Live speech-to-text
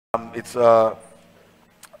It's a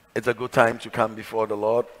good time to come before the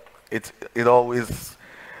Lord. It always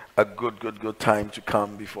a good time to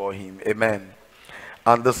come before Him. Amen.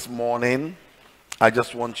 And this morning, I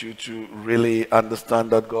just want you to really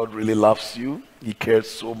understand that God really loves you. He cares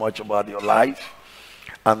so much about your life.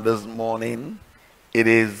 And this morning, it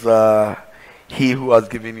is He who has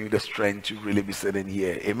given you the strength to really be sitting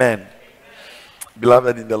here. Amen.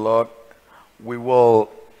 Beloved in the Lord, we will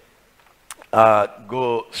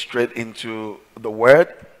go straight into the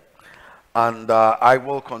Word. And I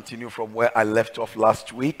will continue from where I left off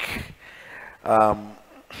last week.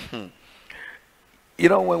 You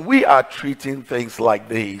know, when we are treating things like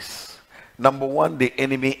this, number one, the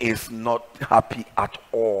enemy is not happy at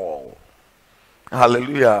all.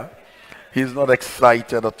 Hallelujah. He's not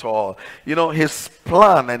excited at all. You know, his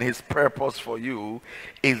plan and his purpose for you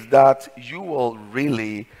is that you will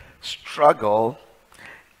really struggle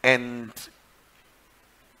and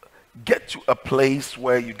get to a place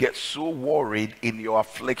where you get so worried in your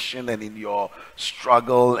affliction and in your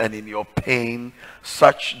struggle and in your pain,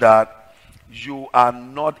 such that you are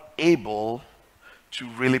not able to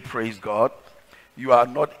really praise God. You are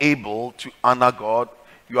not able to honor God.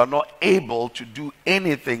 You are not able to do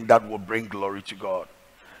anything that will bring glory to God.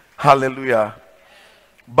 Hallelujah.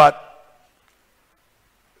 But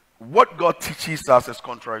what God teaches us is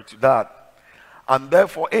contrary to that. And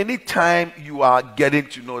therefore, anytime you are getting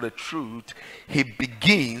to know the truth, He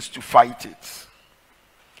begins to fight it.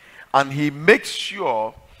 And He makes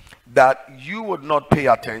sure that you would not pay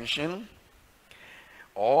attention,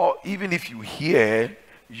 or even if you hear,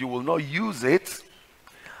 you will not use it,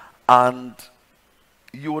 and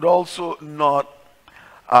you would also not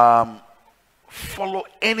follow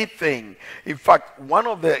anything. In fact, one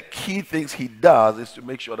of the key things He does is to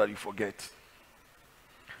make sure that you forget.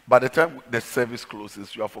 By the time the service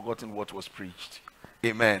closes, you have forgotten what was preached.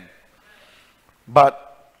 Amen.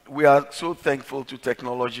 But we are so thankful to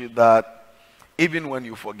technology that even when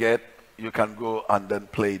you forget, you can go and then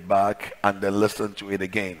play it back and then listen to it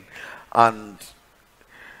again. And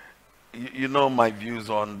you know my views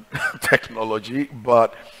on technology,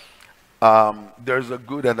 but there's a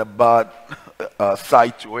good and a bad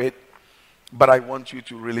side to it. But I want you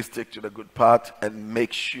to really stick to the good part and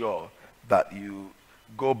make sure that you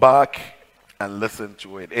go back and listen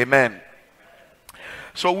to it. Amen.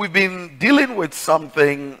 So we've been dealing with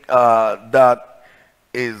something that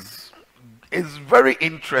is very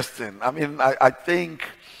interesting. I mean, I think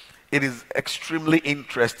it is extremely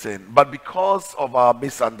interesting. But because of our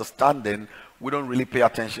misunderstanding, we don't really pay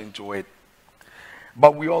attention to it.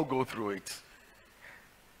 But we all go through it.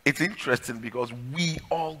 It's interesting because we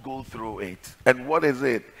all go through it. And what is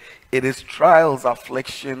it? It is trials,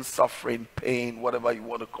 affliction, suffering, pain, whatever you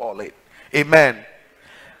want to call it. Amen.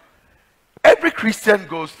 Every Christian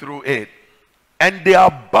goes through it. And they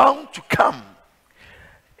are bound to come.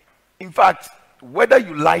 In fact, whether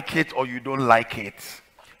you like it or you don't like it,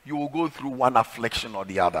 you will go through one affliction or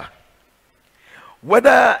the other.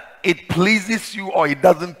 Whether it pleases you or it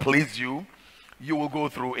doesn't please you, you will go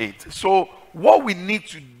through it. So what we need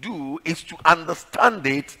to do is to understand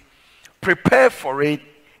it, prepare for it,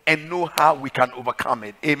 and know how we can overcome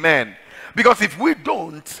it. Amen. Because if we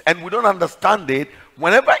don't, and we don't understand it,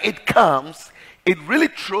 whenever it comes, it really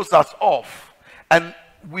throws us off. And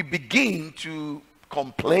we begin to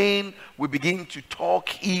complain, we begin to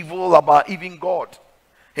talk evil about even God.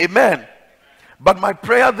 Amen. But my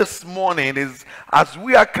prayer this morning is, as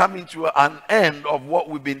we are coming to an end of what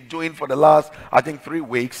we've been doing for the last, I think, 3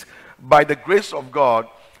 weeks, by the grace of God,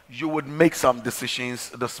 you would make some decisions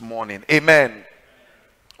this morning. Amen.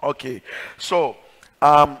 Okay. So,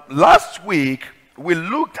 last week, we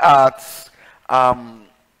looked at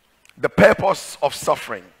the purpose of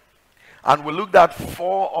suffering. And we looked at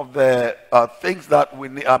 4 of the things that we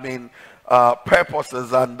need,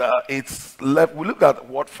 purposes, and it's left. We looked at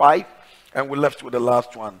what, 5? And we left with the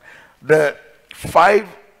last one. The 5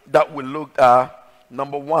 that we looked at,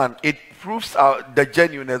 number 1, it proves the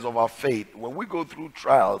genuineness of our faith. When we go through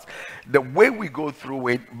trials, the way we go through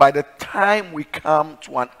it, by the time we come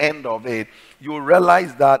to an end of it, you'll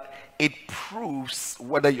realize that it proves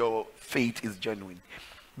whether your faith is genuine.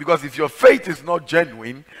 Because if your faith is not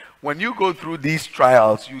genuine, when you go through these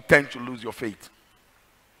trials, you tend to lose your faith.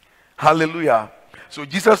 Hallelujah. So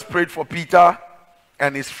Jesus prayed for Peter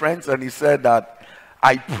and his friends, and he said that,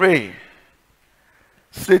 I pray.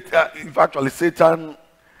 In fact, Satan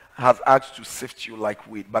has asked to sift you like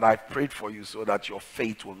wheat, but I prayed for you so that your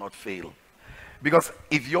faith will not fail. Because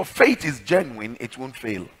if your faith is genuine, it won't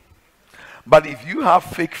fail. But if you have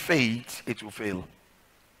fake faith, it will fail.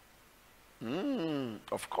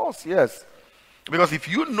 Of course, yes. Because if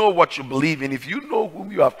you know what you believe in, if you know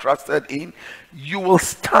whom you have trusted in, you will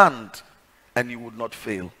stand and you would not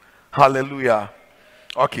fail. Hallelujah.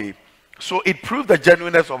 Okay. So it proved the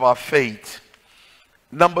genuineness of our faith.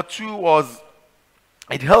 Number 2 was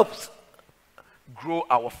it helps grow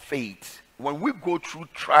our faith. When we go through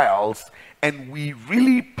trials and we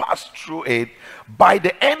really pass through it, by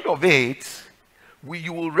the end of it,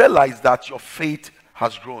 you will realize that your faith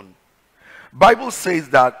has grown. Bible says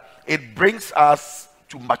that it brings us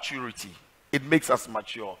to maturity. It makes us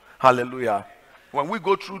mature. Hallelujah. When we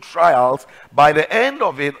go through trials, by the end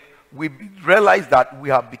of it, we realize that we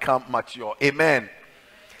have become mature. Amen.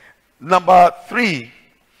 Number 3,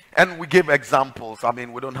 and we give examples. I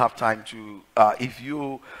mean, we don't have time to, if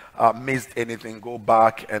you missed anything, go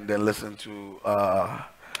back and then listen to,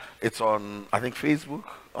 it's on, I think, Facebook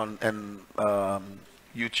and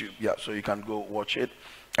YouTube. Yeah, so you can go watch it.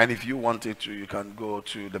 And if you wanted to, you can go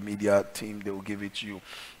to the media team. They will give it to you.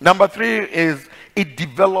 Number 3 is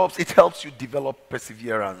it helps you develop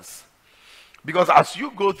perseverance. Because as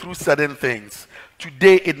you go through certain things,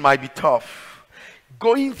 today it might be tough.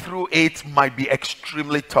 Going through it might be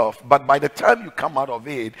extremely tough. But by the time you come out of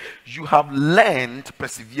it, you have learned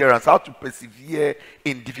perseverance, how to persevere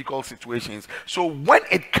in difficult situations. So when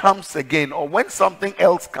it comes again, or when something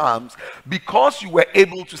else comes, because you were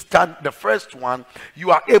able to stand the first one,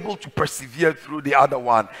 you are able to persevere through the other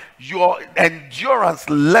one. Your endurance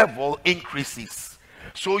level increases.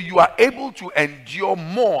 So you are able to endure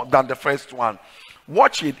more than the first one.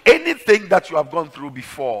 Watch it. Anything that you have gone through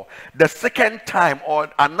before, the second time or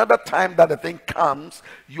another time that the thing comes,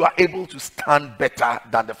 you are able to stand better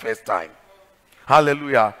than the first time.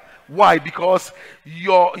 Hallelujah. Why? Because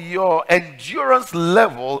your endurance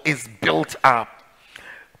level is built up.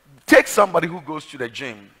 Take somebody who goes to the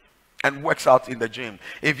gym and works out in the gym.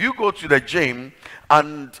 If you go to the gym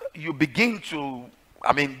and you begin to,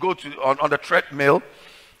 go to on the treadmill,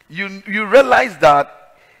 you realize that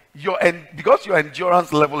because your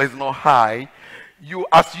endurance level is not high,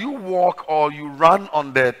 as you walk or you run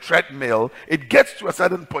on the treadmill, it gets to a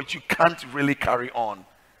certain point you can't really carry on.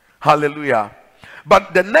 Hallelujah.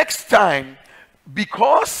 But the next time,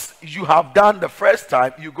 because you have done the first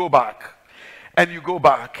time, you go back and you go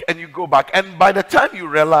back and you go back, and by the time you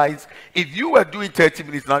realize, if you were doing 30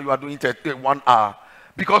 minutes, now you are doing 1 hour,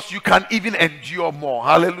 because you can even endure more.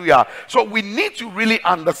 Hallelujah. So we need to really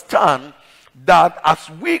understand that as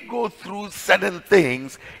we go through certain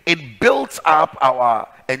things, it builds up our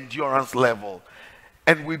endurance level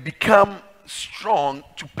and we become strong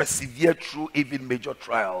to persevere through even major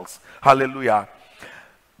trials. Hallelujah.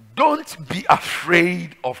 Don't be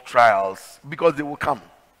afraid of trials, because they will come.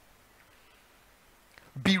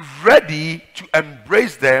 Be ready to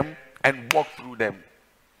embrace them and walk through them.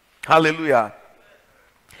 Hallelujah.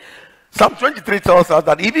 Psalm 23 tells us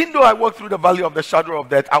that even though I walk through the valley of the shadow of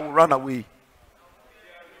death, I will run away.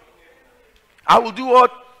 I will do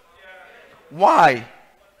what? Why?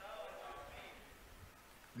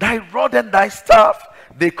 Thy rod and thy staff,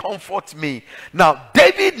 they comfort me. Now,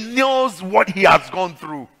 David knows what he has gone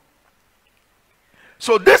through.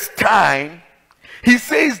 So this time, he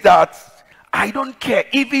says that I don't care.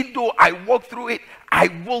 Even though I walk through it, I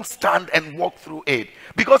will stand and walk through it.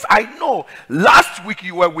 Because I know last week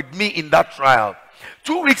you were with me in that trial.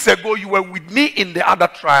 2 weeks ago, you were with me in the other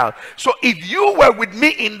trial. So if you were with me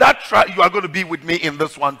in that trial, you are going to be with me in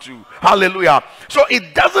this one too. Hallelujah. So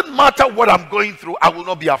it doesn't matter what I'm going through, I will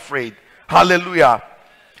not be afraid. Hallelujah.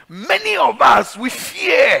 Many of us, we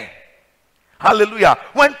fear. Hallelujah.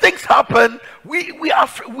 When things happen, we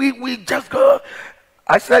just go.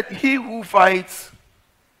 I said, he who fights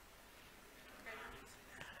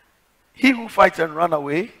and run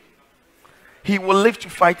away, he will live to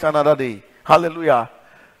fight another day. Hallelujah.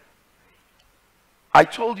 I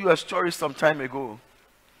told you a story some time ago.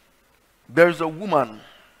 There's a woman,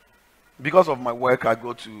 because of my work, I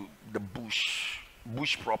go to the bush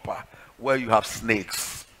proper, where you have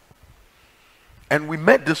snakes. And we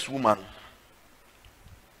met this woman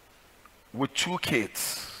with 2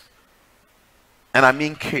 kids. And I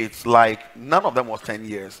mean kids, like none of them was 10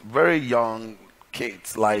 years. Very young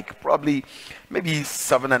kids, like probably maybe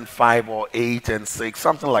 7 and 5 or 8 and 6,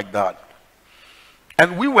 something like that.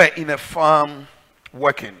 And we were in a farm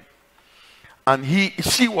working. And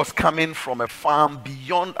she was coming from a farm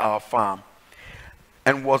beyond our farm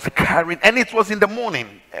and was carrying, and it was in the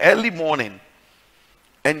morning, early morning.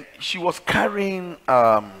 And she was carrying,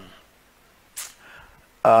 how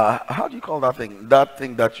do you call that thing? That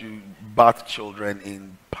thing that you bath children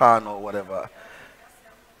in, pan or whatever.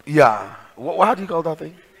 Yeah. How do you call that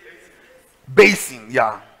thing? Basin,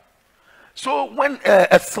 yeah. So when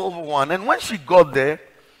a silver one, and when she got there,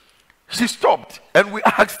 she stopped, and we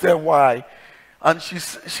asked her why, and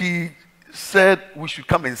she said we should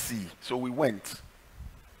come and see. So we went.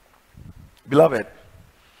 Beloved,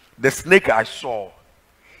 the snake I saw,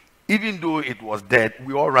 even though it was dead,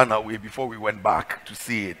 we all ran away before we went back to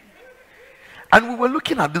see it. And we were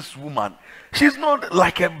looking at this woman. She's not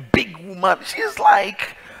like a big woman. She's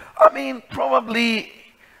like, probably,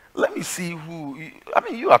 let me see who,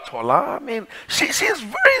 you are taller. She's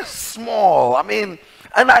very small. And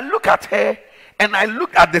I look at her, and I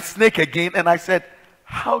look at the snake again, and I said,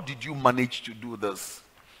 how did you manage to do this?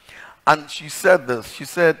 And she said this. She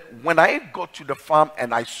said, when I got to the farm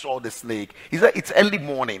and I saw the snake, he said, it's early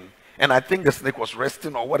morning, and I think the snake was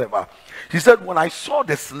resting or whatever. She said, when I saw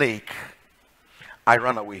the snake, I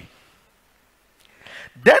ran away.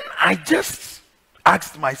 Then I just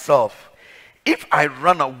asked myself, if I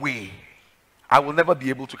run away, I will never be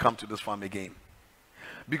able to come to this farm again.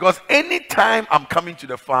 Because anytime I'm coming to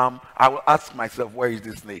the farm, I will ask myself, where is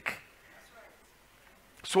this snake?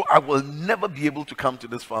 So I will never be able to come to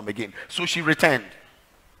this farm again. So she returned.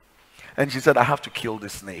 And she said, I have to kill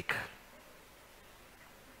this snake.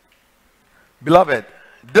 Beloved,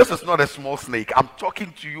 this is not a small snake. I'm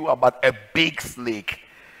talking to you about a big snake.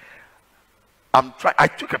 I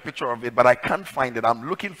took a picture of it, but I can't find it. I'm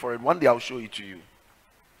looking for it. One day I'll show it to you.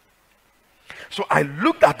 So I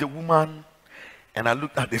looked at the woman, and I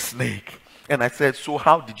looked at the snake, and I said, so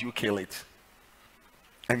how did you kill it?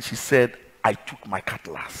 And she said, I took my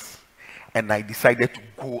cutlass, and I decided to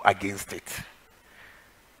go against it.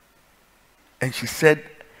 And she said,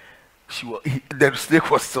 the snake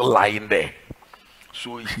was still lying there.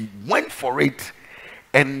 So he went for it,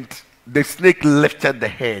 and the snake lifted the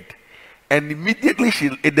head. And immediately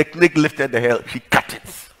the snake lifted the head, she cut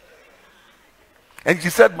it. And she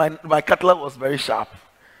said, my cutlass was very sharp.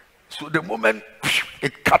 So the moment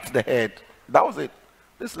it cut the head, that was it.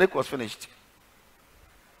 The snake was finished.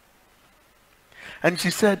 And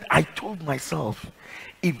she said, I told myself,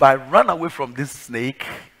 if I run away from this snake,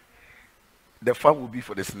 the farm will be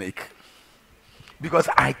for the snake. Because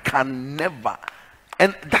I can never.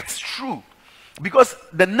 And that's true. Because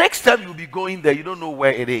the next time you'll be going there, you don't know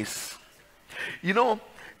where it is. You know,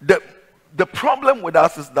 the problem with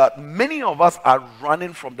us is that many of us are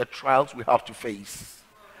running from the trials we have to face.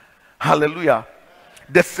 Hallelujah.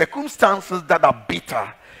 The circumstances that are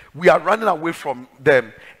bitter, we are running away from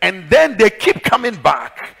them. And then they keep coming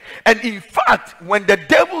back. And in fact, when the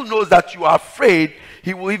devil knows that you are afraid,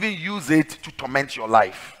 he will even use it to torment your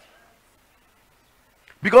life.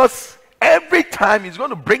 Because every time he's going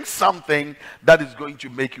to bring something that is going to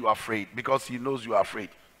make you afraid, because he knows you are afraid.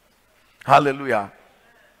 Hallelujah.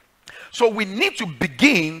 So we need to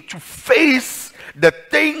begin to face the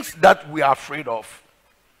things that we are afraid of.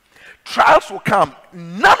 Trials will come.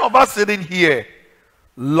 None of us sitting here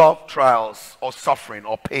love trials or suffering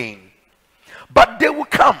or pain. But they will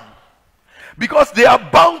come. Because they are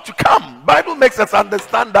bound to come. Bible makes us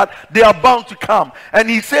understand that they are bound to come. And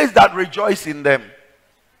he says that rejoice in them.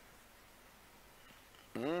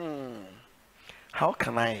 How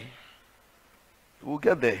can I? We'll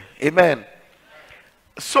get there. Amen.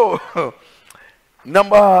 So,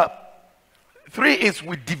 number 3 is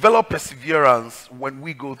we develop perseverance when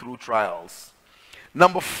we go through trials.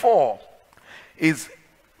 Number 4 is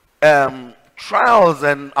trials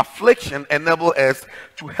and affliction enable us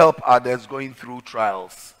to help others going through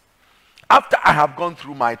trials. After I have gone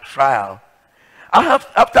through my trial,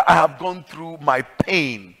 after I have gone through my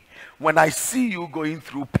pain, when I see you going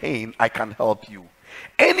through pain, I can help you.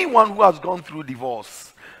 Anyone who has gone through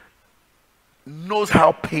divorce knows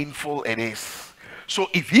how painful it is. So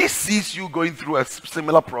if he sees you going through a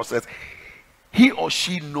similar process, he or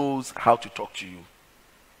she knows how to talk to you.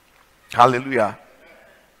 Hallelujah.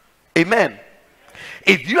 Amen.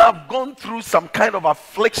 If you have gone through some kind of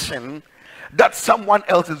affliction that someone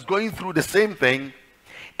else is going through the same thing,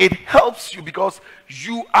 it helps you because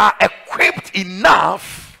you are equipped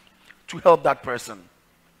enough to help that person.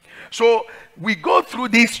 So we go through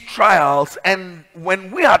these trials, and when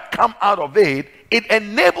we have come out of it, it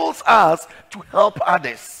enables us to help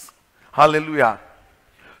others. Hallelujah.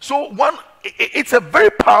 So it's a very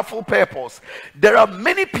powerful purpose. There are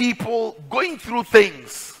many people going through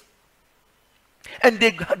things, and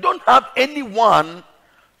they don't have anyone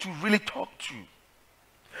to really talk to,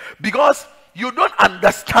 because you don't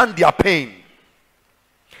understand their pain.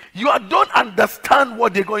 You don't understand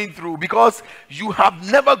what they're going through because you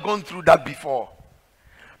have never gone through that before.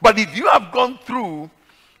 But if you have gone through,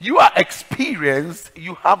 You are experienced,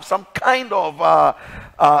 you have some kind of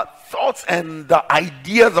thoughts and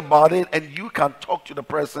ideas about it, and you can talk to the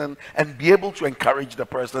person and be able to encourage the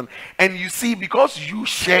person. And you see, because you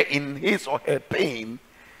share in his or her pain,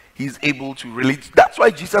 he's able to relate. That's why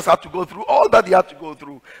Jesus had to go through all that he had to go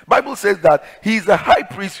through. Bible says that he's a high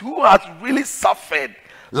priest who has really suffered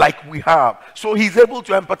like we have. So he's able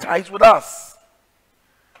to empathize with us.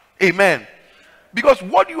 Amen. Because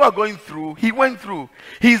what you are going through, he went through.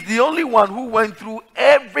 He's the only one who went through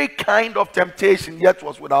every kind of temptation, yet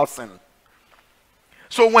was without sin.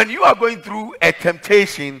 So when you are going through a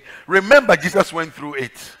temptation, remember Jesus went through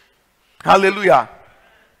it. Hallelujah.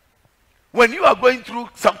 When you are going through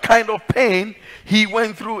some kind of pain, he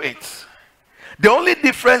went through it. The only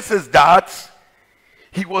difference is that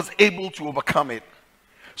he was able to overcome it.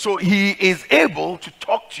 So he is able to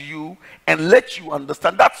talk to you and let you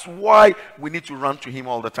understand. That's why we need to run to him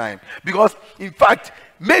all the time. Because, in fact,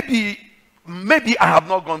 maybe I have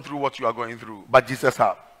not gone through what you are going through, but Jesus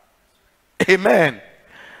has. Amen.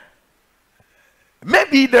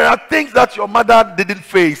 Maybe there are things that your mother didn't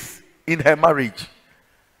face in her marriage.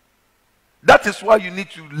 That is why you need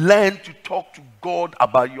to learn to talk to God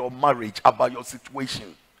about your marriage, about your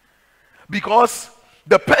situation. Because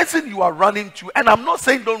the person you are running to, and I'm not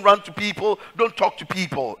saying don't run to people, don't talk to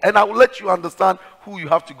people, and I will let you understand who you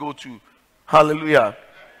have to go to. Hallelujah.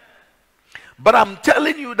 But I'm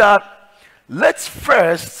telling you that let's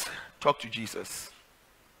first talk to Jesus.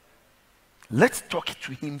 Let's talk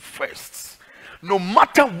to him first. No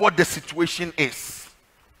matter what the situation is,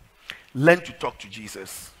 learn to talk to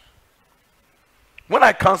Jesus. When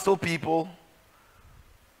I counsel people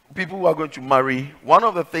who are going to marry, one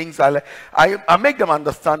of the things I make them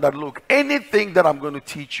understand that, look, anything that I'm going to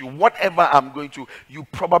teach you, whatever I'm going to, you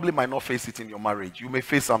probably might not face it in your marriage. You may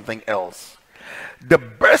face something else. The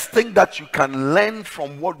best thing that you can learn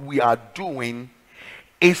from what we are doing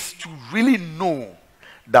is to really know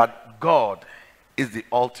that God is the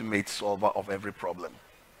ultimate solver of every problem.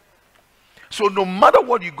 So no matter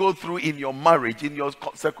what you go through in your marriage, in your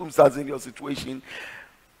circumstance, in your situation,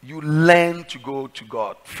 you learn to go to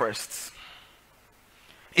God first.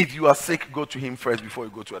 If you are sick, go to him first before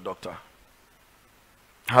you go to a doctor.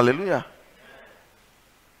 Hallelujah.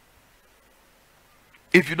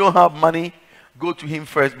 If you don't have money, go to him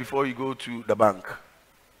first before you go to the bank.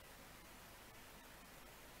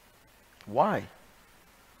 Why?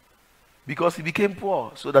 Because he became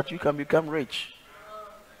poor so that you can become rich.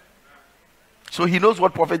 So he knows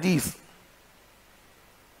what poverty is.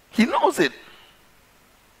 He knows it.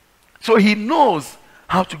 So he knows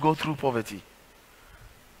how to go through poverty.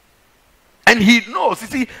 And he knows, you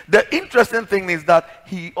see, the interesting thing is that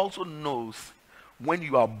he also knows when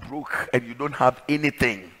you are broke and you don't have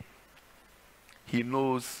anything. He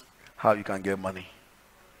knows how you can get money.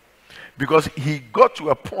 Because he got to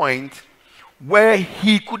a point where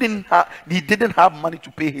he didn't have money to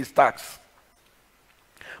pay his tax.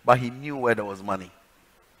 But he knew where there was money.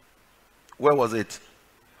 Where was it?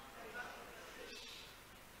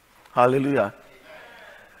 Hallelujah.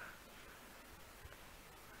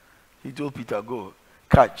 He told Peter, go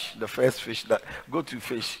catch the first fish go to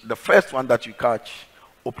fish. The first one that you catch,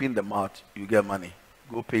 open the mouth, you get money.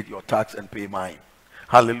 Go pay your tax and pay mine.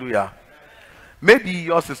 Hallelujah. Maybe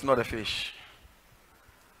yours is not a fish,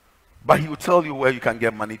 but he will tell you where you can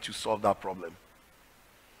get money to solve that problem.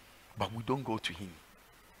 But we don't go to him.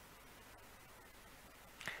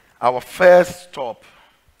 Our first stop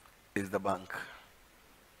is the bank.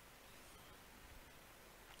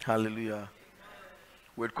 Hallelujah.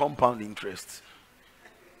 With compound interest.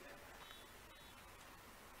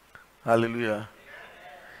 Hallelujah.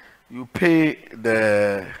 You pay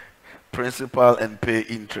the principal and pay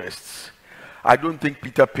interest. I don't think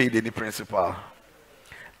Peter paid any principal.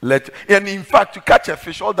 And in fact, to catch a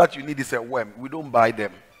fish, all that you need is a worm. We don't buy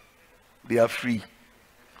them. They are free.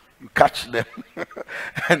 You catch them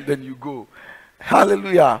and then you go.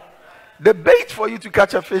 Hallelujah. The bait for you to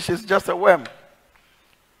catch a fish is just a worm.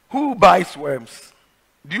 Who buys worms?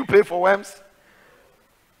 Do you pay for worms?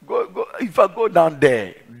 Go. If I go down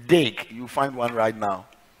there, dig, you find one right now.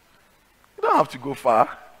 You don't have to go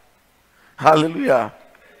far. Hallelujah.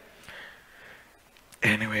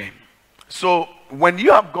 Anyway, so when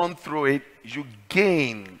you have gone through it, you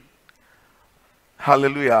gain,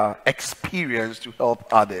 hallelujah, experience to help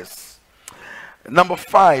others. Number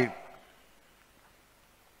 5,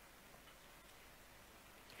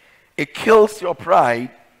 it kills your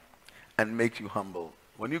pride and makes you humble.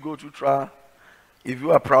 When you go to trial, if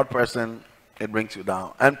you are a proud person, it brings you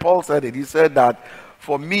down. And Paul said it. He said that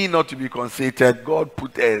for me not to be conceited, God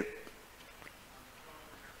put a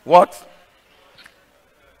what?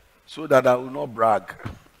 so that I will not brag.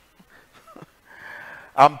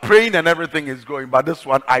 I'm praying and everything is going, but this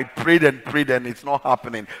one I prayed and it's not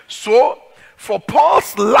happening. So, for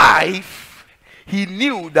Paul's life, he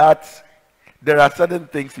knew that there are certain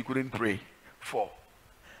things he couldn't pray for.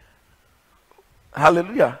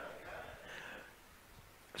 Hallelujah.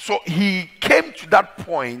 So he came to that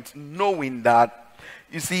point knowing that,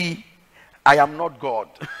 you see, I am not God.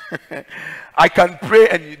 I can pray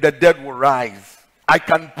and the dead will rise. I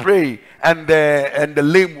can pray and the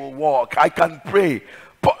lame will walk. I can pray.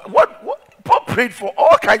 Paul prayed for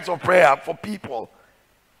all kinds of prayer for people.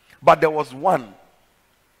 But there was one,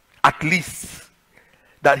 at least,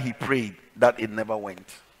 that he prayed that it never went.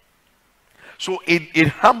 So it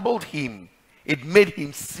humbled him. It made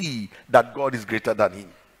him see that God is greater than him.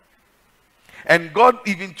 And God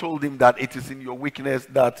even told him that it is in your weakness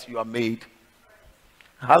that you are made.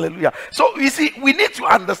 Hallelujah. So you see, we need to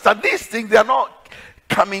understand these things. They are not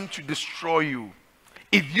coming to destroy you.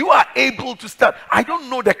 If you are able to stand, I don't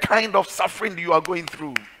know the kind of suffering you are going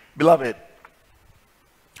through, beloved.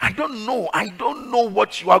 I don't know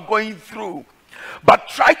what you are going through. But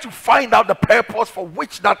try to find out the purpose for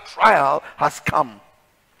which that trial has come.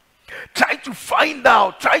 Try to find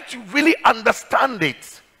out, try to really understand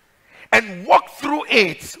it and walk through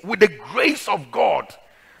it with the grace of God.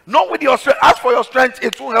 Not with your strength. As for your strength,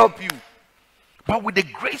 it will help you. But with the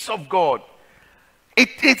grace of God,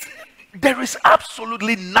 there is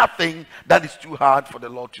absolutely nothing that is too hard for the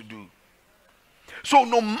Lord to do. So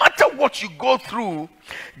no matter what you go through,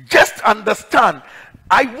 just understand,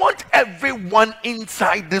 I want everyone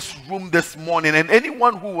inside this room this morning and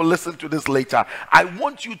anyone who will listen to this later, I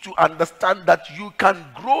want you to understand that you can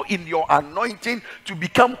grow in your anointing to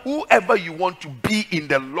become whoever you want to be in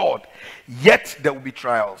the Lord. Yet there will be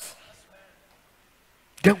trials.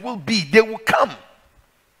 They will come.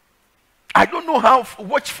 I don't know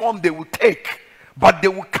which form they will take, but they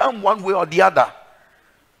will come one way or the other.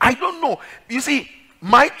 I don't know. You see,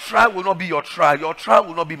 my trial will not be your trial. Your trial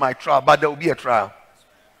will not be my trial, but there will be a trial.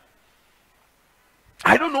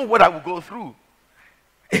 I don't know what I will go through.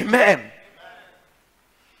 Amen.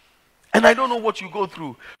 And I don't know what you go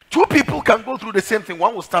through. Two people can go through the same thing.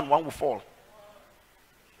 One will stand, one will fall.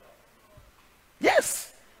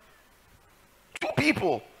 Yes. Two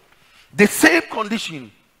people, the same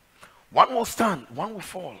condition. One will stand, one will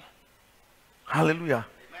fall. Hallelujah.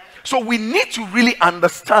 So we need to really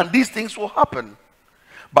understand these things will happen.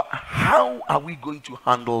 But how are we going to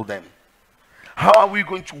handle them? How are we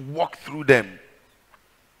going to walk through them?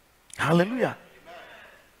 Hallelujah.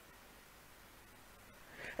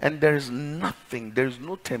 And there is nothing, there is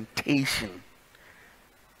no temptation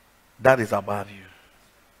that is above you.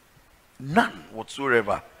 None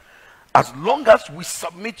whatsoever. As long as we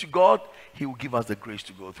submit to God, He will give us the grace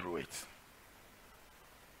to go through it.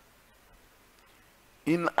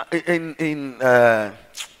 You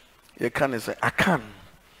can say, I can.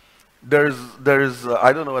 There's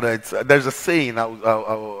I don't know what it's. There's a saying.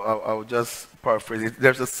 I'll just paraphrase it.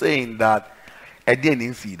 There's a saying that I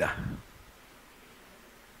didn't see that.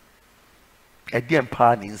 I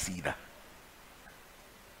didn't see that.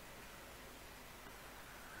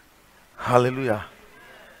 Hallelujah.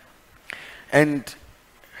 And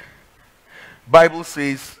Bible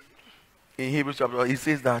says in Hebrews chapter 1, it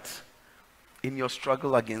says that in your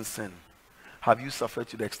struggle against sin, have you suffered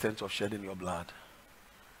to the extent of shedding your blood?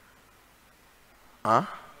 Huh?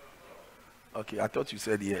 Okay, I thought you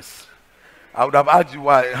said yes. I would have asked you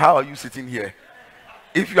why. How are you sitting here?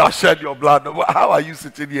 If you have shed your blood, how are you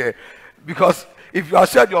sitting here? Because if you have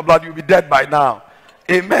shed your blood, you'll be dead by now.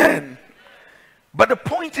 Amen. But the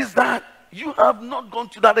point is that you have not gone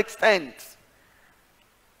to that extent.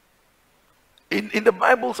 In the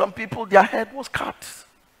Bible, some people, their head was cut.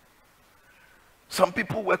 Some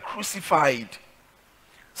people were crucified.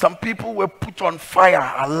 Some people were put on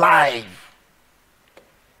fire alive.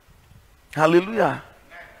 Hallelujah.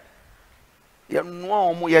 But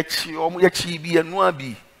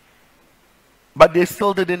they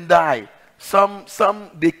still didn't die. Some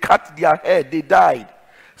they cut their head, they died.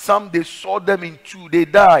 Some they sawed them in two, they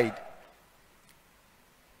died.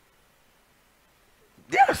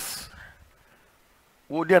 Yes.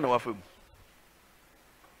 What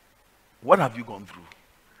have you gone through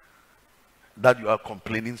that you are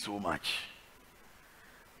complaining so much?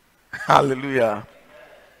 Hallelujah.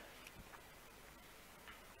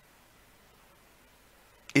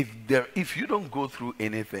 If you don't go through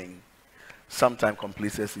anything, sometimes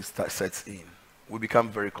complacency sets in. We become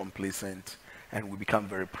very complacent and we become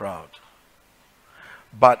very proud.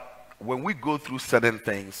 But when we go through certain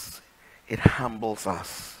things, it humbles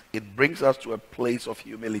us. It brings us to a place of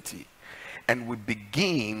humility. And we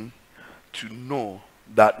begin to know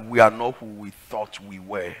that we are not who we thought we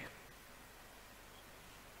were.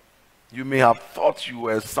 You may have thought you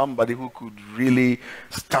were somebody who could really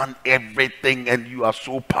stand everything and you are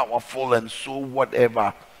so powerful and so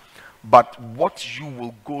whatever. But what you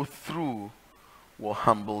will go through will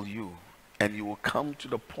humble you. And you will come to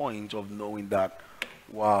the point of knowing that,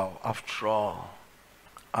 wow, after all,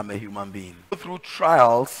 I'm a human being. Through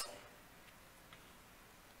trials,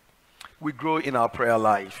 we grow in our prayer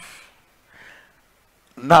life.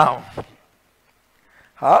 Now,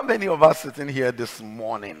 how many of us sitting here this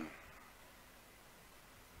morning?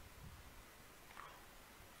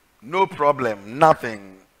 No problem,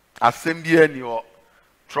 nothing. Assembly and your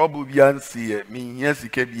trouble be see me yes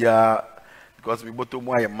because we bottom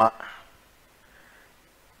my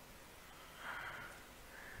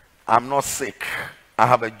I'm not sick. I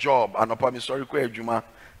have a job. And I'm sorry, Juma,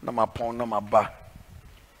 na my pon, na my ba.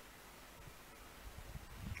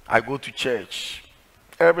 I go to church.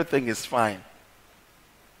 Everything is fine.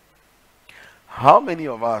 How many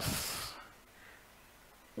of us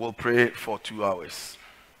will pray for 2 hours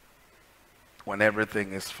when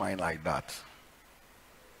everything is fine like that?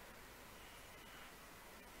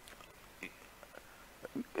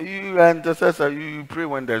 You intercessor, you pray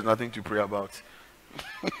when there's nothing to pray about.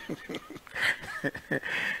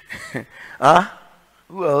 Huh?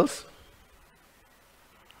 Who else?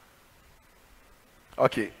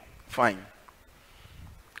 Okay, fine.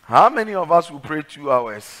 How many of us will pray 2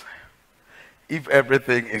 hours if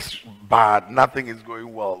everything is bad, nothing is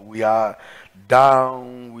going well? We are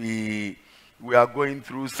down, we are going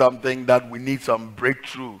through something that we need some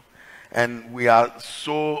breakthrough, and we are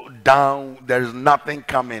so down, there is nothing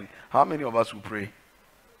coming. How many of us will pray?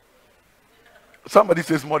 Somebody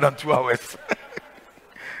says more than 2 hours.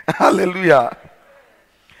 Hallelujah.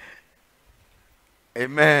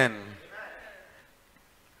 Amen.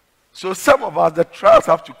 So some of us, the trials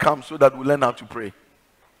have to come so that we learn how to pray.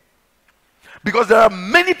 Because there are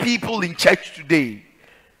many people in church today,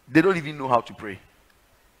 they don't even know how to pray.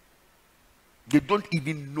 They don't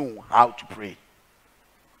even know how to pray.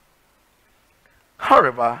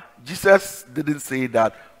 However, Jesus didn't say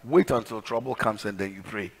that wait until trouble comes and then you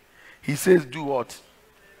pray. He says do what?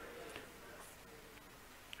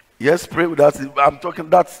 Yes, pray with us. I'm talking,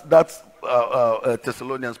 that's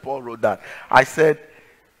Thessalonians, Paul wrote that. I said,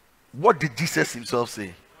 what did Jesus himself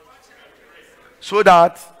say? So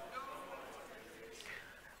that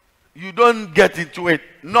you don't get into it.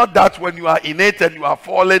 Not that when you are in it and you are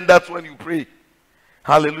falling, that's when you pray.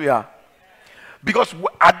 Hallelujah. Because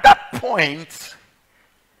at that point,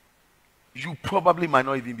 you probably might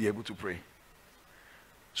not even be able to pray.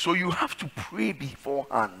 So you have to pray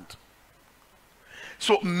beforehand.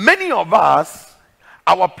 So many of us,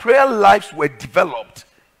 our prayer lives were developed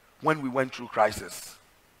when we went through crisis.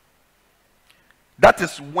 That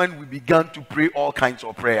is when we began to pray all kinds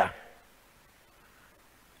of prayer.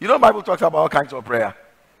 You know, the Bible talks about all kinds of prayer.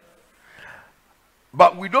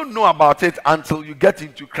 But we don't know about it until you get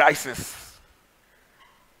into crisis.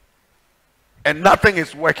 And nothing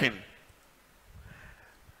is working.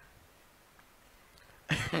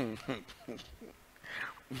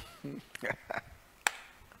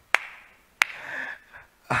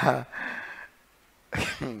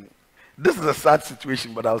 This is a sad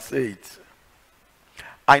situation, but I'll say it.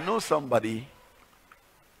 I know somebody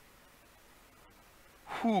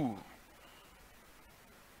who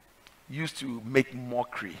used to make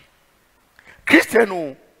mockery.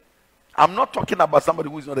 Christian, I'm not talking about somebody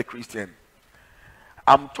who is not a Christian.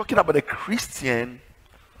 I'm talking about a Christian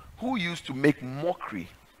who used to make mockery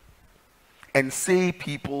and say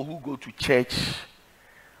people who go to church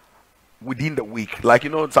within the week. Like,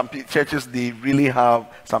 you know, some churches, they really have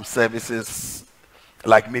some services,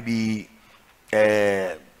 like maybe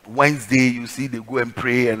Wednesday, you see, they go and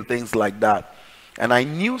pray and things like that. And I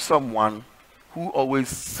knew someone who always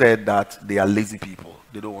said that they are lazy people.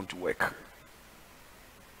 They don't want to work.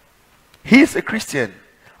 He's a Christian.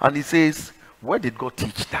 And he says, where did God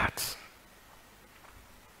teach that?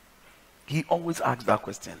 He always asks that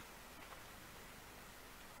question.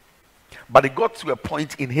 But it got to a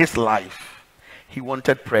point in his life, he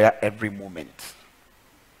wanted prayer every moment.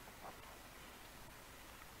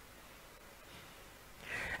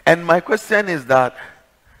 And my question is that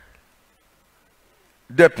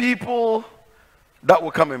the people that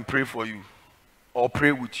will come and pray for you or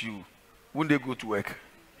pray with you, won't they go to work?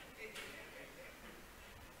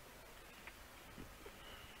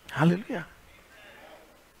 Hallelujah.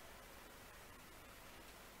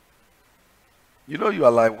 You know you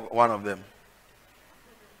are like one of them.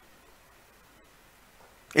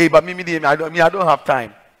 Hey, but I don't have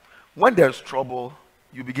time. When there's trouble,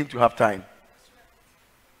 you begin to have time.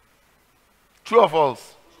 True or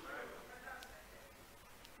false?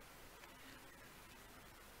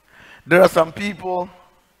 There are some people,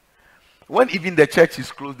 when even the church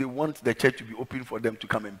is closed, they want the church to be open for them to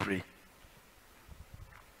come and pray.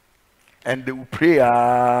 And they will pray,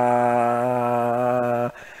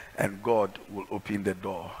 and God will open the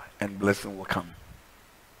door and blessing will come.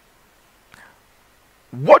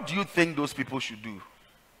 What do you think those people should do?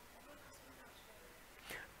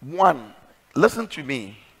 One, listen to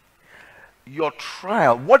me. Your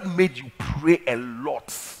trial, what made you pray a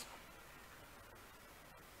lot,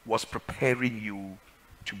 was preparing you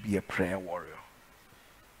to be a prayer warrior.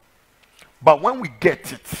 But when we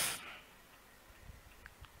get it,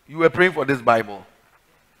 you were praying for this Bible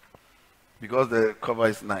because the cover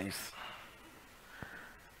is nice.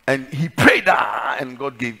 And he prayed and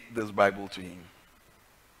God gave this Bible to him.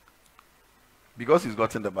 Because he's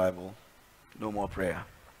gotten the Bible, no more prayer.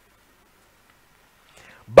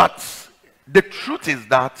 But the truth is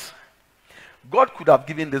that God could have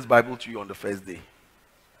given this Bible to you on the first day.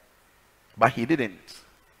 But he didn't.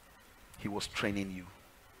 He was training you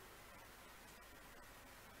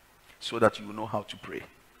so that you will know how to pray.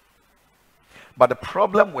 But the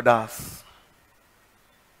problem with us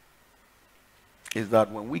is that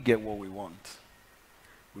when we get what we want,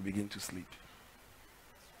 we begin to sleep.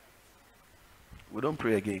 We don't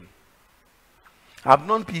pray again. I've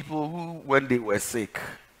known people who, when they were sick,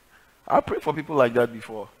 I prayed for people like that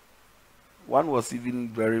before. One was even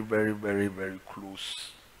very, very, very, very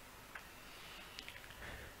close.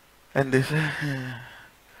 And they said,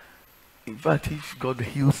 in fact, if God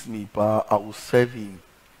heals me, I will serve him.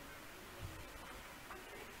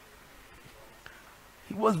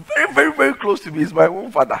 He was very, very, very close to me. He's my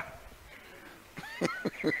own father.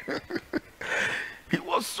 He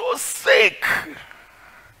was so sick.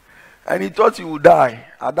 And he thought he would die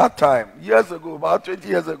at that time, years ago, about 20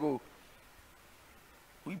 years ago.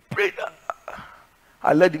 We prayed.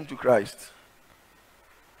 I led him to Christ.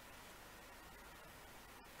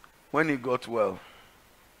 When he got well,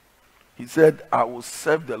 he said, I will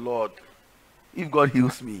serve the Lord if God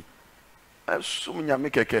heals me. And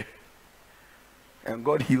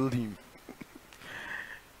God healed him.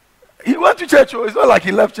 He went to church. It's not like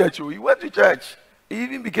he left church. He went to church. He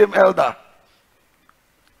even became elder.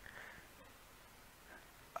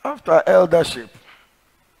 After eldership,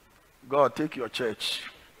 God, take your church.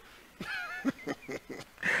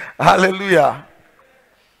 Hallelujah.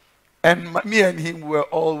 And me and him were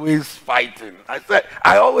always fighting.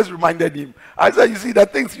 I always reminded him. I said, you see, the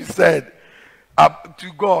things you said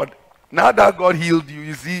to God, now that God healed you,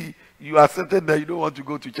 you see, you are certain that you don't want to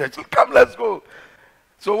go to church. So come, let's go.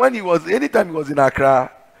 So anytime he was in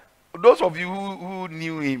Accra, those of you who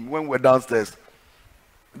knew him when we were downstairs,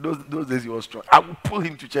 those days he was strong. I would pull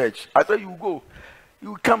him to church. I said, you go.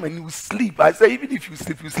 You come and you sleep. I said, even if you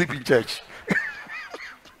sleep in church.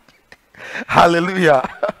 Hallelujah.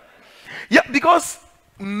 Yeah, because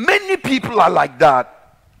many people are like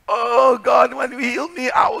that. Oh God, when you heal me,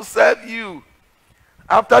 I will serve you.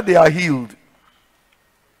 After they are healed.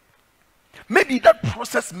 Maybe that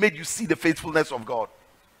process made you see the faithfulness of God.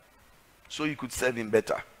 So you could serve him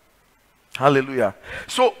better. Hallelujah.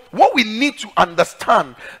 So what we need to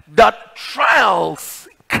understand, that trials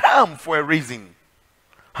come for a reason.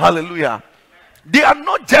 Hallelujah. They are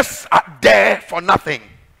not just there for nothing.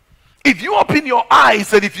 If you open your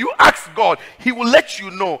eyes and if you ask God, he will let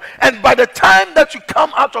you know. And by the time that you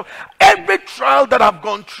come out of every trial that I've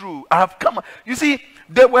gone through, I have come. You see,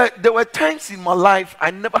 there were times in my life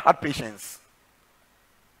I never had patience.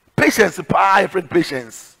 Patience,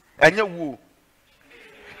 patience. And you.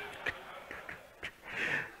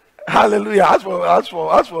 Hallelujah. As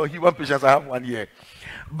for human patience, I have 1 year.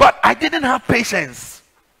 But I didn't have patience.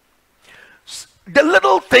 The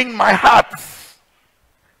little thing, my heart.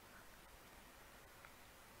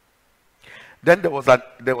 Then there was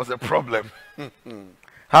a problem.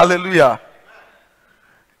 Hallelujah.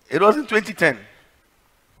 It was in 2010.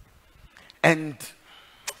 And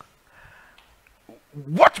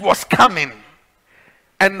what was coming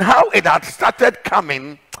and how it had started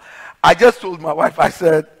coming, I just told my wife, I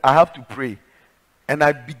said, I have to pray. And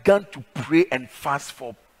I began to pray and fast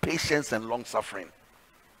for patience and long suffering.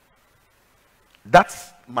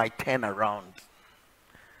 That's my turnaround.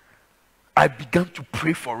 I began to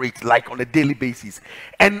pray for it like on a daily basis.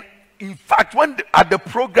 And in fact, at the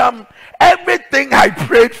program, everything I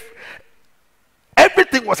prayed,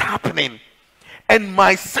 everything was happening. And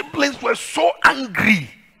my siblings were so angry.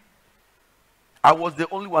 I was the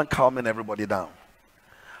only one calming everybody down.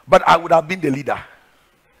 But I would have been the leader.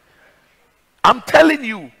 I'm telling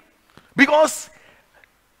you. Because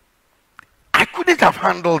couldn't have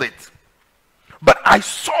handled it. But I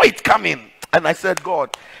saw it coming, and I said,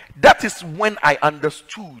 God, that is when I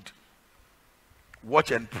understood. Watch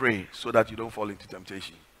and pray so that you don't fall into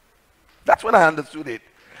temptation. That's when I understood it.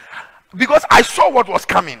 Because I saw what was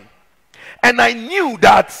coming. And I knew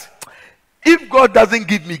that if God doesn't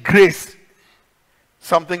give me grace,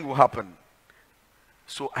 something will happen.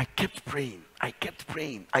 So I kept praying. I kept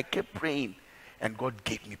praying. And God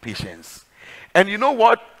gave me patience. And you know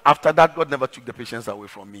what? After that, God never took the patience away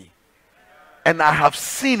from me. And I have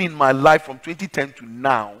seen in my life from 2010 to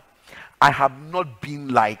now, I have not been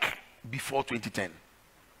like before 2010.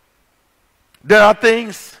 There are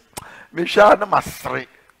things,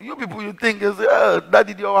 you people, you think,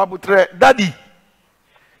 Daddy,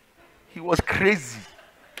 he was crazy.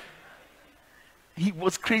 He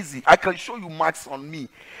was crazy. I can show you marks on me.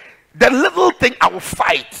 The little thing, I will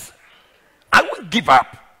fight. I won't give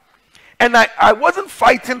up. And I wasn't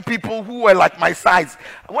fighting people who were like my size.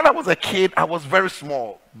 When I was a kid, I was very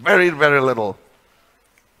small. Very, very little.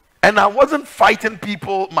 And I wasn't fighting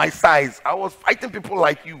people my size. I was fighting people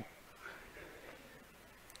like you.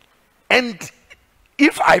 And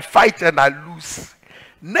if I fight and I lose,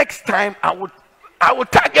 next time I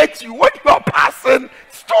would target you when you are passing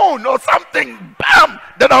stone or something. Bam!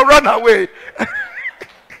 Then I'll run away.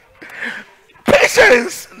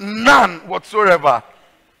 Patience, none whatsoever.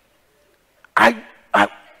 I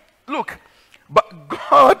look, but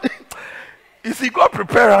God, you see, God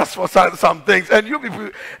prepares us for some things, and you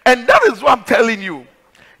people, and that is what I'm telling you.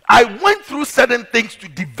 I went through certain things to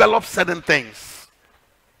develop certain things,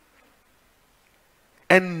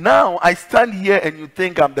 and now I stand here, and you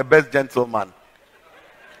think I'm the best gentleman.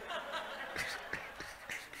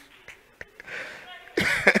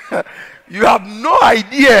 You have no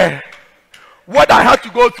idea what I had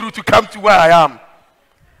to go through to come to where I am.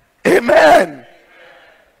 Amen.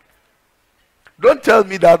 Don't tell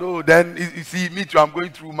me that, oh, then you see, me too, I'm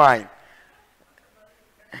going through mine.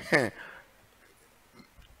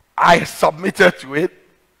 I submitted to it,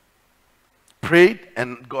 prayed,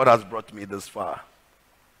 and God has brought me this far.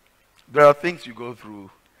 There are things you go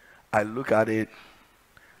through. I look at it,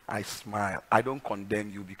 I smile. I don't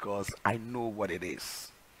condemn you because I know what it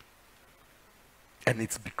is. And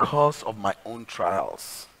it's because of my own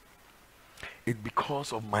trials. It's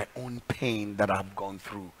because of my own pain that I've gone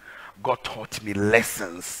through. God taught me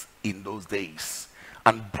lessons in those days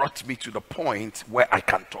and brought me to the point where I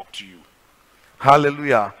can talk to you.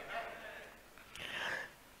 Hallelujah.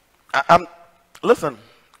 Listen,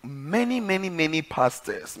 many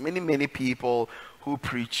pastors, many people who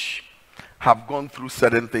preach have gone through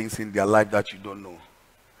certain things in their life that you don't know.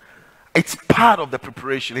 It's part of the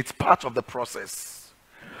preparation. It's part of the process.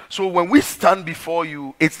 So when we stand before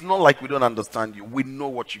you, it's not like we don't understand you. We know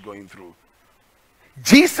what you're going through.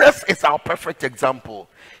 Jesus is our perfect example.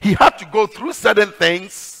 He had to go through certain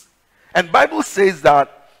things. And the Bible says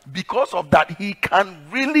that because of that, he can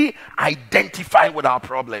really identify with our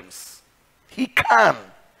problems. He can.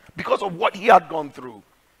 Because of what he had gone through.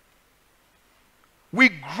 We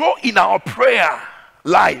grow in our prayer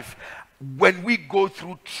life when we go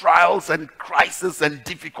through trials and crises and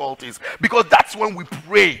difficulties, because that's when we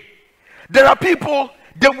pray. There are people,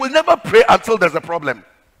 they will never pray until there's a problem.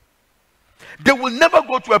 They will never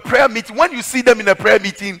go to a prayer meeting. When you see them in a prayer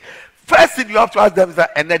meeting, first thing you have to ask them is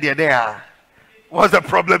that, and then what's the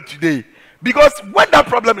problem today? Because when that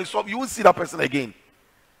problem is solved, you won't see that person again.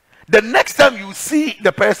 The next time you see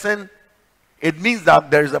the person, it means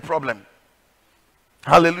that there is a problem.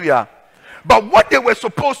 Hallelujah. But what they were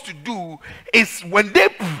supposed to do is when they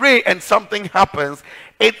pray and something happens,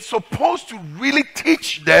 it's supposed to really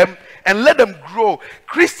teach them and let them grow.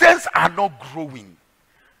 Christians are not growing.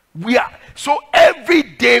 So every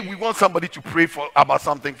day we want somebody to pray about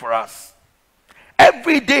something for us.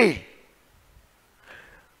 Every day.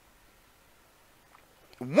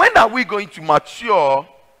 When are we going to mature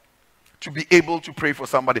to be able to pray for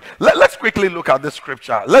somebody? Let's quickly look at this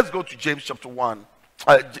scripture. Let's go to James chapter 1.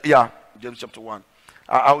 James chapter 1.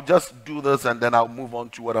 I'll just do this and then I'll move on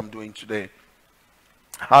to what I'm doing today.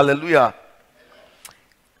 Hallelujah.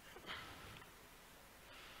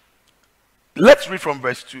 Let's read from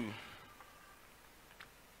verse 2.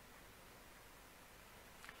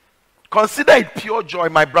 Consider it pure joy,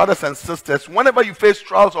 my brothers and sisters, whenever you face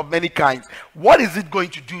trials of many kinds. What is it going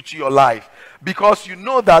to do to your life? Because you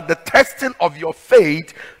know that the testing of your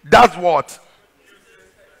faith does what?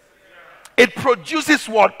 It produces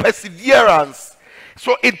what? Perseverance.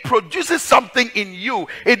 So it produces something in you.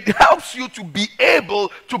 It helps you to be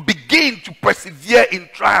able to begin to persevere in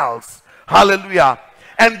trials. Hallelujah.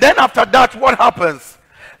 And then after that, what happens?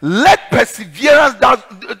 Let perseverance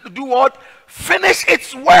do what? finish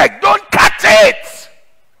its work. Don't cut it.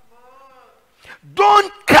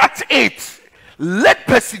 Don't cut it. Let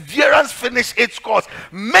perseverance finish its course.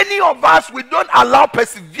 Many of us, we don't allow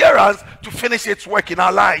perseverance to finish its work in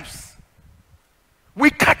our lives. We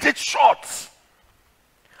cut it short.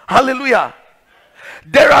 Hallelujah.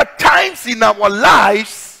 There are times in our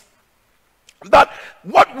lives that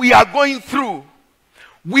what we are going through,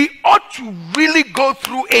 we ought to really go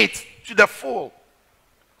through it to the full.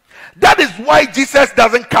 That is why Jesus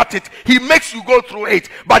doesn't cut it. He makes you go through it,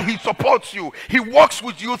 but he supports you. He walks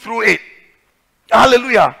with you through it.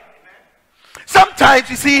 Hallelujah. Sometimes,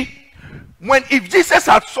 you see, if Jesus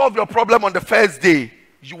had solved your problem on the first day,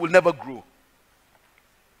 you will never grow.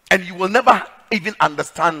 And you will never even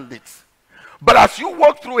understand it. But as you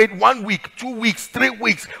walk through it 1 week, 2 weeks, 3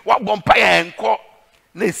 weeks,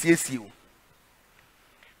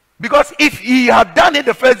 because if he had done it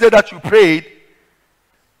the first day that you prayed,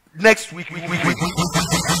 next week, and it happens to me in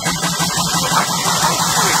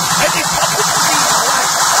my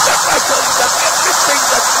life. That's why I tell you that everything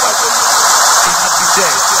that you are going through, it has been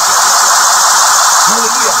there.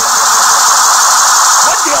 Hallelujah.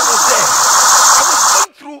 One day I was there. I was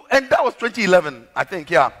going through, and that was 2011, I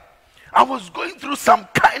think, yeah. I was going through some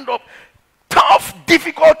kind of tough,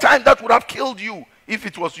 difficult time that would have killed you if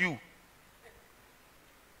it was you.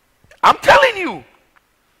 I'm telling you.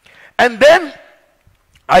 And then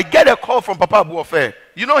I get a call from Papa Abuofe.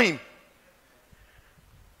 You know him?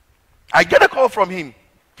 I get a call from him.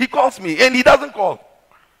 He calls me and he doesn't call.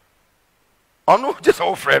 Oh no, just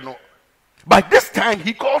our friend. No. But this time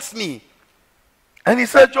he calls me and he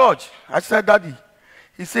said, George. I said, Daddy.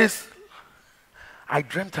 He says, I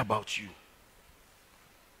dreamt about you.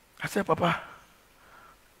 I said, Papa,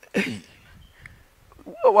 hey,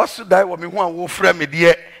 what should I want me one friend me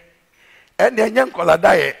dear? And then young call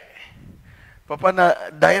die. Papa na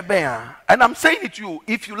die. And I'm saying it to you,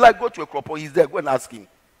 if you like, go to a cropo, he's there, go and ask him.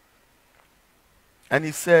 And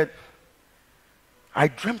he said, I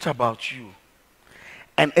dreamt about you.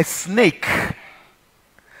 And a snake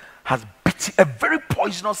has bitten, a very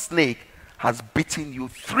poisonous snake has bitten you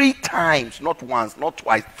 3 times, not once, not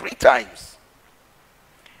twice, 3 times.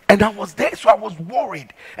 And I was there, so I was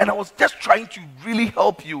worried. And I was just trying to really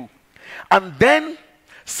help you. And then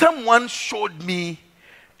someone showed me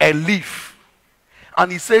a leaf.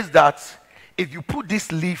 And he says that if you put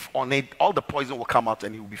this leaf on it, all the poison will come out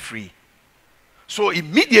and he will be free. So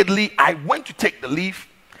immediately I went to take the leaf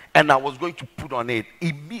and I was going to put on it.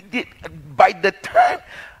 By the time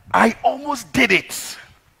I almost did it,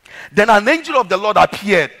 then an angel of the Lord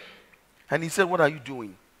appeared and he said, what are you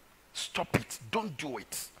doing? Stop it. Don't do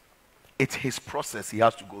it. It's his process. He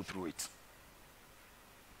has to go through it.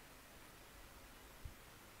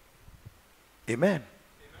 Amen.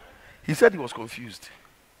 He said he was confused.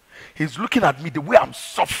 He's looking at me the way I'm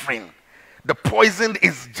suffering. The poison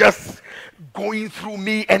is just going through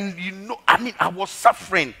me. And I was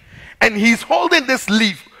suffering. And he's holding this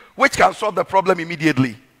leaf, which can solve the problem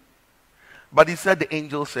immediately. But he said, the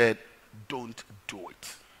angel said, don't do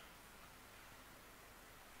it.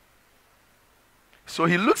 So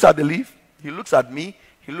he looks at the leaf, he looks at me,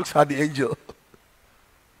 he looks at the angel.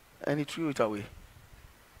 And he threw it away.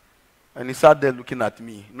 And he sat there looking at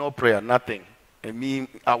me. No prayer, nothing. And me,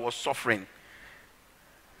 I was suffering.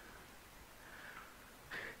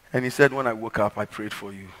 And he said, when I woke up, I prayed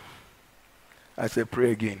for you. I said,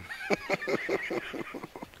 pray again.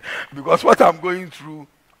 Because what I'm going through,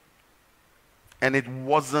 and it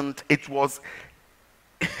was the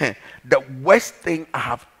worst thing I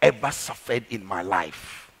have ever suffered in my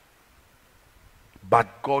life.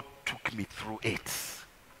 But God took me through it.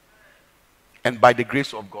 And by the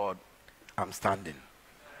grace of God, I'm standing.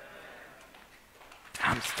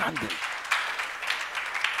 I'm standing.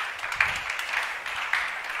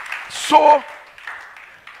 So,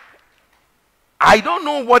 I don't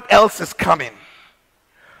know what else is coming.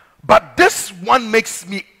 But this one makes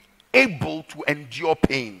me able to endure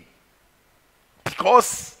pain.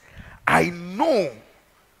 Because I know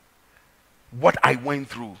what I went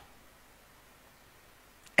through.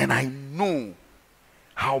 And I know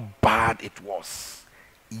how bad it was.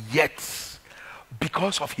 Yet,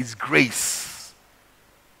 because of his grace,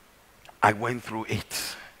 I went through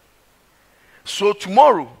it. So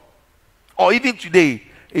tomorrow, or even today,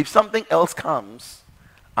 if something else comes,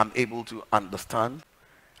 I'm able to understand.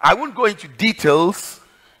 I won't go into details,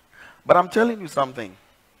 but I'm telling you something.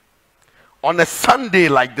 On a Sunday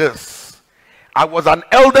like this, I was an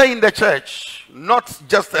elder in the church, not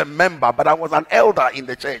just a member, but I was an elder in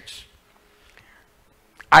the church.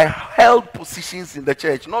 I held positions in the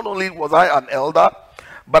church. Not only was I an elder,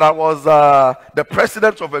 but I was the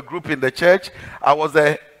president of a group in the church. I was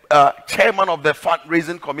the chairman of the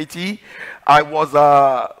fundraising committee. I was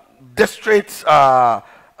district. If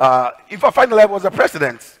I finally I was the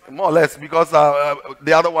president, more or less, because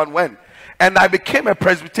the other one went. And I became a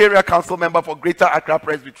Presbyterian council member for Greater Accra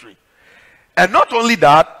Presbytery. And not only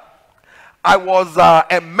that, I was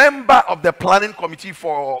a member of the planning committee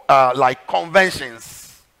for like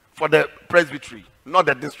conventions for the presbytery, not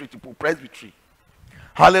the district people, presbytery.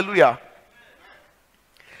 Hallelujah.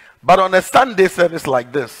 But on a Sunday service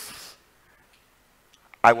like this,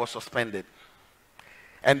 I was suspended.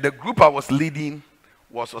 And the group I was leading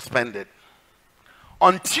was suspended.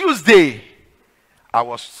 On Tuesday, I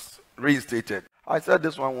was reinstated. I said,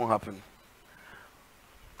 this one won't happen.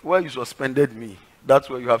 Where you suspended me, that's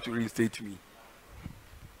where you have to reinstate me.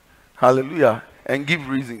 Hallelujah. And give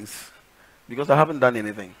reasons. Because I haven't done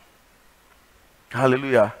anything.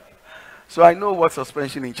 Hallelujah. So I know what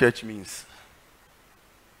suspension in church means.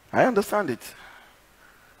 I understand it.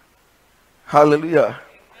 Hallelujah.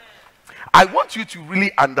 I want you to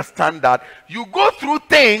really understand that you go through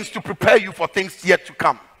things to prepare you for things yet to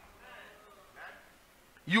come.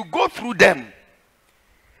 You go through them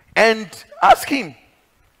and ask him.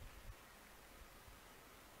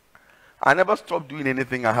 I never stopped doing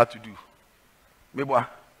anything I had to do. Mebwa.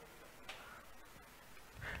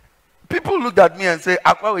 People looked at me and said,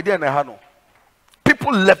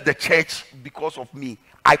 people left the church because of me.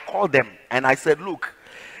 I called them and I said, look,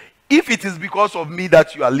 if it is because of me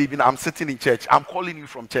that you are leaving, I'm sitting in church. I'm calling you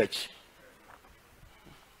from church.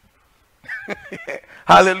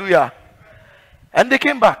 Hallelujah. And they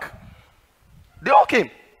came back. They all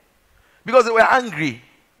came. Because they were angry.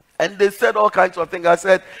 And they said all kinds of things. I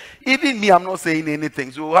said, even me, I'm not saying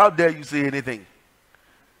anything. So how dare you say anything?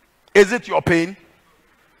 Is it your pain?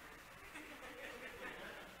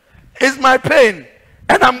 It's my pain.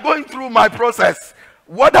 And I'm going through my process.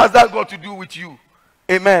 What has that got to do with you?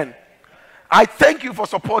 Amen. I thank you for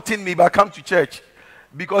supporting me, but come to church.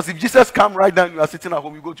 Because if Jesus come right now and you are sitting at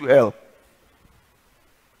home, you go to hell.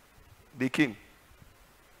 They came.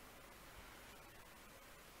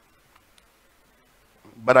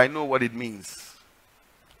 But I know what it means.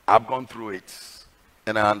 I've gone through it.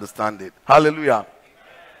 And I understand it. Hallelujah.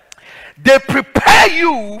 They prepare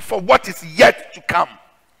you for what is yet to come.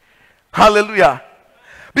 Hallelujah.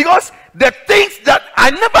 Because the things that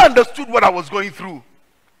I never understood what I was going through.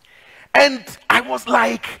 And I was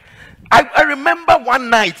like, I remember one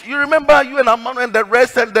night. You remember you and Amano and the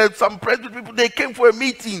rest and some president people, they came for a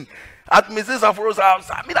meeting at Mrs. Afro's house.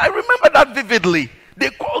 I mean, I remember that vividly. They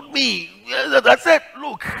called me. I said,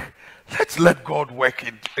 look, let's let God work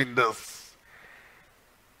in this.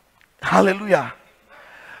 Hallelujah.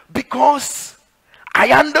 Because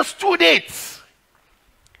I understood it.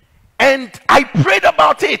 And I prayed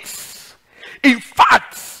about it. In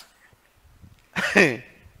fact,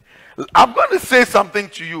 I'm going to say something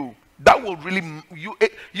to you that will really,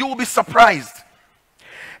 you will be surprised.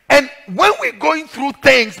 And when we're going through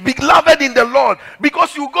things, beloved in the Lord,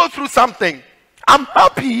 because you go through something, I'm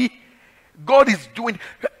happy God is doing.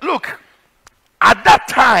 Look, at that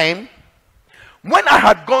time, when I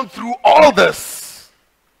had gone through all this,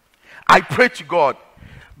 I prayed to God,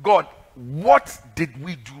 God, what did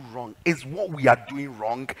we do wrong? Is what we are doing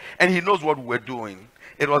wrong? And he knows what we're doing.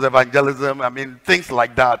 It was evangelism, I mean, things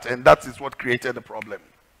like that. And that is what created the problem.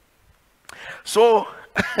 So,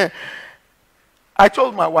 I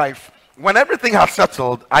told my wife, when everything had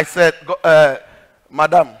settled, I said,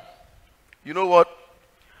 Madam, you know what?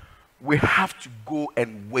 We have to go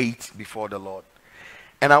and wait before the Lord.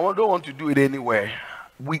 And I don't want to do it anywhere.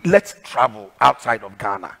 Let's travel outside of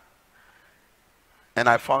Ghana. And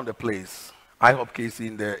I found a place, IHOP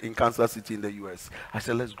KC in Kansas City in the US. I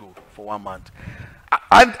said, let's go for 1 month.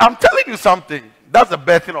 I'm telling you something. That's the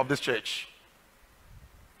birthing of this church.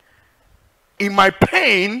 In my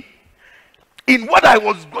pain, in what I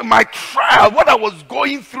was, my trial, what I was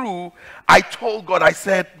going through, I told God, I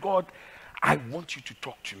said, God, I want you to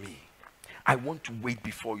talk to me. I want to wait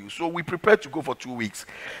before you. So we prepared to go for 2 weeks.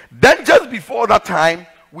 Then just before that time,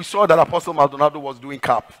 we saw that Apostle Maldonado was doing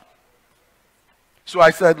CAP. So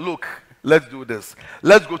I said, look, let's do this.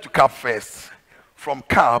 Let's go to CAP first. From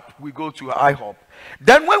CAP, we go to IHOP.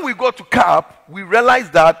 Then when we go to CAP, we realize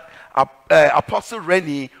that Apostle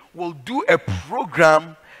Rennie will do a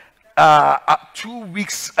program 2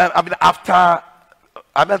 weeks,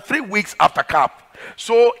 3 weeks after CAP.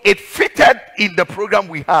 So it fitted in the program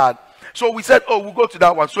we had. So we said, oh, we'll go to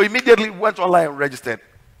that one. So immediately we went online and registered.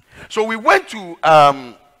 So we went to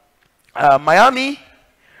Miami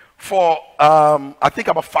for, I think,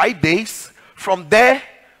 about 5 days. From there,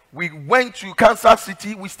 We went to Kansas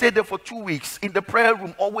City. We stayed there for 2 weeks in the prayer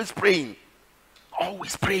room, always praying.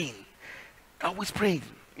 Always praying. Always praying.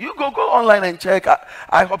 You go online and check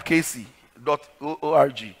ihopkc.org.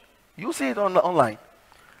 You see it online.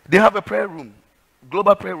 They have a prayer room,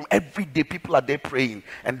 global prayer room. Every day people are there praying,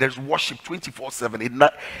 and there's worship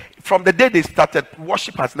 24/7. From the day they started,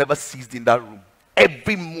 worship has never ceased in that room.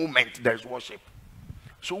 Every moment there's worship.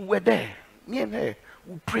 So we're there, me and her,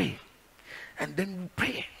 we pray. And then we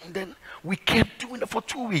pray. And then we kept doing it for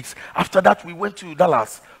 2 weeks. After that, we went to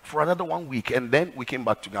Dallas for another 1 week. And then we came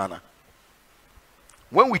back to Ghana.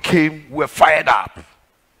 When we came, we were fired up.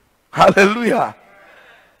 Hallelujah.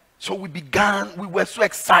 So we were so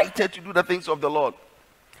excited to do the things of the Lord.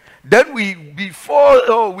 Then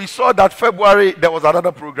before we saw that February, there was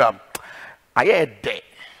another program. I heard that.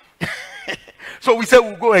 So we said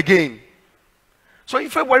we'll go again. So in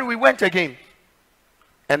February, we went again.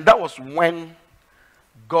 And that was when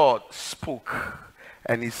God spoke.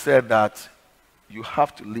 And he said that you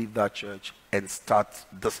have to leave that church and start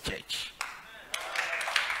this church.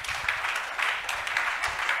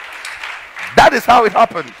 That is how it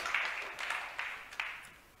happened.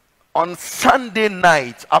 On Sunday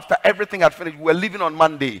night, after everything had finished, we were leaving on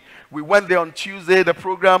Monday. We went there on Tuesday. The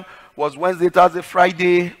program was Wednesday, Thursday,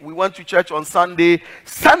 Friday. We went to church on Sunday.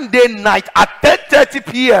 Sunday night at 10:30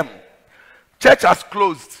 p.m., church has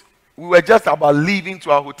closed. We were just about leaving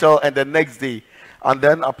to our hotel, and the next day, and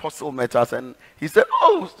then Apostle met us, and he said,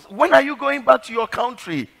 "Oh, when are you going back to your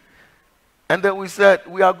country?" And then we said,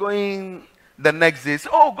 "We are going the next day." He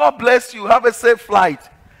said, "Oh, God bless you. Have a safe flight."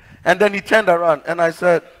 And then he turned around, and I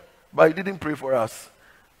said, "But he didn't pray for us."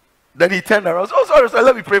 Then he turned around. "Oh, sorry, sir,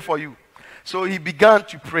 let me pray for you." So he began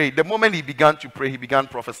to pray. The moment he began to pray, he began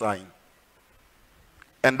prophesying.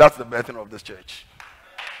 And that's the birthing of this church.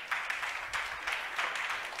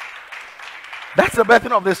 That's the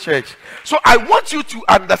birthing of this church. So I want you to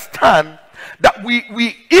understand that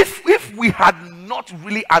if we had not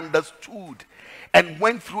really understood and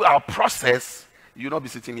went through our process, you'll not be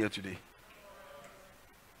sitting here today.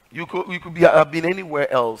 You could have been anywhere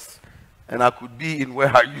else, and I could be in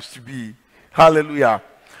where I used to be. Hallelujah.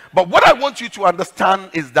 But what I want you to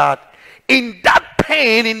understand is that in that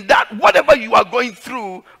pain, in that whatever you are going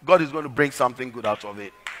through, God is going to bring something good out of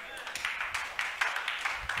it.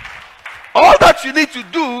 All that you need to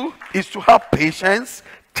do is to have patience,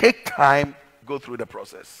 take time, go through the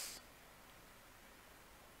process.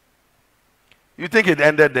 You think it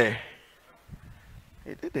ended there?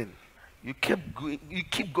 It didn't. You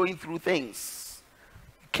keep going through things.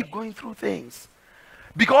 You keep going through things.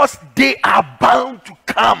 Because they are bound to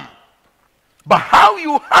come. But how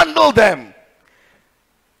you handle them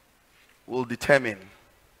will determine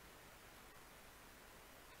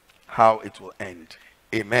how it will end.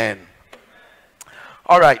 Amen.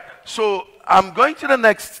 All right. So I'm going to the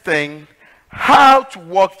next thing. How to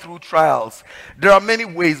walk through trials. There are many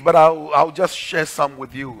ways, but I'll just share some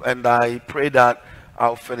with you. And I pray that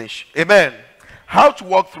I'll finish. Amen. How to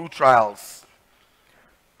walk through trials.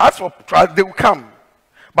 As for trials, they will come.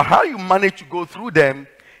 But how you manage to go through them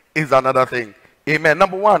is another thing. Amen.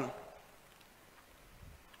 Number one,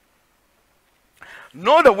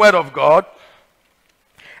 know the word of God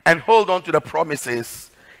and hold on to the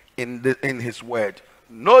promises in his word.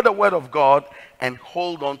 Know the word of God and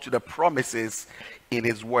hold on to the promises in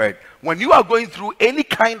his word. When you are going through any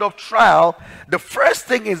kind of trial, the first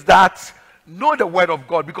thing is that know the word of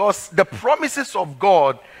God, because the promises of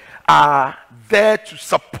God are there to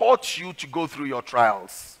support you to go through your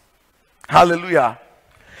trials. Hallelujah.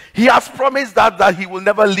 He has promised that he will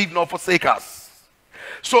never leave nor forsake us.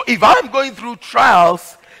 So if I'm going through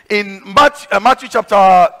trials, in Matthew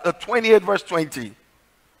chapter 28 verse 20,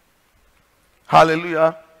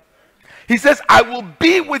 hallelujah, he says, "I will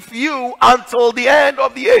be with you until the end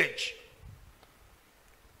of the age."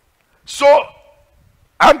 So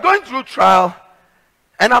I'm going through trial,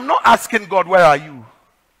 and I'm not asking God, "Where are you?"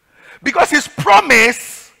 Because his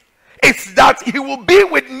promise is that he will be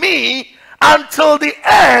with me until the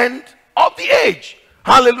end of the age.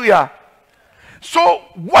 Hallelujah. So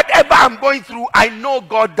whatever I'm going through, I know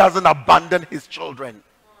God doesn't abandon his children.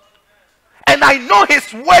 And I know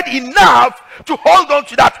his word enough to hold on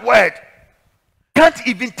to that word. Can't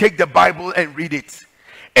even take the Bible and read it.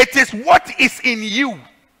 It is what is in you.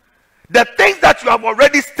 The things that you have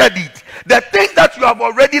already studied, the things that you have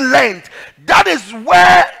already learned, that is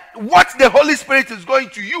what the Holy Spirit is going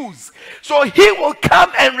to use. So he will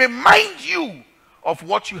come and remind you of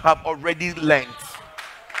what you have already learned.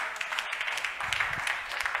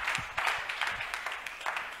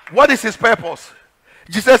 What is his purpose?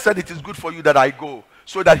 Jesus said, "It is good for you that I go,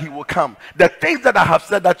 so that he will come. The things that I have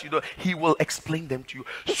said that you know, he will explain them to you.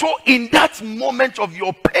 So in that moment of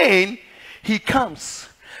your pain, he comes.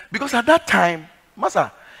 Because at that time,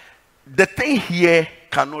 Master, the thing here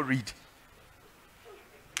cannot read.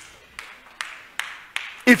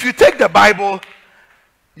 If you take the Bible,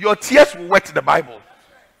 your tears will wet the Bible.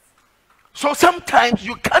 So sometimes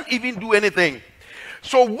you can't even do anything.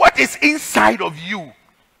 So what is inside of you?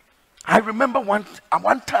 I remember one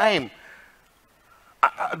time,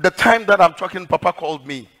 the time that I'm talking, Papa called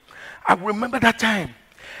me. I remember that time.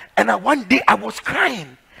 And one day I was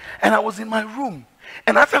crying. And I was in my room.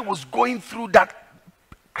 And as I was going through that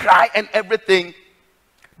cry and everything,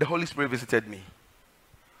 the Holy Spirit visited me.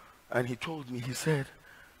 And he told me, he said,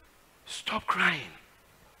 stop crying.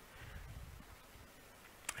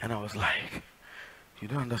 And I was like, you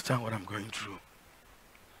don't understand what I'm going through.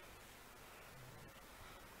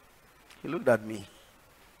 He looked at me.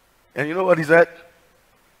 And you know what he said?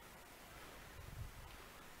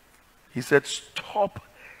 He said, stop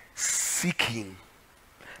seeking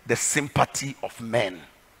the sympathy of men.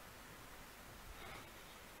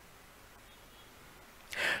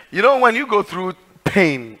 You know, when you go through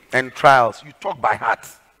pain and trials, you talk by heart.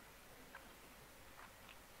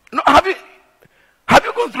 No, have you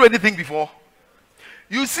gone through anything before?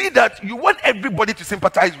 You see that you want everybody to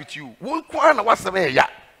sympathize with you.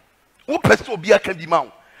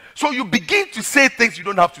 So you begin to say things you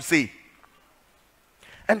don't have to say.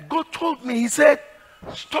 And God told me, he said,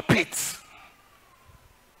 stop it.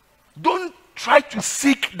 Don't try to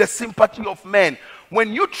seek the sympathy of men.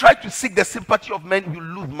 When you try to seek the sympathy of men, you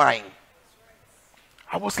lose mine.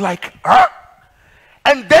 I was like, huh?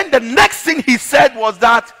 And then the next thing he said was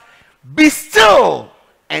that, be still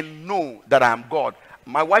and know that I am God.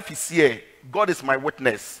 My wife is here. God is my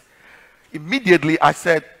witness. Immediately I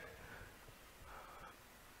said,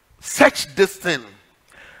 search this thing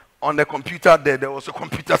on the computer there. There was a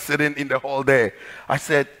computer sitting in the hall there. I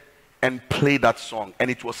said, and play that song. And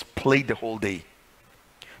it was played the whole day.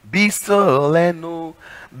 Be still and know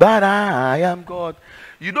that I am God.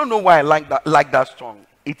 You don't know why I like that song.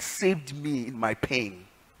 It saved me in my pain.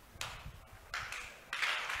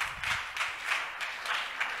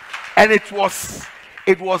 And it was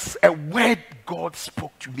a word God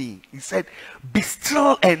spoke to me. He said, be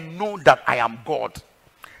still and know that I am God.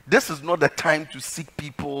 This is not the time to seek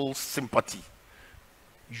people's sympathy.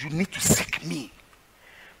 You need to seek me.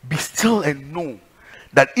 Be still and know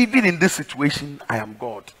that even in this situation, I am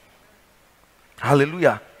God.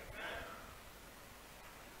 Hallelujah.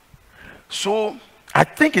 So, I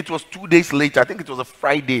think it was 2 days later. I think it was a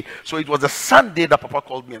Friday. So, it was a Sunday that Papa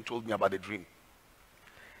called me and told me about the dream.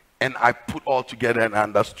 And I put all together and I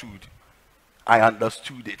understood. I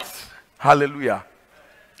understood it. Hallelujah.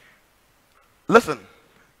 Listen.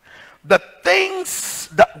 The things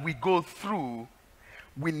that we go through,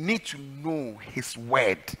 we need to know his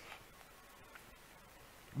word.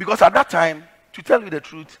 Because at that time, to tell you the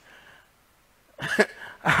truth,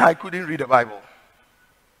 I couldn't read the Bible.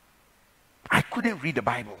 I couldn't read the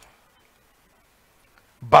Bible.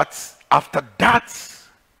 But after that,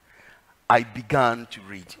 I began to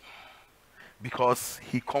read. Because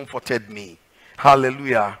he comforted me.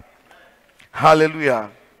 Hallelujah. Hallelujah.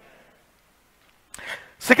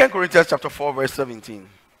 2 Corinthians chapter 4 verse 17.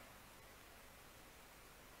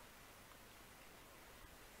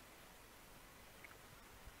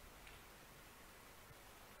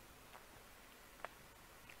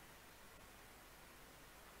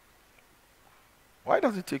 Why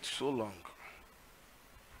does it take so long?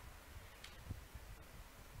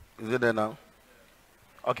 Is it there now?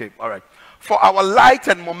 Okay, all right. For our light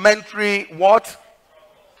and momentary what?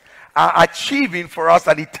 Are achieving for us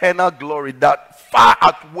an eternal glory that far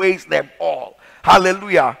outweighs them all.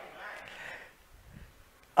 Hallelujah.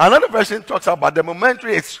 Another version talks about the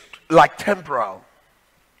momentary is like temporal.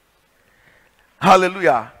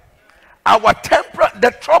 Hallelujah.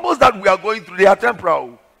 The troubles that we are going through, they are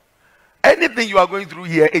temporal. Anything you are going through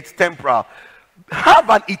here, it's temporal. Have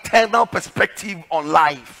an eternal perspective on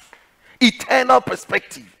life. Eternal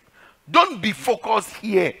perspective. Don't be focused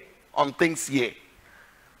here on things here.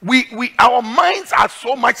 Our minds are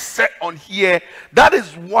so much set on here. That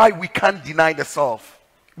is why we can't deny the self.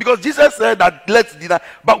 Because Jesus said that let's deny,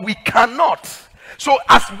 but we cannot. So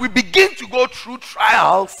as we begin to go through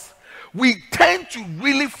trials, we tend to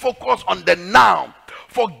really focus on the now,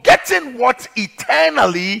 forgetting what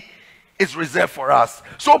eternally is reserved for us.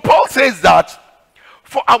 So Paul says that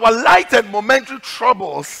for our light and momentary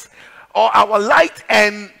troubles, or our light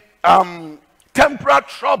and temporal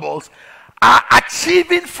troubles, are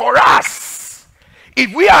achieving for us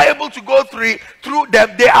If we are able to go through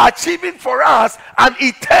them, they are achieving for us an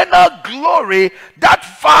eternal glory that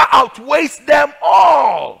far outweighs them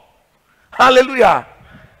all. Hallelujah.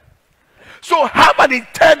 So have an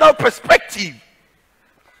eternal perspective.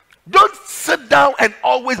 Don't sit down and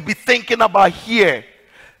always be thinking about here.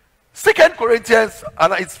 2 Corinthians,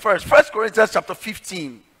 and it's first Corinthians chapter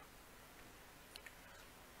 15.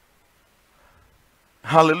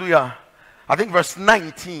 Hallelujah. I think verse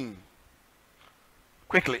 19.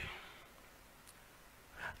 Quickly.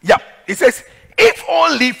 Yeah, it says, if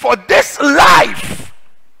only for this life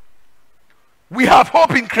we have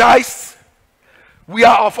hope in Christ, we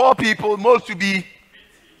are of all people most to be.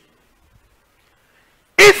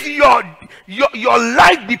 If your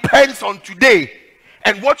life depends on today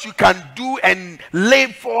and what you can do and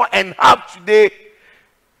live for and have today,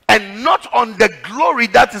 and not on the glory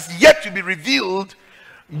that is yet to be revealed,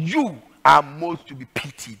 you are most to be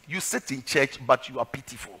pitied. You sit in church, but you are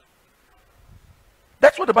pitiful.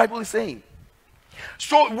 That's what the Bible is saying.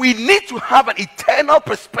 So we need to have an eternal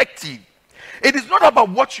perspective. It is not about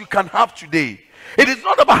what you can have today. It is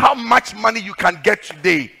not about how much money you can get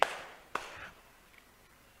today.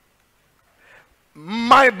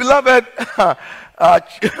 My beloved,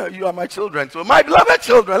 you are my children. So my beloved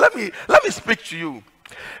children, let me speak to you.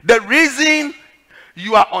 The reason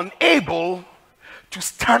you are unable to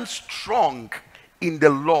stand strong in the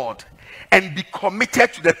Lord and be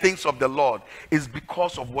committed to the things of the Lord is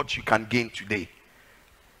because of what you can gain today.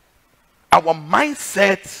 Our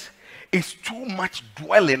mindset is too much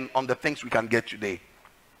dwelling on the things we can get today.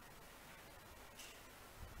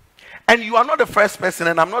 And you are not the first person,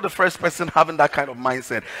 and I'm not the first person having that kind of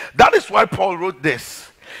mindset. That is why Paul wrote this.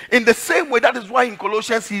 In the same way, that is why in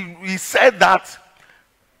Colossians he said that,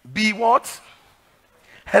 be what?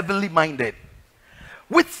 Heavenly minded.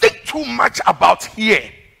 We think too much about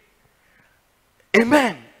here.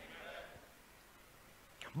 Amen.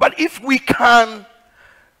 But if we can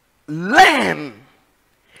learn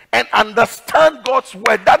and understand God's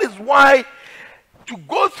word, that is why to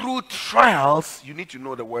go through trials, you need to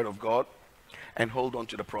know the word of God and hold on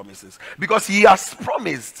to the promises. Because he has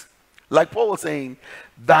promised, like Paul was saying,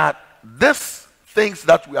 that these things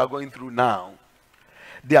that we are going through now,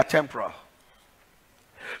 they are temporal.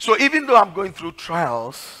 So even though I'm going through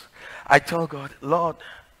trials, I tell God, Lord,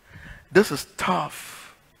 this is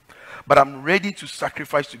tough, but I'm ready to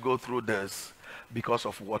sacrifice to go through this because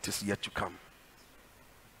of what is yet to come.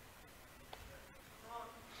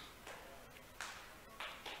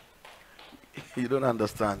 You don't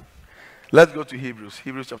understand. Let's go to Hebrews.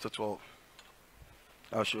 Hebrews chapter 12.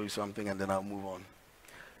 I'll show you something and then I'll move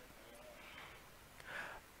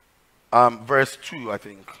on. Verse 2, I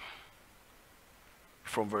think.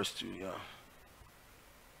 From verse 2, yeah.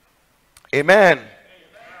 Amen.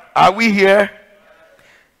 Are we here?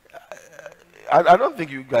 I don't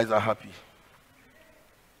think you guys are happy.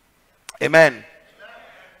 Amen.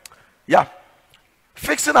 Yeah.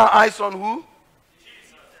 Fixing our eyes on who?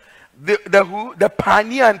 The who? The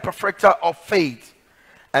pioneer and perfecter of faith.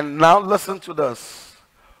 And now listen to this.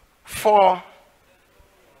 For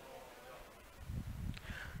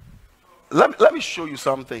let me show you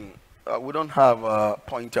something. We don't have a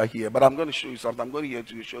pointer here, but I'm going to show you something. I'm going here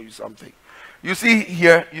to show you something. You see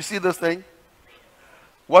here, you see this thing?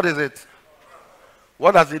 What is it?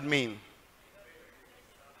 What does it mean?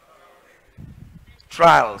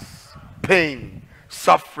 Trials, pain,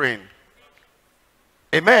 suffering.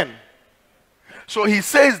 Amen. So he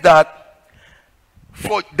says that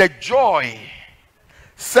for the joy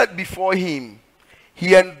set before him,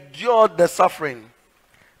 he endured the suffering,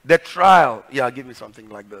 the trial. Yeah, give me something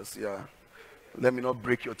like this. Yeah. Let me not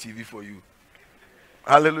break your TV for you.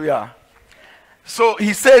 Hallelujah. So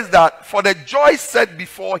he says that for the joy set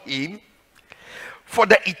before him, for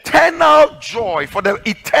the eternal joy, for the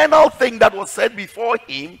eternal thing that was set before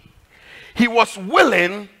him, he was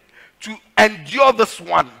willing to endure this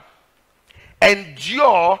one.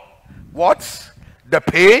 Endure what? The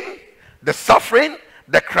pain, the suffering,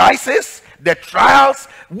 the crisis, the trials,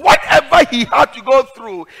 whatever he had to go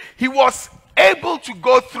through, he was able to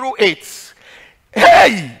go through it.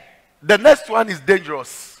 Hey, the next one is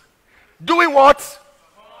dangerous. Doing what?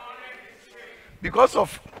 Because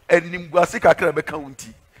of enimguase kakra beka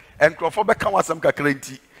unti and crofo beka wasam kakra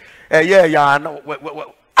nti yeah no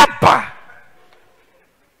abba.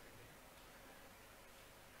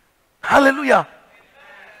 Hallelujah.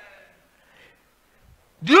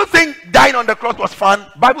 Do you think dying on the cross was fun?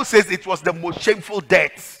 Bible says it was the most shameful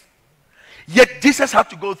death. Yet Jesus had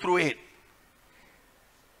to go through it.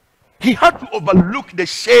 He had to overlook the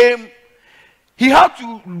shame. He had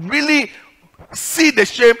to really see the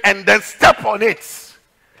shame and then step on it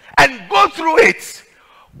and go through it.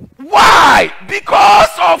 Why? Because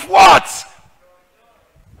of what?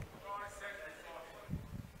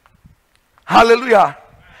 Hallelujah.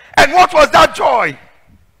 And what was that joy?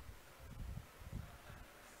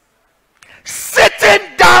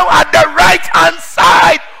 Sitting down at the right hand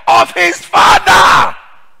side of his Father.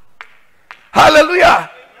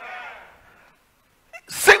 Hallelujah.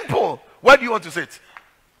 Simple. Where do you want to sit?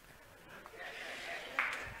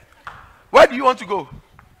 Where do you want to go?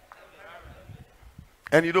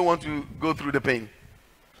 And you don't want to go through the pain.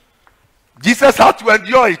 Jesus had to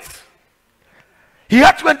endure it. He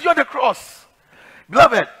had to endure the cross.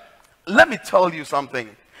 Beloved, let me tell you something.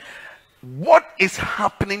 What is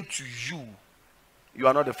happening to you? You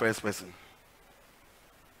are not the first person.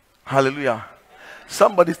 Hallelujah.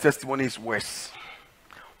 Somebody's testimony is worse.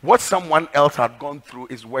 What someone else had gone through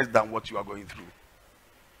is worse than what you are going through.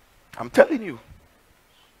 I'm telling you.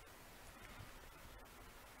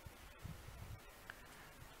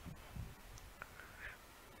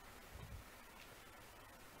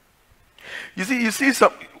 You see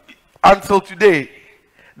some, until today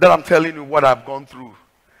that I'm telling you what I've gone through.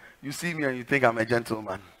 You see me and you think I'm a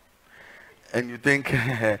gentleman. And you think,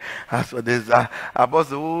 as for this, I was,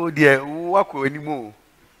 oh dear, what anymore?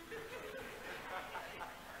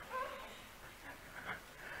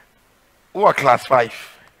 Who are class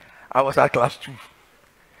 5? I was at class 2.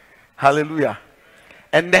 Hallelujah.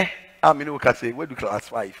 And then, I mean, we can say, where do class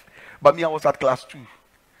 5? But me, I was at class 2.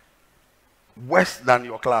 Worse than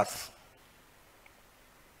your class.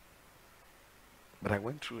 But I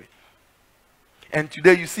went through it. And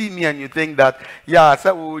today you see me and you think that, yeah, I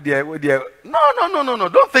said, oh dear, oh dear. No.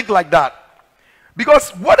 Don't think like that.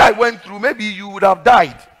 Because what I went through, maybe you would have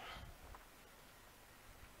died.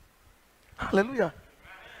 Hallelujah.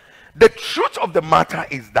 The truth of the matter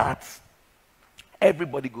is that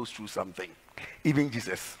everybody goes through something. Even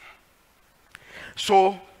Jesus.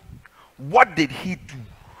 So, what did he do?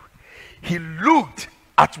 He looked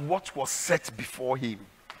at what was set before him.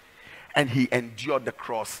 And he endured the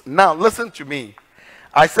cross. Now, listen to me.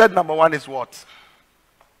 I said number 1 is what?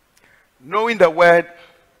 Knowing the word.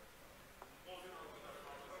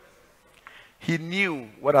 He knew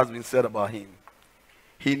what has been said about him.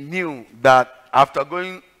 He knew that after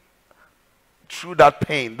going through that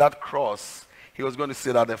pain, that cross, he was going to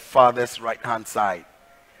sit at the Father's right hand side.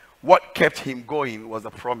 What kept him going was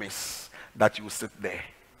the promise that you will sit there.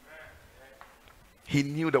 He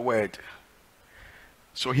knew the word.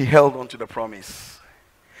 So he held on to the promise.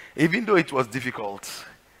 Even though it was difficult,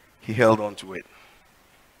 he held on to it.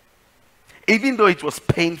 Even though it was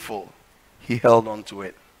painful, he held on to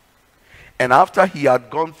it. And after he had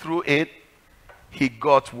gone through it, he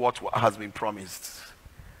got what has been promised.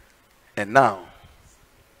 And now,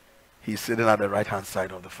 he's sitting at the right-hand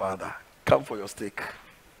side of the Father. Come for your steak.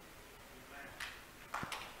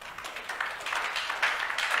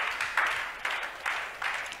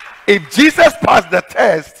 If Jesus passed the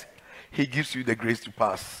test, he gives you the grace to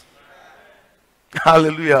pass.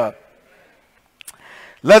 Hallelujah.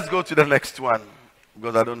 Let's go to the next one,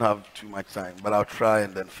 because I don't have too much time, but I'll try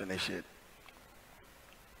and then finish it.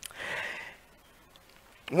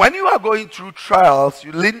 When you are going through trials,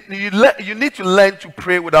 you need to learn to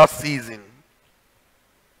pray without ceasing.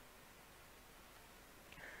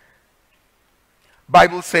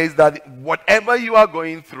 Bible says that whatever you are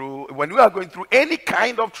going through, when you are going through any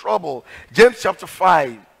kind of trouble, James chapter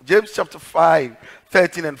 5,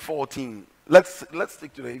 13 and 14. Let's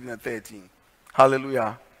stick to the even at 13.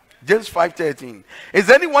 Hallelujah. James 5:13. Is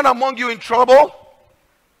anyone among you in trouble?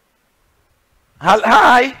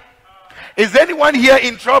 Hi. Is anyone here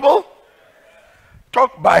in trouble?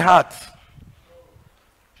 Talk by heart.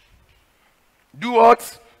 Do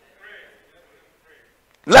what?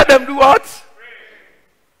 Let them do what?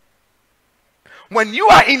 When you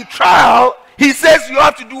are in trial, he says you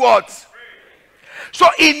have to do what? So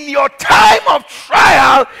in your time of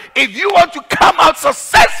trial, if you want to come out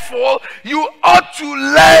successful, you ought to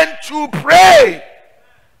learn to pray.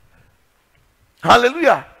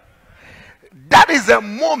 Hallelujah. That is a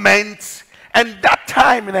moment, and that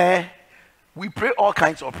time, we pray all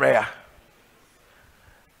kinds of prayer.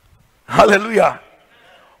 Hallelujah.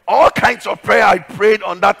 All kinds of prayer I prayed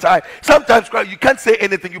on that time. Sometimes you can't say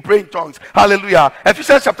anything, you pray in tongues. Hallelujah.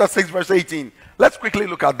 Ephesians chapter 6 verse 18. Let's quickly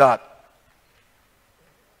look at that.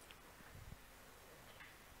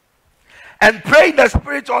 And pray in the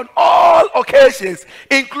Spirit on all occasions,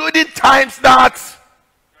 including times that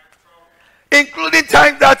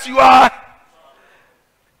you are.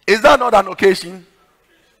 Is that not an occasion?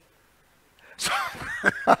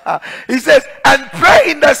 He says, and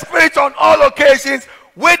pray in the Spirit on all occasions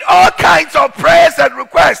with all kinds of prayers and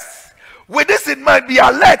requests. With this in mind, be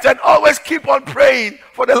alert and always keep on praying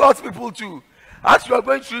for the Lord's people too. As you are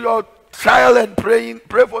going through your trial and praying,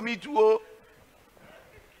 pray for me too. Oh.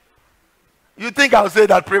 You think I'll say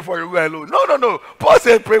that pray for you alone? No, no, no. Paul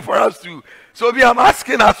said pray for us too. So I'm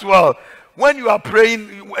asking as well. When you are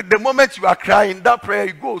praying, the moment you are crying, that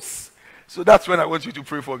prayer goes. So that's when I want you to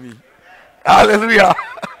pray for me. Hallelujah.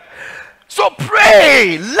 So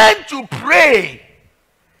pray. Learn to pray.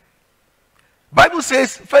 Bible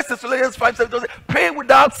says, 1 Thessalonians 5:7, pray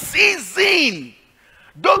without ceasing.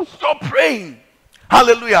 Don't stop praying.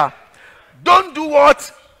 Hallelujah. Don't do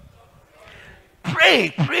what?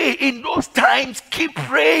 Pray. Pray. In those times, keep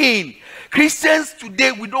praying. Christians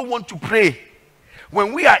today, we don't want to pray.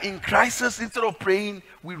 When we are in crisis, instead of praying,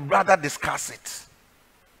 we rather discuss it.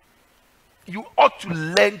 You ought to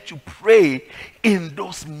learn to pray in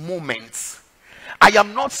those moments. I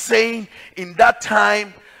am not saying in that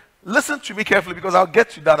time, listen to me carefully because I'll get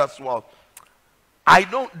to that as well. I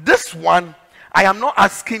am not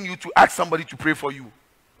asking you to ask somebody to pray for you.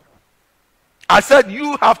 I said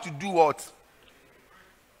you have to do what?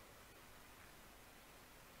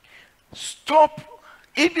 Stop.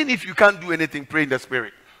 Even if you can't do anything, pray in the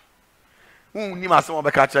Spirit. And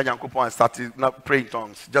start praying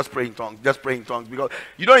tongues. Just pray in tongues. Just pray in tongues. Because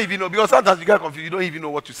you don't even know. Because sometimes you get confused. You don't even know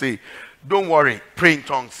what to say. Don't worry. Pray in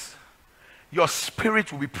tongues. Your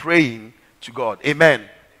spirit will be praying to God. Amen.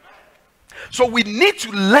 So we need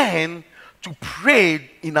to learn to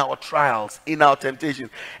pray in our trials, in our temptations.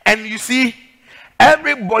 And you see,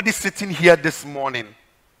 everybody sitting here this morning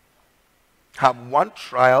have one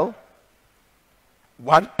trial,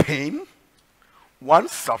 one pain, one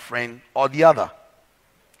suffering, or the other.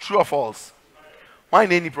 True or false? Why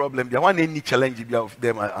any problem there? Why any challenge there of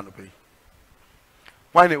them and pay?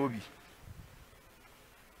 Why they will be?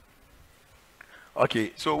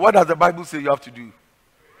 Okay, so what does the Bible say you have to do?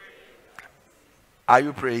 Are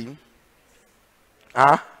you praying?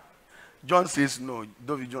 Huh? John says no.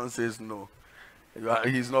 David John says no.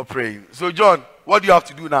 He's not praying. So John, what do you have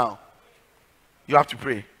to do now? You have to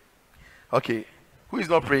pray. Okay. Who is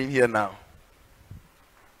not praying here now?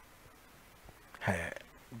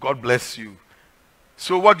 God bless you.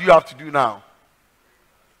 So what do you have to do now?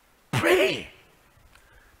 Pray.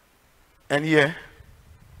 And here,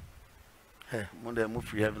 move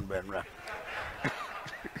free heaven,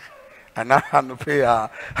 and I have to pay.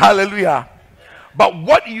 Hallelujah. But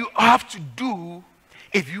what you have to do,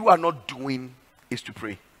 if you are not doing, is to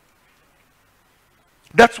pray.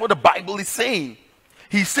 That's what the Bible is saying.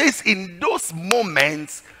 He says in those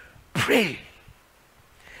moments, pray.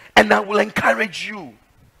 And I will encourage you.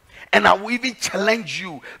 And I will even challenge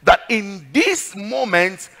you that in these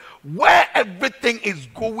moments where everything is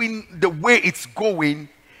going the way it's going,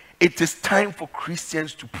 it is time for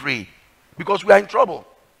Christians to pray. Because we are in trouble.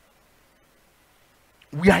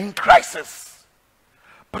 We are in crisis.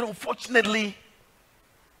 But unfortunately,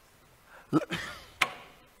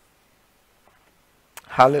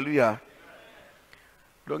 hallelujah.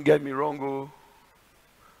 Don't get me wrong,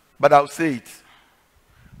 but I'll say it.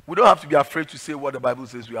 We don't have to be afraid to say what the Bible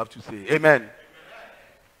says we have to say. Amen.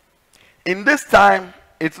 In this time,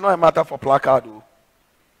 it's not a matter for placard.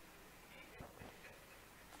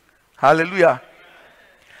 Hallelujah.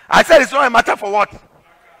 I said it's not a matter for what?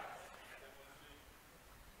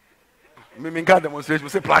 Miminka demonstration, we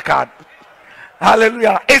say placard.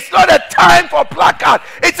 Hallelujah. It's not a time for placard.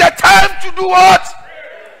 It's a time to do what?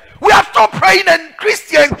 We have stopped praying, and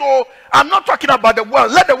Christians, so I'm not talking about the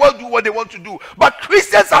world. Let the world do what they want to do. But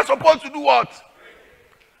Christians are supposed to do what?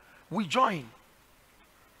 We join.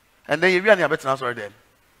 And then you really better answer then.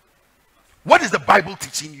 What is the Bible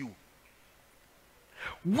teaching you?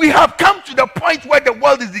 We have come to the point where the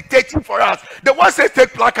world is dictating for us. The one says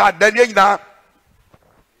take placard, then you know.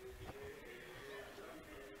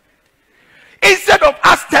 Instead of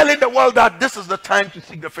us telling the world that this is the time to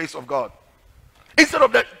seek the face of God. Instead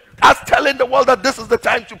of us telling the world that this is the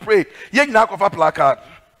time to pray. You know, have a placard.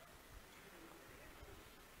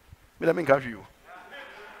 Let me encourage you.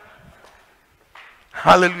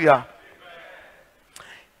 Hallelujah.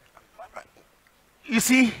 You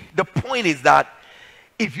see, the point is that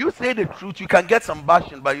if you say the truth, you can get some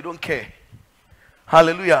bashing, but you don't care.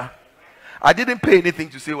 Hallelujah. I didn't pay anything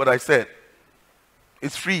to say what I said.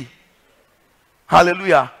 It's free.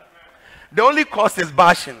 Hallelujah. The only cost is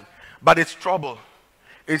bashing, but it's trouble.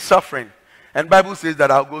 It's suffering. And Bible says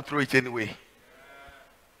that I'll go through it anyway.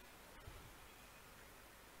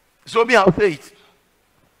 So I'll say it.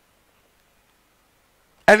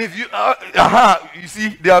 And if you, you see,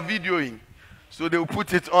 they are videoing. So they will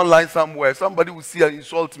put it online somewhere. Somebody will see and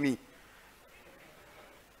insult me.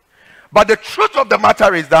 But the truth of the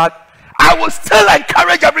matter is that I will still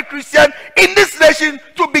encourage every Christian in this nation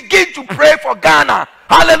to begin to pray for Ghana.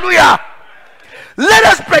 Hallelujah. Let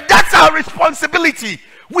us pray. That's our responsibility.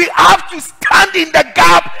 We have to stand in the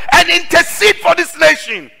gap and intercede for this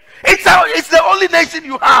nation. It's the only nation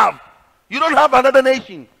you have. You don't have another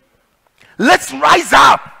nation. Let's rise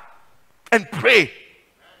up and pray.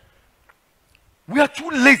 We are too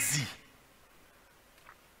lazy.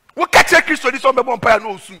 What catch a Christian this one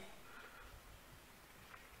no soon.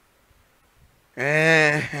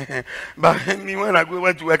 But when I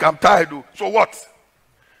went to work, I'm tired though. So what?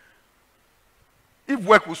 If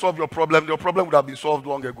work will solve your problem would have been solved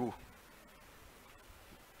long ago.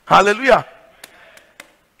 Hallelujah.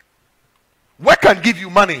 Work can give you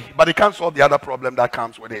money, but it can't solve the other problem that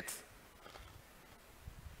comes with it.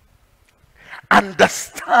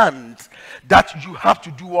 Understand that you have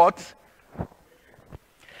to do what?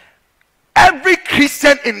 Every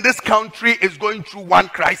Christian in this country is going through one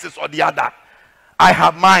crisis or the other. I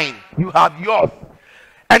have mine, you have yours.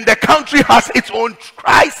 And the country has its own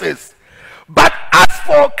crisis. But as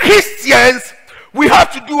for Christians, we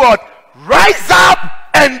have to do what? Rise up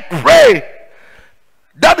and pray.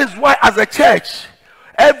 That is why as a church,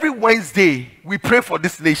 every Wednesday, we pray for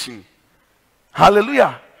this nation.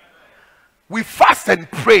 Hallelujah. We fast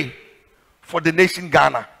and pray for the nation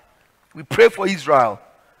Ghana. We pray for Israel.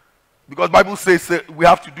 Because the Bible says we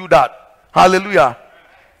have to do that. Hallelujah.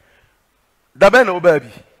 Dabeno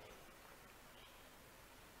baby.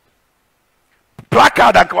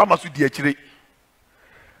 Placard and Kawama su di achire.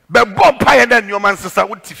 Be bomb pie na nneoma nsesa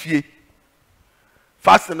wo tifie.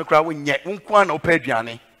 Fast no kra wo nye. Wonko na opa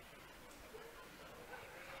aduane.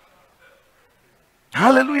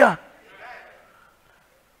 Hallelujah.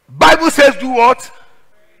 Bible says do what?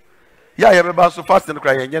 Yeah, you remember so fast no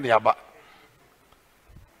kra yenye ne aba.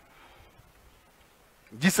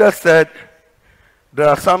 Jesus said there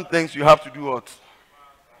are some things you have to do what?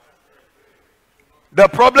 The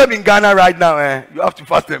problem in Ghana right now, you have to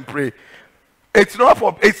fast and pray. It's not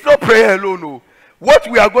prayer alone. No. What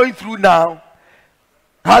we are going through now,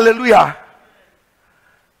 hallelujah.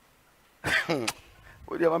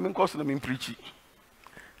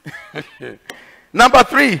 Number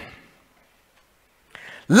 3,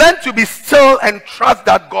 learn to be still and trust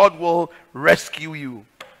that God will rescue you.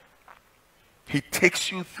 He takes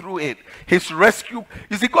you through it. His rescue,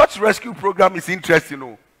 you see, God's rescue program is interesting, you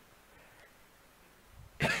know.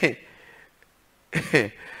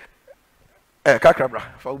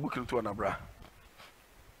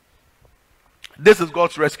 This is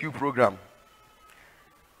God's rescue program.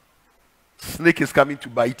 Snake is coming to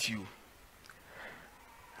bite you.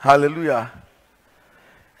 Hallelujah.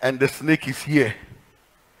 And the snake is here.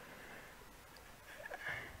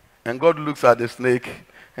 And God looks at the snake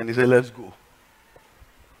and he says, let's go.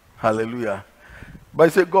 Hallelujah. But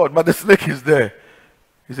he said, God, but the snake is there.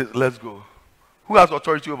 He says, let's go. Who has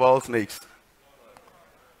authority over all snakes?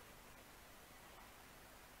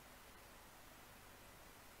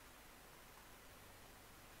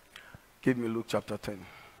 Give me Luke chapter 10,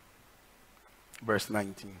 verse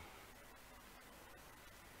 19.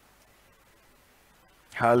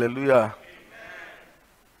 Hallelujah. Amen.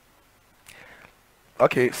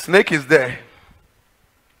 Okay, snake is there.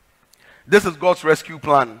 This is God's rescue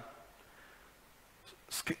plan.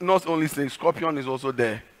 Not only snake, scorpion is also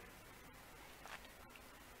there.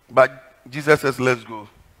 But Jesus says, let's go.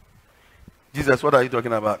 Jesus, what are you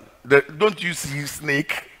talking about? Don't you see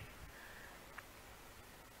snake?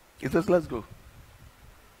 He says, let's go.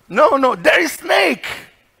 No, there is snake.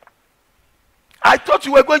 I thought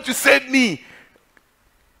you were going to save me.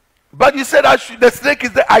 But you said the snake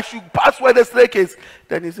is there. I should pass where the snake is.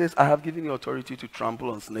 Then he says, I have given you authority to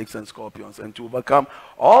trample on snakes and scorpions and to overcome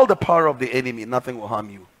all the power of the enemy. Nothing will harm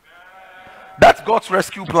you. That's God's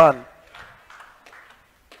rescue plan.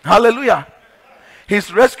 Hallelujah.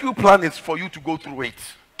 His rescue plan is for you to go through it.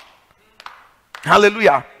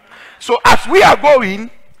 Hallelujah. So as we are going,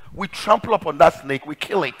 we trample upon that snake. We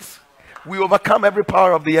kill it. We overcome every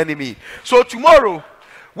power of the enemy. So tomorrow,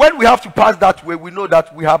 when we have to pass that way, we know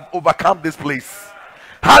that we have overcome this place.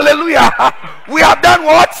 Hallelujah. We have done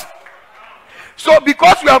what? So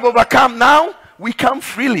because we have overcome now, we come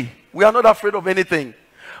freely. We are not afraid of anything.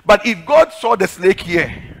 But if God saw the snake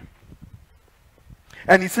here,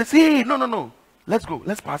 and he says, hey, no, let's go.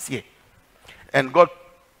 Let's pass here. And God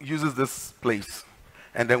uses this place.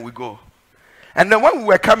 And then we go. And then when we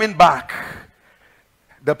were coming back,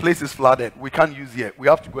 the place is flooded. We can't use here. We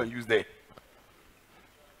have to go and use there.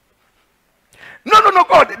 No,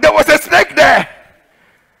 God. There was a snake there.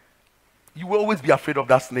 you will always be afraid of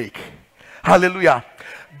that snake. Hallelujah.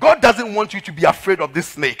 God doesn't want you to be afraid of this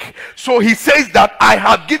snake. So he says that I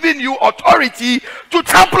have given you authority to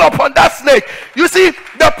trample upon that snake. You see,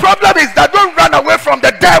 the problem is that don't run away from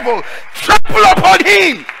the devil. Trample upon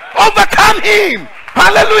him. Overcome him.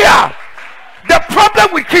 Hallelujah. The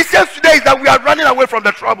problem with Christians today is that we are running away from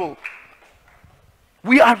the trouble.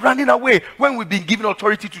 We are running away when we've been given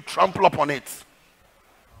authority to trample upon it.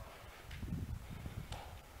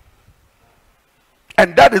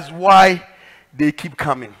 And that is why they keep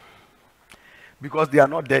coming. Because they are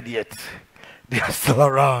not dead yet. They are still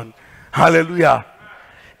around. Hallelujah.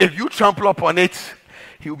 If you trample upon it,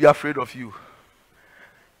 he will be afraid of you.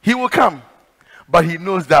 He will come. But he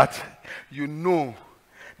knows that you know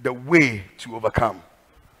the way to overcome.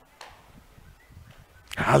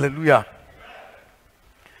 Hallelujah.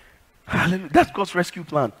 Hallelujah. That's God's rescue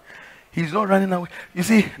plan. He's not running away. You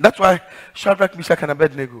see, that's why Shadrach, Meshach, and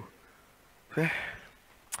Abednego.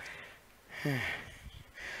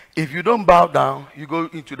 If you don't bow down, you go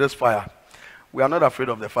into this fire. We are not afraid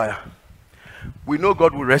of the fire. We know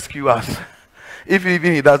God will rescue us. If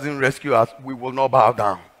even he doesn't rescue us, we will not bow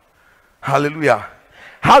down. Hallelujah.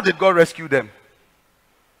 How did God rescue them?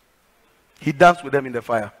 He danced with them in the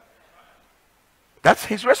fire. That's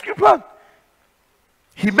his rescue plan.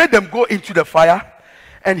 He made them go into the fire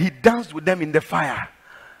and he danced with them in the fire.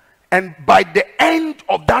 And by the end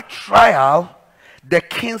of that trial, the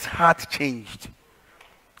king's heart changed.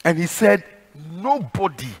 And he said,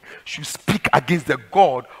 nobody should speak against the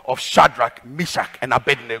God of Shadrach, Meshach, and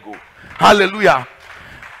Abednego. Hallelujah.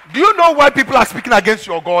 Do you know why people are speaking against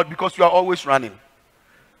your God? Because you are always running.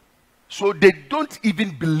 So they don't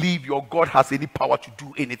even believe your God has any power to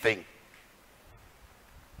do anything.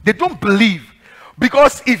 They don't believe.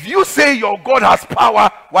 Because if you say your God has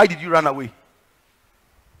power, why did you run away?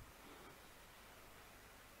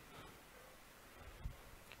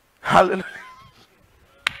 Hallelujah.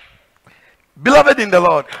 Beloved in the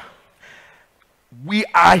Lord, we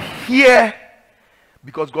are here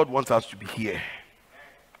because God wants us to be here.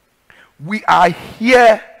 We are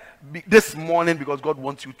here this morning because God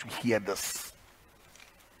wants you to hear this.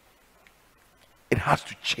 It has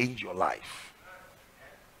to change your life.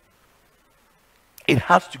 It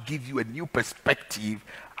has to give you a new perspective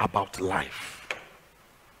about life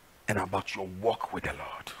and about your walk with the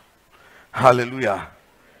Lord. Hallelujah.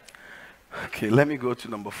 Okay, let me go to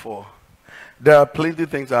number 4. There are plenty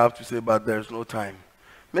of things I have to say, but there's no time.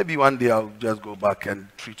 Maybe one day I'll just go back and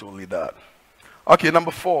treat only that. Okay,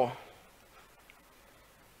 number 4.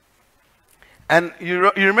 And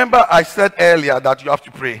you remember I said earlier that you have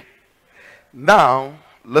to pray. Now,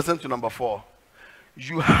 listen to number 4.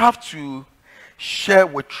 You have to share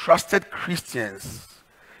with trusted Christians.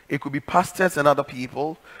 It could be pastors and other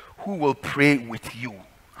people who will pray with you.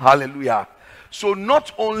 Hallelujah. So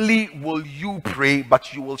not only will you pray,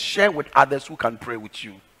 but you will share with others who can pray with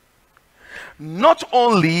you. Not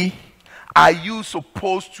only are you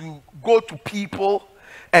supposed to go to people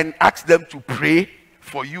and ask them to pray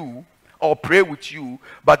for you or pray with you,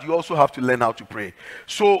 but you also have to learn how to pray.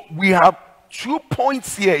 So we have 2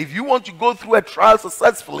 points here. If you want to go through a trial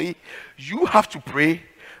successfully, you have to pray,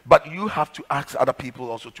 but you have to ask other people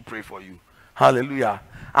also to pray for you. Hallelujah.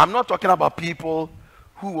 I'm not talking about people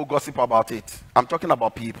who will gossip about it. I'm talking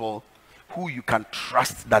about people who you can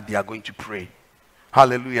trust that they are going to pray.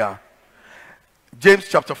 Hallelujah. James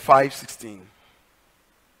chapter 5:16.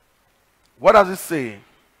 What does it say?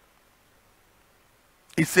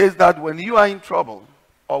 It says that when you are in trouble,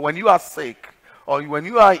 or when you are sick, or when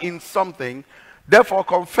you are in something, therefore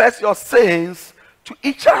confess your sins to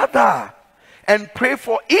each other and pray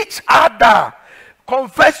for each other.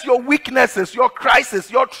 Confess your weaknesses, your crisis,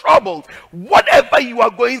 your troubles, whatever you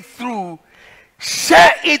are going through.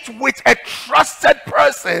 Share it with a trusted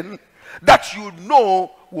person that you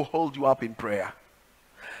know will hold you up in prayer.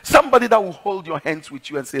 Somebody that will hold your hands with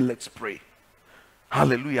you and say, let's pray.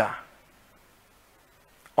 Hallelujah.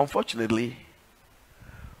 Unfortunately,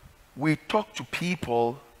 we talk to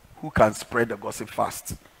people who can spread the gossip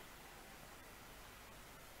fast.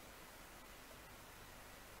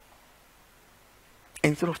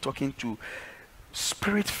 Instead of talking to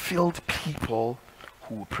spirit-filled people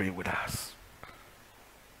who will pray with us.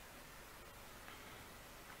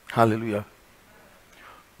 Hallelujah.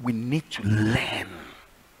 We need to learn.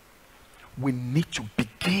 We need to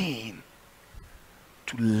begin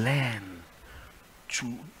to learn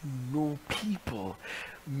to know people.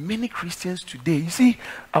 Many Christians today, you see,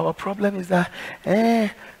 our problem is that,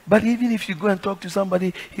 but even if you go and talk to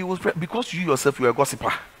somebody, he will pray, because you yourself, you are a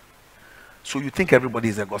gossiper. So you think everybody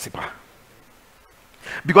is a gossiper.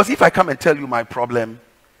 Because if I come and tell you my problem,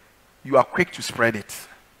 you are quick to spread it.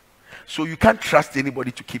 So you can't trust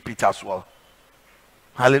anybody to keep it as well.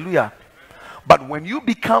 Hallelujah. But when you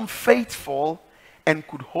become faithful and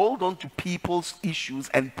could hold on to people's issues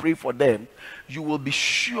and pray for them, you will be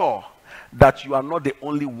sure that you are not the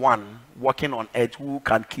only one walking on earth who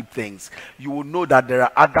can keep things. You will know that there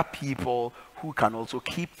are other people who can also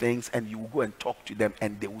keep things, and you will go and talk to them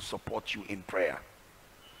and they will support you in prayer.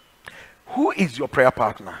 Who is your prayer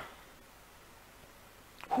partner?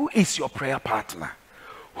 Who is your prayer partner?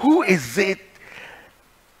 Who is it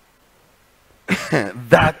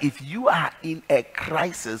that if you are in a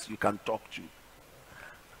crisis you can talk to?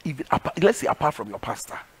 Even let's say apart from your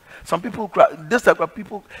pastor. Some people cry. This type of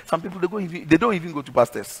people, some people they don't even go to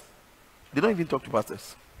pastors. They don't even talk to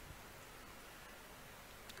pastors.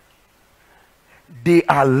 They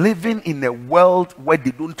are living in a world where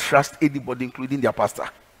they don't trust anybody, including their pastor.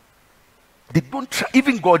 They don't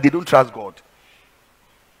even God, they don't trust God.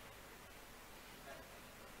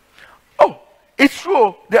 Oh, it's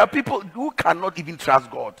true. There are people who cannot even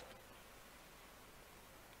trust God.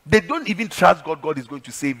 They don't even trust God. God is going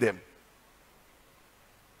to save them.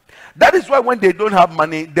 That is why when they don't have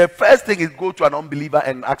money, the first thing is go to an unbeliever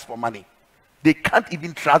and ask for money. They can't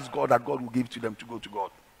even trust God that God will give to them to go to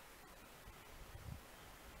God.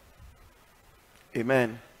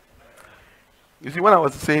 Amen. You see, when I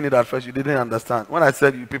was saying it at first, you didn't understand. When I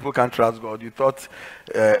said you people can't trust God, you thought,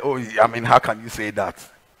 how can you say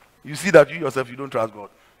that? You see that you yourself, you don't trust God.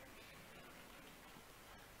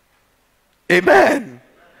 Amen.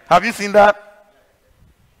 Have you seen that?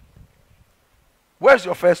 Where's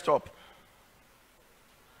your first stop?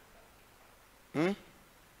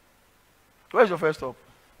 Where's your first stop?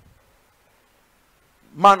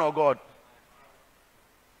 Man or God?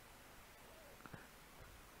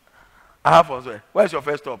 I have answer. Where's your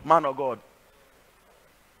first stop? Man or God?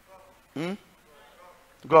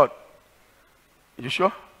 God. You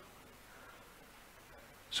sure?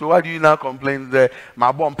 So why do you now complain that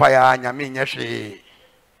my bompire nyame nyeshe?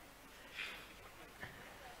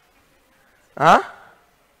 Huh?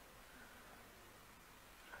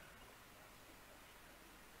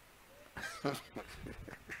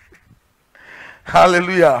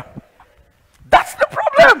 Hallelujah. That's the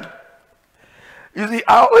problem. You see,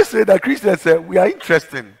 I always say that Christians say we are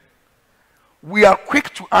interesting. We are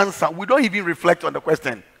quick to answer. We don't even reflect on the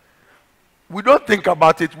question. We don't think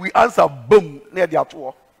about it. We answer, boom, near the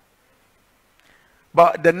door.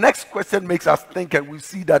 But the next question makes us think, and we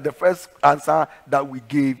see that the first answer that we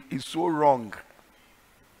gave is so wrong.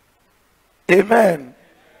 Amen.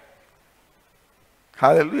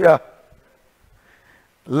 Hallelujah.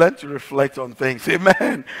 Learn to reflect on things.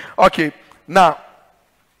 Amen. Okay. Now,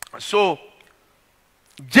 so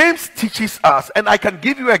James teaches us, and I can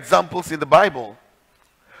give you examples in the Bible.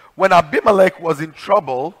 When Abimelech was in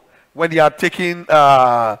trouble, when he had taken,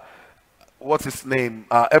 what's his name?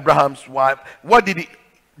 Abraham's wife. What did he?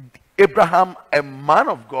 Abraham, a man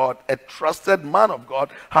of God, a trusted man of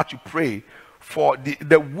God, had to pray for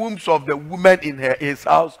the wombs of the women in his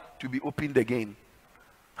house to be opened again.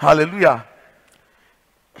 Hallelujah.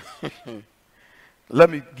 Let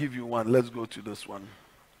me give you one. Let's go to this one.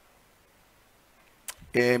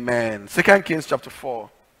 Amen. 2 Kings chapter 4.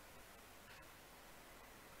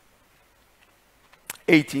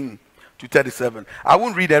 18 to 37. I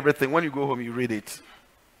won't read everything. When you go home, you read it.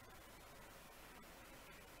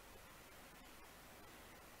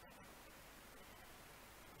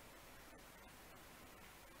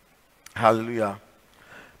 Hallelujah.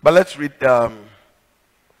 But let's read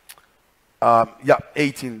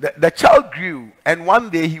 18. The child grew, and one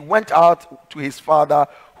day he went out to his father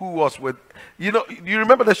who was with, you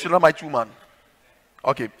remember the Shunammite woman?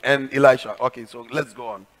 Okay, and Elisha. Okay, so let's go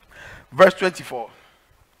on. Verse 24.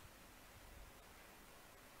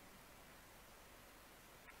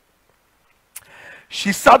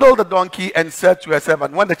 She saddled the donkey and said to her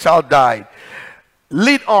servant, when the child died,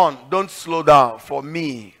 lead on, don't slow down for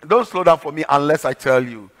me. Don't slow down for me unless I tell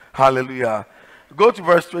you. Hallelujah. Go to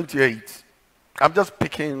verse 28. I'm just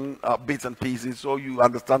picking bits and pieces so you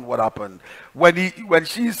understand what happened. When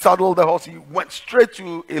she saddled the horse, he went straight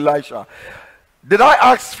to Elisha. Did I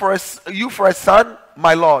ask for you for a son,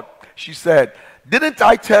 my lord? She said, didn't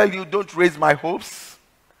I tell you don't raise my hopes?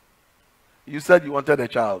 You said you wanted a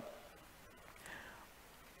child.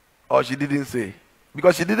 Or she didn't say.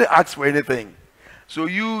 Because she didn't ask for anything. So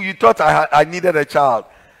you thought I needed a child.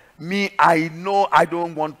 Me, I know I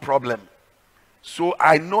don't want problem. So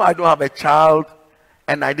I know I don't have a child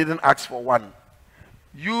and I didn't ask for one.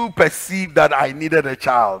 You perceived that I needed a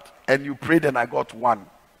child and you prayed and I got one.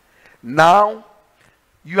 Now,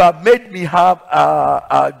 You have made me have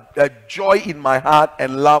a joy in my heart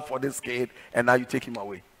and love for this kid, and now you take him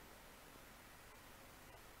away.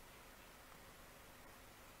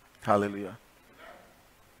 Hallelujah.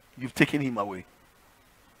 You've taken him away.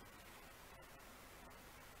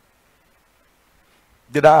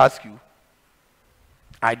 Did I ask you?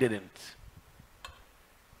 I didn't.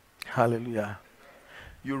 Hallelujah.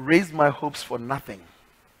 You raised my hopes for nothing.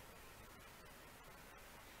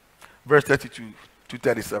 Verse 32 to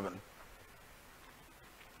 37.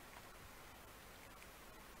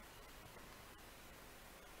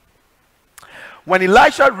 When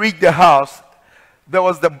Elisha reached the house, there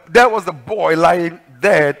was the boy lying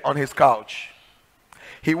dead on his couch.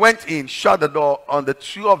 He went in, shut the door on the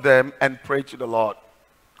two of them, and prayed to the Lord.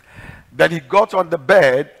 Then he got on the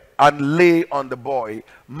bed and lay on the boy,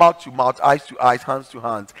 mouth to mouth, eyes to eyes, hands to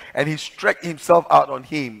hands. And he stretched himself out on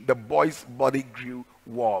him. The boy's body grew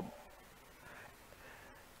warm.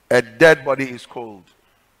 A dead body is cold,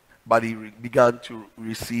 but he began to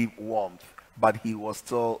receive warmth, but he was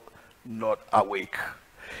still not awake.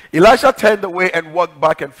 Elisha turned away and walked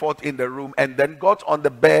back and forth in the room, and then got on the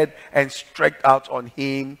bed and stretched out on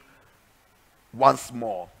him once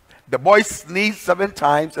more. The boy sneezed 7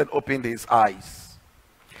 times and opened his eyes.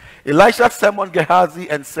 Elisha summoned Gehazi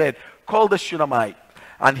and said, "Call the Shunammite."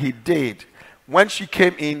 And he did. When she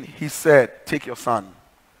came in, he said, "Take your son."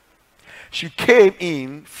 She came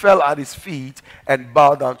in, fell at his feet, and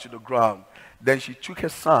bowed down to the ground. Then she took her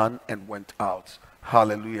son and went out.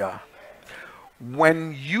 Hallelujah.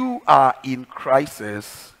 When you are in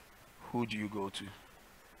crisis, who do you go to?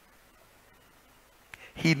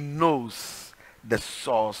 He knows the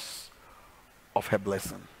source of her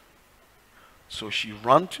blessing. So she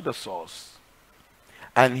ran to the source.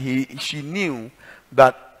 And she knew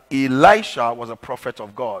that Elisha was a prophet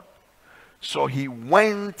of God. So he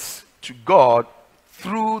went to God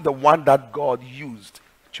through the one that God used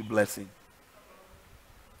to bless him.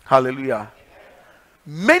 Hallelujah.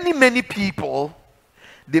 Many people,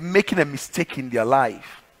 they're making a mistake in their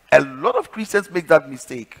life. A lot of Christians make that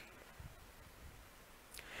mistake.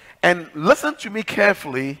 And listen to me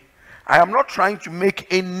carefully. I am not trying to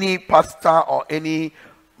make any pastor or any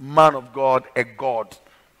man of God a god.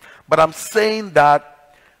 But I'm saying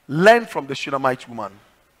that learn from the Shunammite woman.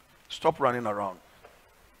 Stop running around.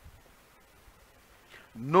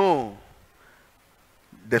 Know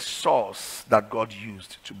the source that God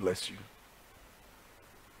used to bless you.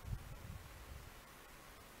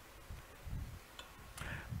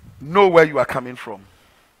 Know where you are coming from.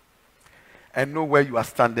 And know where you are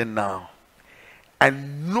standing now.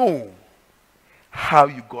 And know how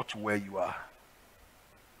you got to where you are.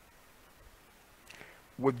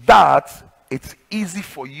 With that, it's easy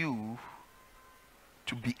for you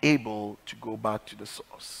to be able to go back to the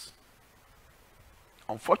source.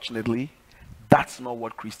 Unfortunately, that's not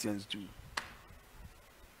what Christians do.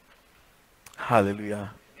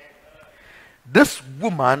 Hallelujah. This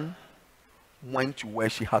woman went to where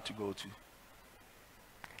she had to go to.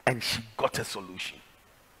 And she got a solution.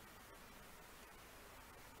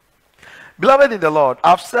 Beloved in the Lord,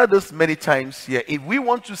 I've said this many times here. If we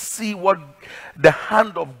want to see what the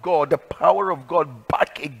hand of God, the power of God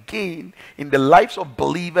back again in the lives of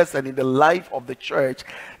believers and in the life of the church,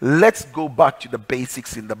 let's go back to the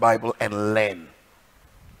basics in the Bible and learn.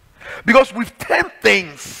 Because with 10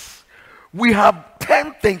 things, we have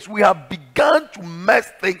begun to mess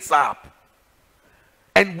things up.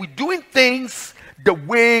 And we're doing things the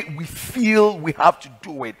way we feel we have to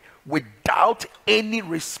do it, without any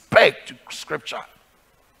respect to Scripture.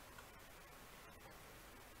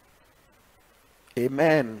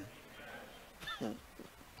 Amen.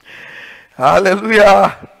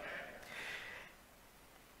 Hallelujah.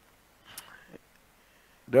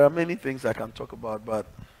 There are many things I can talk about, but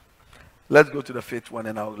let's go to the 5th one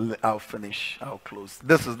and I'll finish. I'll close.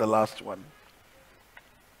 This is the last one.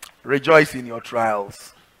 Rejoice in your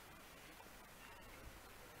trials.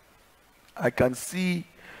 I can see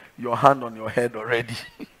your hand on your head already.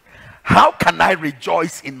 How can I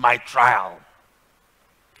rejoice in my trial?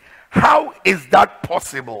 How is that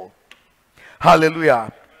possible?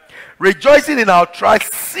 Hallelujah. Rejoicing in our trials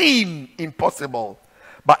seems impossible,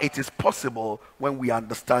 but it is possible when we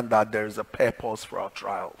understand that there is a purpose for our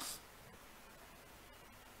trials.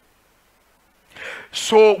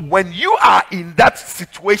 So when you are in that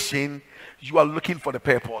situation, you are looking for the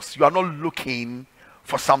purpose. You are not looking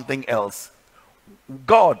for something else.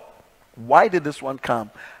 God, why did this one come?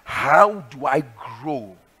 How do I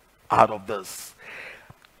grow out of this?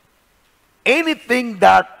 Anything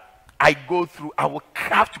that I go through, I will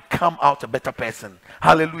have to come out a better person.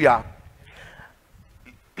 Hallelujah.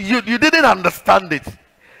 You didn't understand it.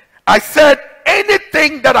 I said,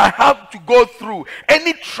 anything that I have to go through,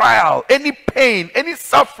 any trial, any pain, any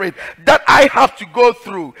suffering that I have to go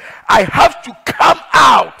through, I have to come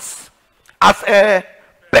out as a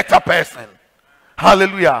better person.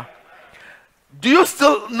 Hallelujah. Do you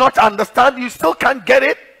still not understand? You still can't get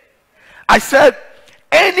it? I said,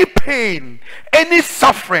 any pain, any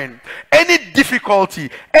suffering, any difficulty,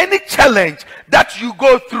 any challenge that you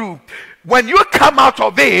go through, when you come out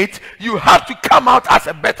of it, you have to come out as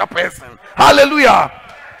a better person. Hallelujah.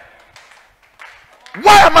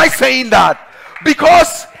 Why am I saying that?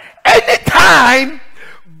 Because anytime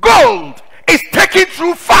gold is taken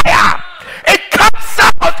through fire, it comes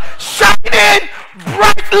out shining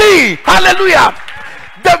brightly. Hallelujah.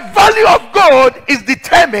 The value of gold is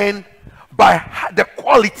determined by the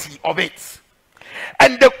quality of it.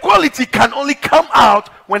 And the quality can only come out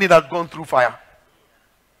when it has gone through fire.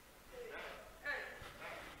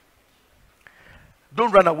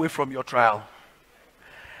 Don't run away from your trial.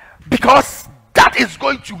 Because that is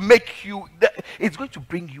going to make you, it's going to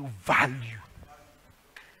bring you value.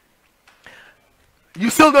 You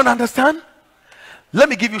still don't understand? Let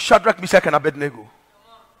me give you Shadrach, Meshach, and Abednego.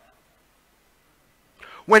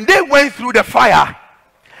 When they went through the fire,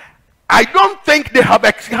 I don't think they have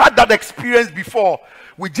had that experience before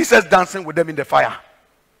with Jesus dancing with them in the fire.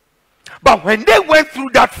 But when they went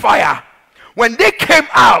through that fire, when they came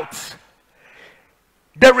out,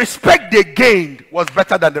 the respect they gained was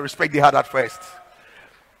better than the respect they had at first.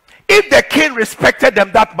 If the king respected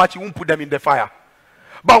them that much, he won't put them in the fire.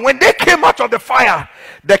 But when they came out of the fire,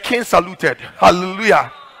 the king saluted.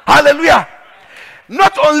 Hallelujah. Hallelujah.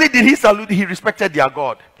 Not only did he salute, he respected their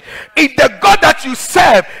God. If the God that you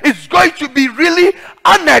serve is going to be really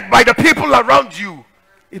honored by the people around you,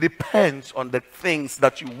 it depends on the things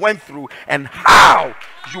that you went through and how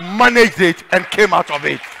you managed it and came out of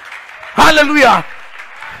it. Hallelujah.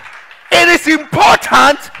 It is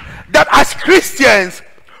important that as Christians,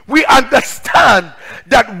 we understand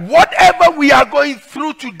that whatever we are going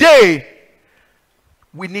through today,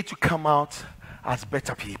 we need to come out as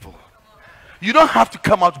better people. You don't have to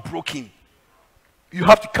come out broken. You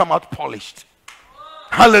have to come out polished.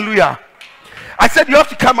 Hallelujah. I said you have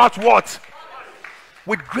to come out what?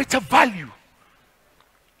 With greater value.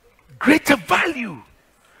 Greater value.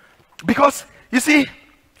 Because, you see,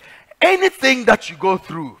 anything that you go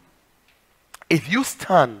through, if you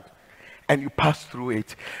stand and you pass through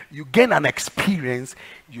it, you gain an experience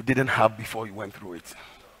you didn't have before you went through it.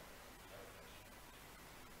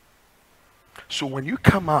 So when you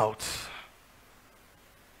come out,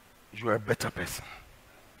 you are a better person.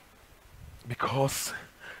 Because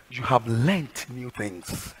you have learned new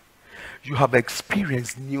things. You have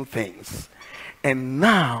experienced new things. And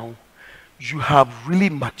now you have really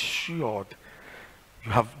matured.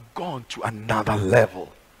 You have gone to another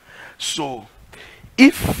level. So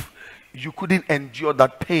if you couldn't endure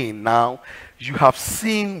that pain now, you have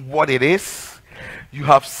seen what it is. You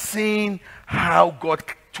have seen how God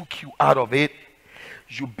took you out of it.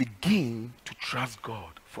 You begin to trust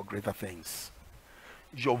God for greater things.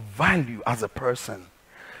 Your value as a person,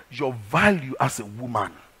 your value as a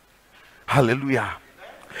woman. Hallelujah.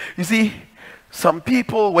 You see, some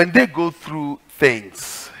people, when they go through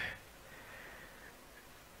things,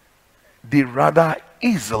 they rather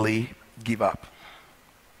easily give up.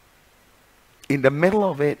 In the middle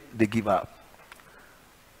of it, they give up.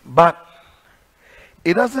 But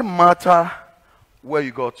it doesn't matter where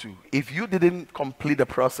you go to. If you didn't complete the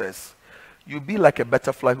process, you'll be like a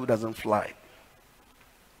butterfly who doesn't fly.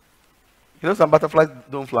 You know some butterflies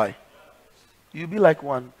don't fly. You'll be like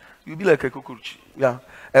one. You'll be like a cockroach. Yeah.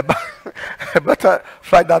 A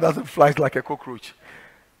butterfly that doesn't fly is like a cockroach.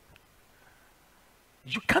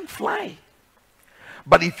 You can't fly.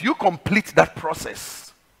 But if you complete that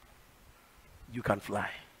process, you can fly.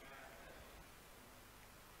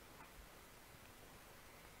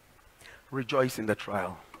 Rejoice in the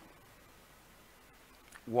trial.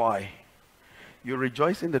 Why? You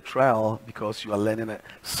rejoice in the trial because you are learning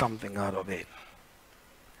something out of it.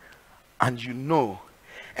 And you know,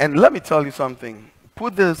 and let me tell you something.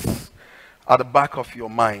 Put this at the back of your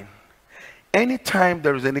mind. Anytime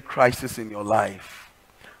there is any crisis in your life,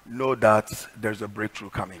 know that there's a breakthrough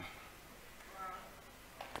coming.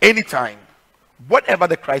 Anytime. Whatever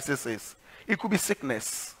the crisis is. It could be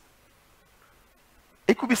sickness.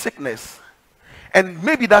 It could be sickness. And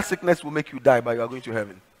maybe that sickness will make you die, but you are going to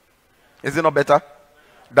heaven. Is it not better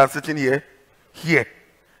than sitting here,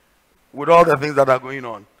 with all the things that are going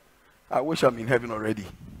on? I wish I'm in heaven already.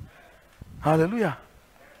 Hallelujah.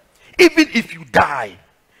 Even if you die,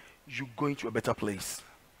 you're going to a better place.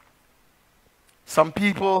 Some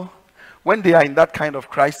people, When they are in that kind of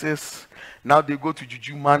crisis, now they go to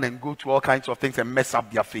juju man and go to all kinds of things and mess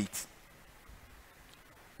up their faith.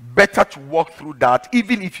 Better to walk through that,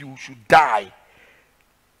 even if you should die.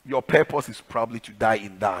 Your purpose is probably to die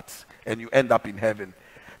in that, and you end up in heaven,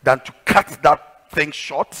 than to cut that thing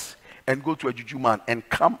short and go to a juju man and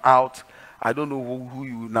come out. I don't know who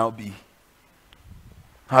you will now be.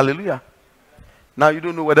 Hallelujah. Now you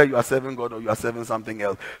don't know whether you are serving God or you are serving something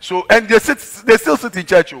else. So, and they still sit in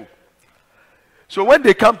church. Oh. So when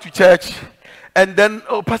they come to church, and then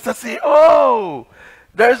pastor say, "Oh,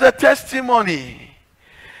 there's a testimony.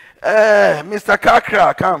 Mr.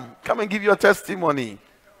 Kakra, come and give your testimony.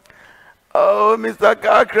 Oh, Mr.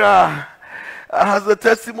 Kakra has a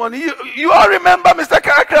testimony. You all remember Mr.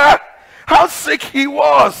 Kakra? How sick he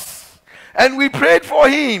was. And we prayed for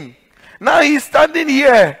him. Now he's standing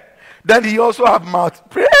here. Then he also have mouth.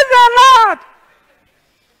 Praise the Lord."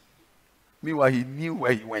 Meanwhile, he knew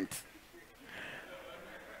where he went.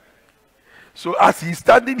 So as he's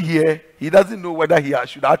standing here, he doesn't know whether he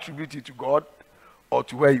should attribute it to God or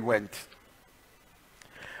to where he went.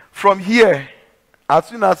 From here, as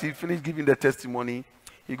soon as he finished giving the testimony,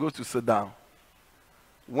 he goes to sit down.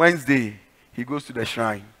 Wednesday, he goes to the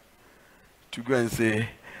shrine to go and say,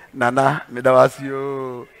 "Nana,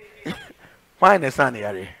 medawasio." Why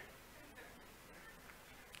nesani?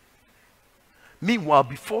 Meanwhile,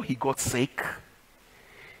 before he got sick,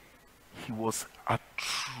 he was a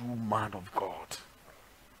true man of God.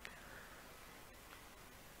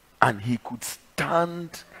 And he could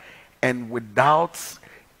stand and without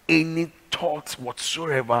any thoughts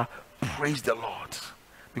whatsoever praise the Lord.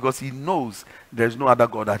 Because he knows there's no other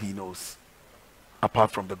God that he knows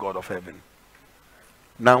apart from the God of heaven.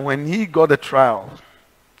 Now when he got a trial,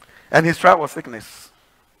 and his trial was sickness,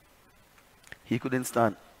 he couldn't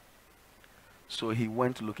stand. So he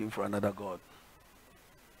went looking for another God.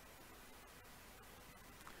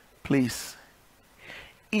 Please,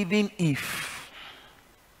 even if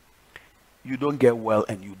you don't get well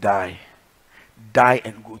and you die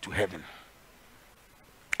and go to heaven.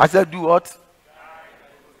 I said, do what?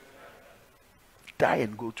 Die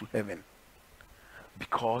and go to heaven.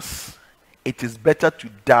 Because it is better to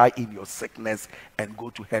die in your sickness and go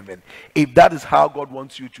to heaven. If that is how God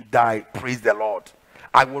wants you to die, praise the Lord.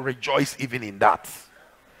 I will rejoice even in that.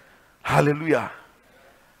 Hallelujah.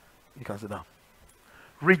 You can sit down.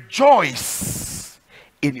 Rejoice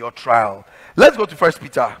in your trial. Let's go to 1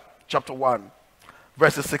 Peter chapter 1,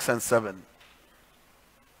 verses 6 and 7.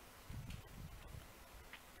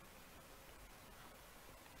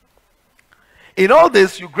 In all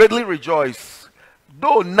this you greatly rejoice,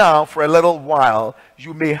 though now for a little while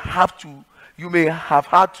you may have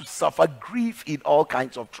had to suffer grief in all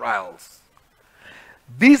kinds of trials.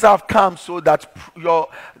 These have come so that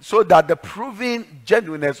the proving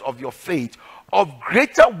genuineness of your faith, of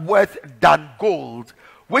greater worth than gold,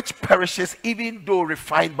 which perishes even though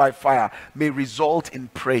refined by fire, may result in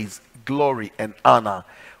praise, glory, and honor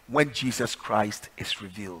when Jesus Christ is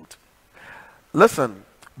revealed. Listen,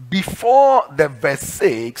 before the verse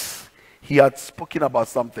 6, he had spoken about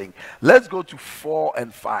something. Let's go to 4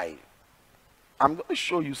 and 5. I'm going to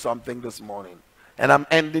show you something this morning. And I'm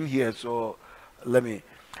ending here, so let me.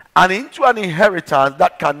 And into an inheritance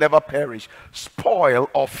that can never perish, spoil,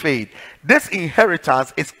 or fade. This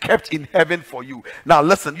inheritance is kept in heaven for you. Now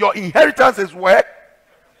listen, your inheritance is where?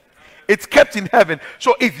 It's kept in heaven.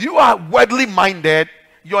 So if you are worldly minded,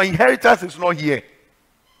 your inheritance is not here.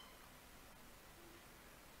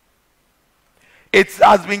 It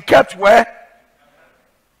has been kept where?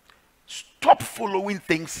 Stop following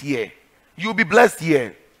things here. You'll be blessed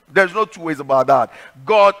here. There's no two ways about that.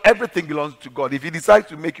 God, everything belongs to God. If he decides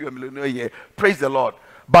to make you a millionaire here, praise the Lord.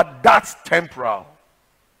 But that's temporal.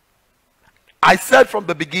 I said from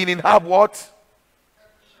the beginning, have what?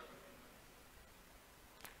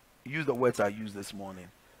 Use the words I used this morning.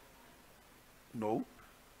 No.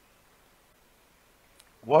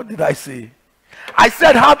 What did I say? I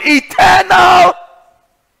said have eternal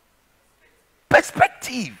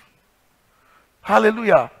perspective.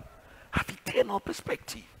 Hallelujah. Have eternal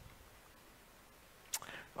perspective.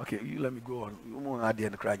 Okay, you let me go on.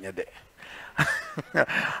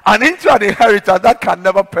 And into an inheritance that can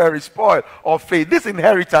never perish, spoil, or fade. This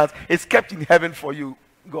inheritance is kept in heaven for you.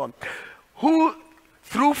 Go on. Who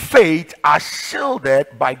through faith are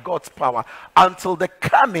shielded by God's power until the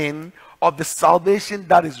coming of the salvation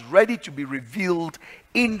that is ready to be revealed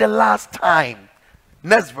in the last time.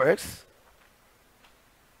 Next verse.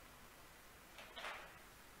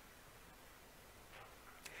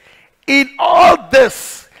 In all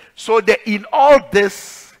this, so the in all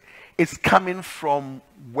this is coming from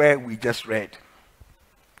where we just read.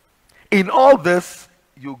 In all this,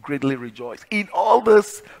 you greatly rejoice. In all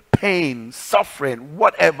this pain, suffering,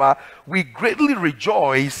 whatever, we greatly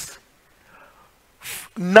rejoice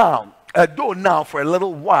now. Though now, for a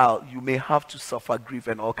little while, you may have to suffer grief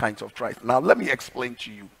and all kinds of trials. Now, let me explain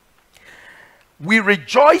to you. We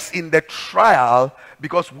rejoice in the trial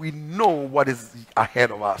because we know what is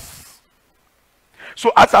ahead of us.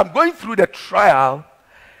 So, as I'm going through the trial,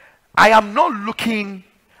 I am not looking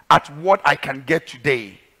at what I can get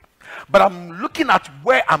today, but I'm looking at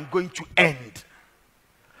where I'm going to end.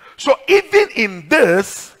 So, even in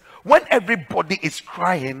this, when everybody is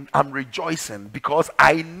crying, I'm rejoicing because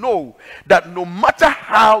I know that no matter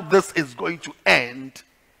how this is going to end,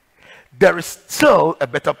 there is still a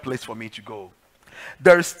better place for me to go.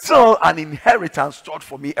 There is still an inheritance stored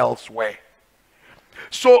for me elsewhere.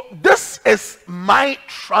 So this is my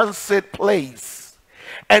transit place.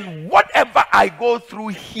 And whatever I go through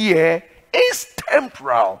here is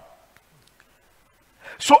temporal.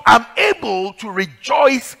 So I'm able to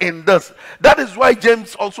rejoice in this. That is why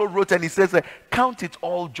James also wrote, and he says, count it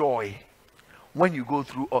all joy when you go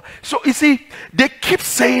through all. So you see, they keep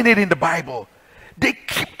saying it in the Bible. They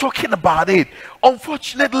keep talking about it.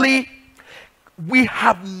 Unfortunately, we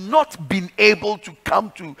have not been able to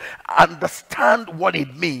come to understand what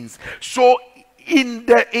it means. So in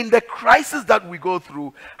the crisis that we go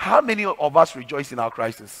through, how many of us rejoice in our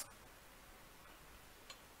crisis?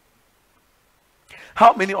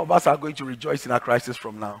 How many of us are going to rejoice in our crisis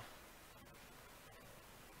from now?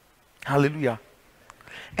 Hallelujah.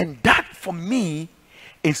 And that, for me,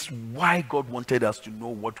 is why God wanted us to know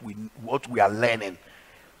what we are learning.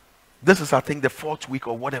 This is, I think, the 4th week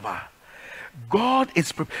or whatever. God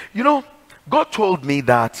is, God told me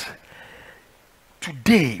that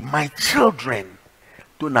today my children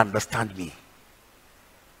don't understand me.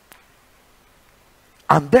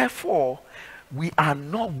 And therefore, we are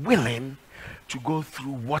not willing to go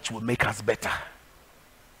through what will make us better.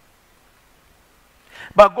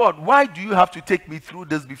 But God, why do you have to take me through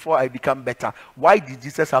this before I become better? Why did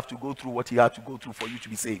Jesus have to go through what he had to go through for you to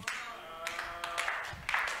be saved?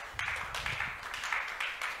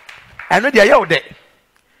 I know they are out there.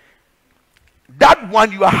 That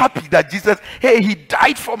one, you are happy that Jesus, hey, he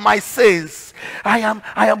died for my sins. I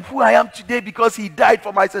am who I am today because he died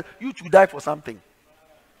for my sins. You too die for something.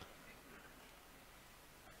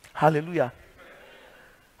 Hallelujah.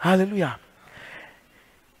 Hallelujah.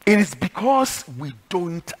 It is because we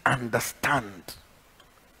don't understand.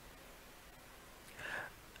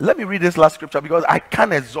 Let me read this last scripture because I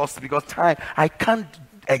can't exhaust, because time, I can't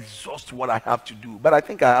exhaust what I have to do. But I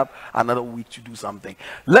think I have another week to do something.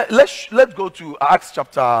 Let's go to Acts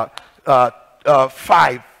chapter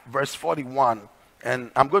 5, verse 41. And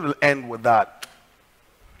I'm going to end with that.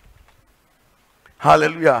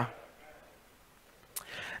 Hallelujah.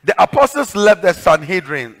 The apostles left the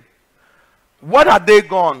Sanhedrin. What had they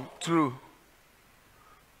gone through?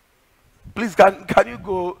 Please, can you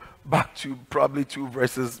go back to probably 2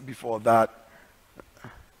 verses before that?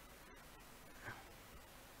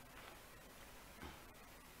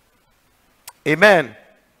 Amen.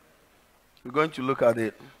 We're going to look at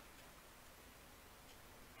it.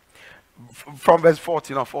 From verse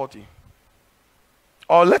 40, not 40.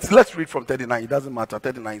 Or let's read from 39. It doesn't matter.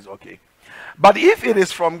 39 is okay. But if it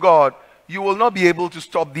is from God, you will not be able to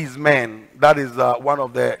stop these men. That is one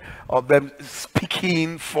of them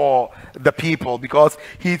speaking for the people, because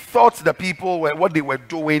he thought the people what they were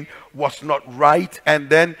doing was not right. And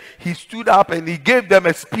then he stood up and he gave them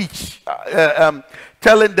a speech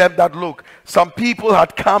telling them that, look, some people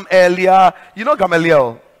had come earlier. You know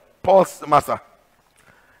Gamaliel, Paul's master.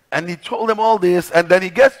 And he told them all this. And then he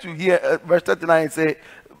gets to here, verse 39,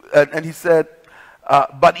 and he said,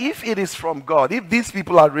 but if it is from God, if these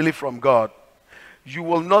people are really from God, you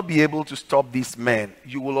will not be able to stop these men.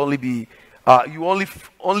 You will only be, you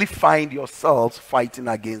only find yourselves fighting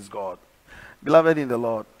against God. Beloved in the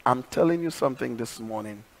Lord, I'm telling you something this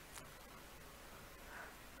morning.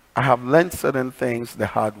 I have learned certain things the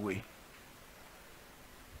hard way.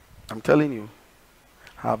 I'm telling you,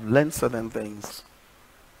 I have learned certain things.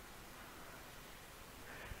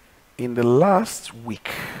 In the last week,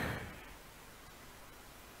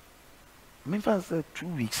 maybe I said 2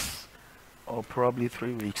 weeks or probably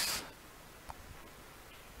 3 weeks,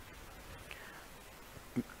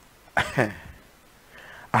 I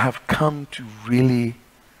have come to really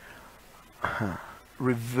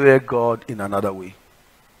revere God in another way.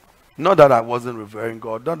 Not that I wasn't revering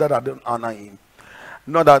God, not that I don't honor him,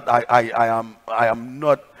 not that I am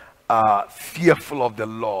not fearful of the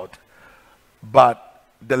Lord, but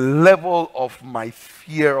the level of my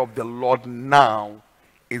fear of the Lord now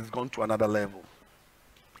is gone to another level.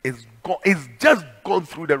 It's just gone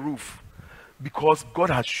through the roof because God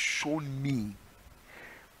has shown me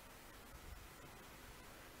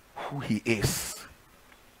who He is.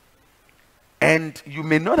 And you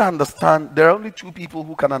may not understand. There are only two people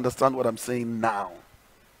who can understand what I'm saying now.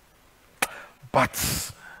 But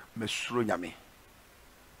Mesro Nyame,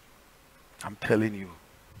 I'm telling you,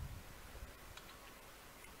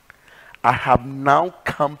 I have now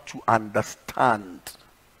come to understand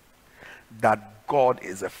that God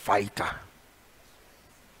is a fighter.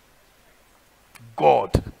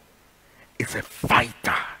 God is a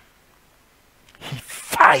fighter. He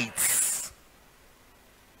fights.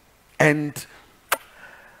 And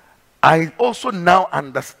I also now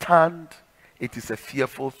understand it is a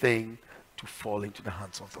fearful thing to fall into the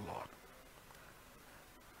hands of the Lord.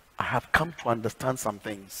 I have come to understand some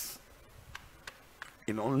things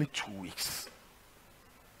in only 2 weeks.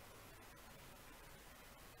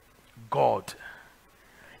 God,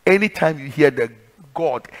 anytime you hear the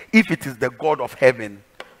God, if it is the God of heaven,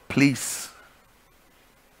 please,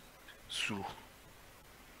 sue.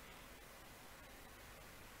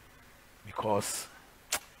 Because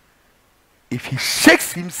if he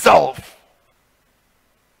shakes himself,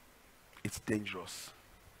 it's dangerous.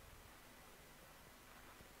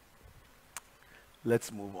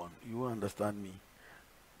 Let's move on. You will understand me,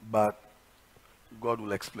 but God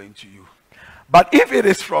will explain to you. But if it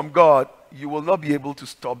is from God, you will not be able to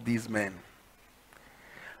stop these men.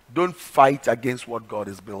 Don't fight against what God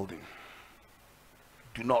is building.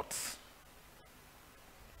 Do not,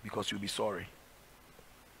 because you'll be sorry.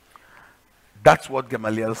 That's what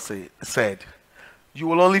Gamaliel said. You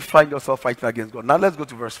will only find yourself fighting against God. Now let's go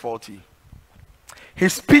to verse 40.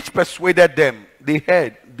 His speech persuaded them. They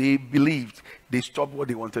heard, they believed, they stopped what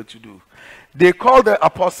they wanted to do. They called the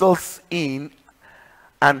apostles in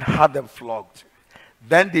and had them flogged.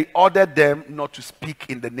 Then they ordered them not to speak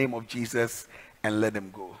in the name of Jesus and let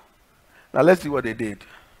them go. Now let's see what they did.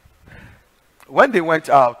 When they went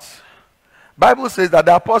out, Bible says that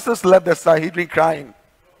the apostles left the Sanhedrin crying.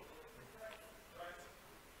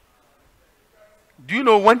 Do you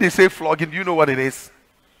know when they say flogging, do you know what it is?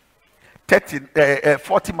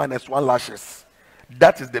 40 minus 1 lashes.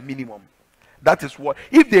 That is the minimum. That is what,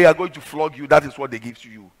 if they are going to flog you, that is what they give to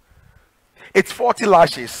you. It's 40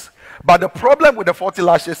 lashes. But the problem with the 40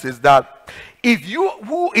 lashes is that if you,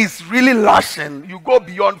 who is really lashing, you go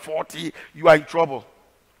beyond 40, you are in trouble.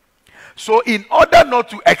 So in order not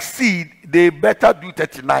to exceed, they better do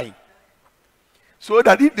 39. So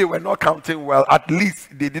that if they were not counting well, at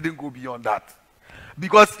least they didn't go beyond that.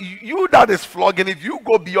 Because you that is flogging, if you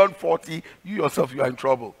go beyond 40, you yourself, you are in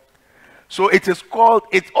trouble. So it is called,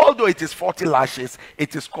 although it is 40 lashes,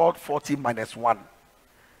 it is called 40 minus 1.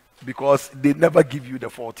 Because they never give you the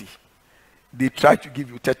 40. They try to give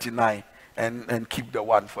you 39 and keep the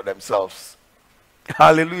 1 for themselves.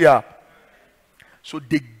 Hallelujah. So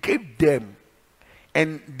they gave them,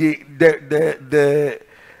 and the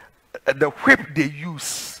whip they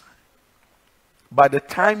use, by the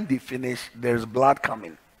time they finish, there's blood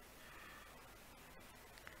coming.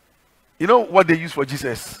 You know what they used for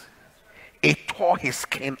Jesus? It tore his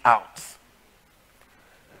skin out.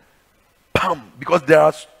 Bam! Because there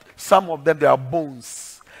are some of them, there are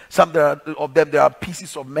bones. Some of them, there are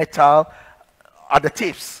pieces of metal at the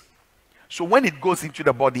tips. So when it goes into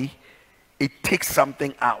the body, it takes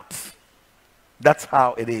something out. That's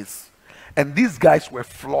how it is. And these guys were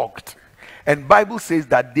flogged. And Bible says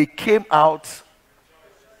that they came out.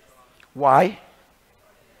 Why?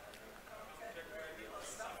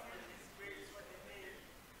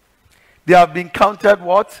 They have been counted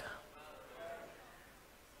what?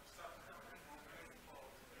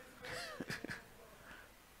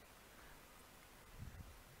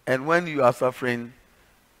 And when you are suffering,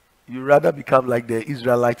 you rather become like the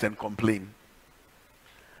Israelites and complain.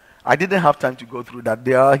 I didn't have time to go through that.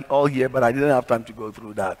 They are all here, but I didn't have time to go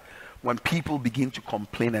through that. When people begin to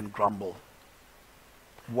complain and grumble,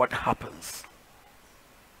 what happens?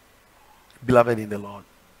 Beloved in the Lord,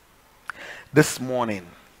 this morning,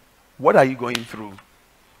 what are you going through?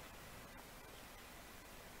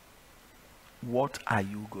 What are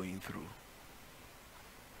you going through?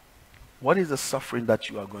 What is the suffering that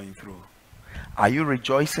you are going through? Are you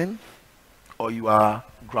rejoicing, or you are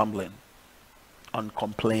grumbling and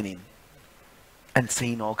complaining and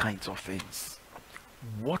saying all kinds of things?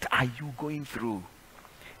 What are you going through,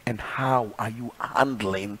 and how are you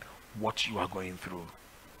handling what you are going through?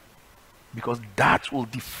 Because that will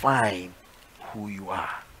define who you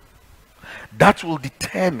are. That will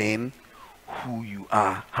determine who you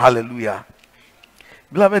are. Hallelujah.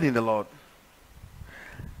 Beloved in the Lord,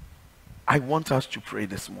 I want us to pray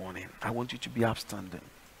this morning. I want you to be upstanding.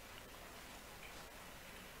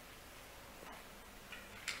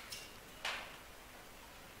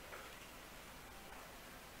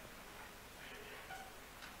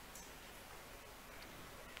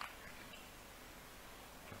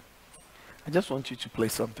 I just want you to play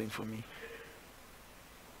something for me.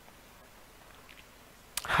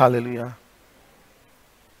 Hallelujah.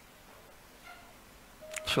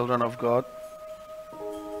 Children of God,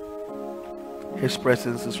 His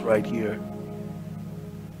presence is right here.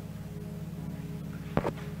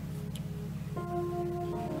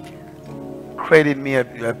 Create in me a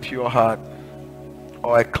pure heart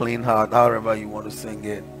or a clean heart, however you want to sing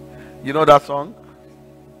it. You know that song?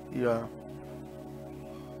 Yeah.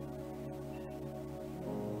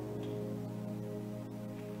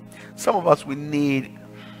 Some of us, we need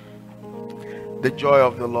the joy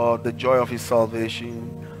of the Lord, the joy of His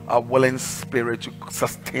salvation, a willing spirit to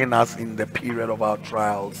sustain us in the period of our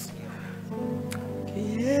trials.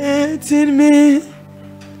 In me.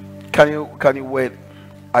 Can you wait?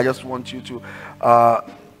 I just want you to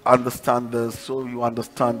understand this, so you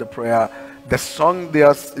understand the prayer, the song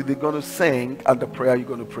they're going to sing, and the prayer you're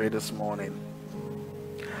going to pray this morning.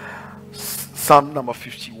 Psalm number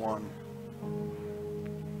 51.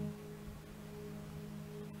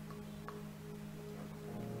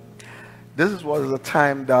 This was the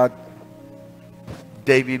time that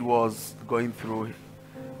David was going through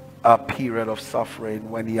a period of suffering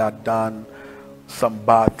when he had done some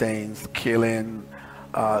bad things, killing,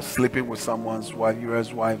 sleeping with someone's wife,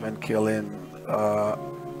 Uriah's wife, and killing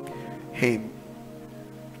him.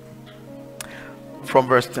 From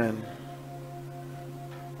verse 10,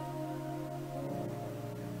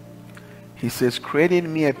 he says, "Create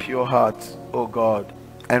in me a pure heart, O God,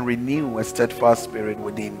 and renew a steadfast spirit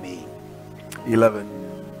within me." 11.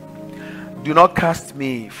 Do not cast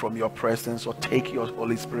me from your presence or take your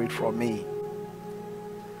Holy Spirit from me.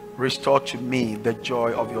 Restore to me the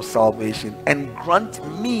joy of your salvation and grant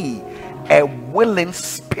me a willing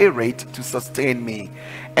spirit to sustain me.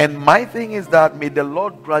 And my thing is that may the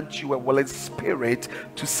Lord grant you a willing spirit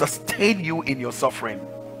to sustain you in your suffering.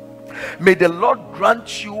 May the Lord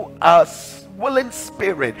grant you a willing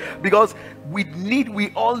spirit, because we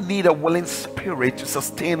all need a willing spirit to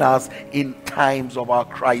sustain us in times of our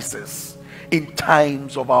crisis, in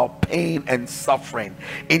times of our pain and suffering,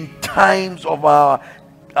 in times of our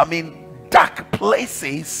dark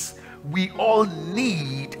places. We all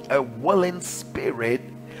need a willing spirit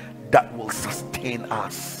that will sustain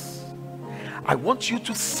us. I want you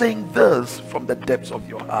to sing this from the depths of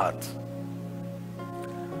your heart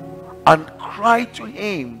and cry to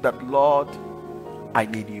Him that, Lord, I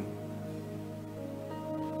need you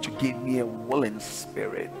to give me a willing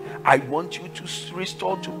spirit. I want you to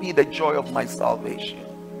restore to me the joy of my salvation.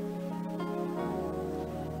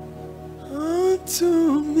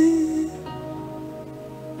 Unto me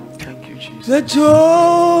Thank you, Jesus. the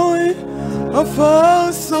joy of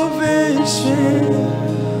our salvation,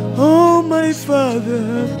 oh my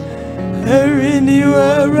Father, and renew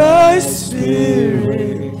a right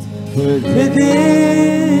spirit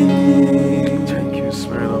within me. Thank you,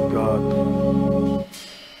 Spirit of God.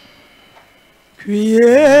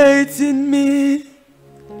 Create in me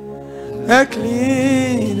a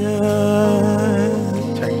clean heart.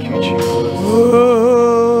 Thank you, Jesus. Oh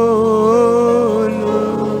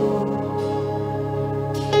Lord,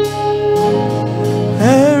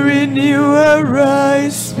 and renew a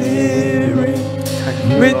right spirit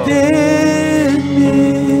within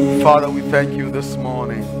me. Father, we thank you this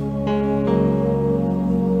morning.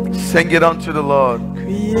 Sing it unto the Lord.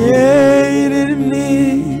 Create in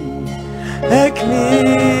me a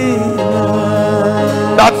clean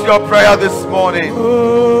heart. That's your prayer this morning.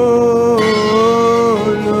 Oh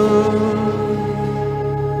Lord,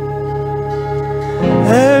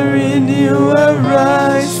 and renew a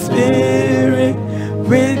right spirit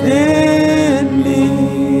within me.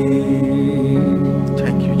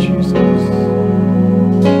 Thank you, Jesus.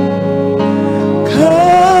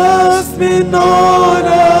 Cast me not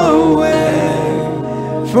away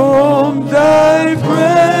from thy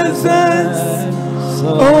presence,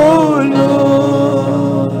 oh Lord.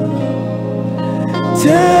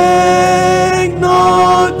 Take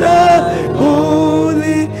not the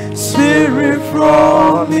Holy Spirit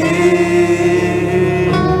from me.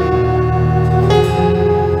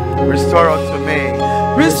 Restore unto me.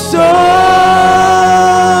 Restore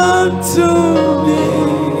to me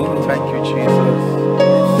Thank you, Jesus.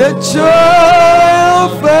 the joy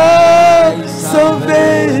of our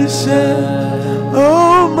salvation,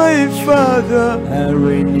 oh my Father, and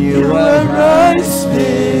renew a right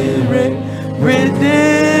spirit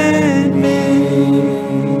within me.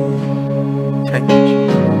 Thank you,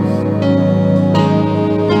 Jesus.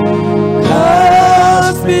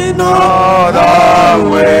 Cast me not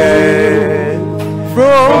away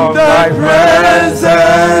from thy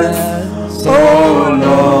presence, oh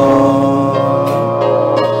Lord.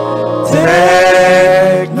 Take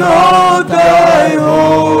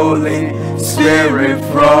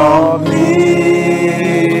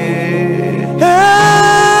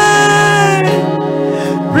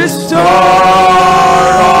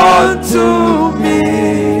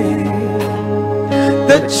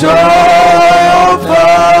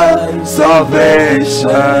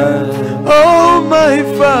Oh my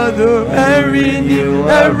Father, and renew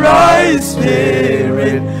a right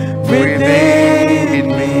spirit within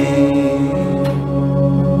me.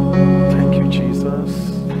 Thank you, Jesus.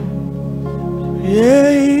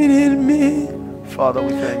 Create in me Father, we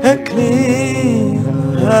thank a you. clean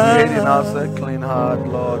heart. Create in us a clean heart,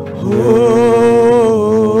 Lord. Oh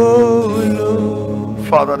Lord,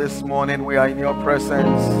 Father, this morning we are in your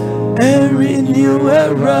presence. and renew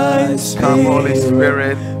a right Come, Holy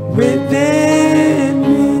spirit Spirit. within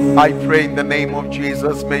me. I pray in the name of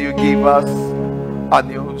Jesus, may you give us a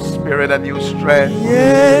new spirit, a new strength,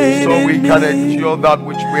 so we can endure that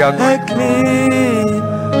which we are going through.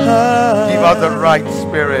 Give us the right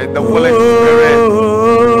spirit, the willing spirit,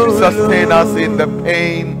 to sustain us in the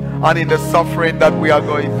pain and in the suffering that we are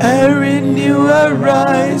going through. I renew a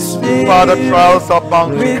right spirit. Father, trials are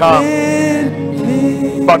bound to come,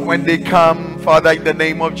 but when they come, Father, in the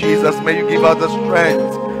name of Jesus, may you give us the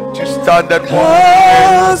strength to stand and walk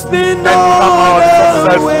and come out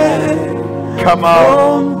successful. Come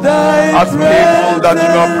out as people that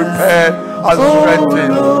you are prepared and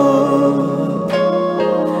strengthened.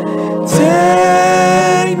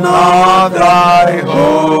 Take not thy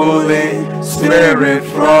Holy Spirit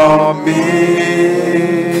from me.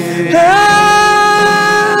 Hey,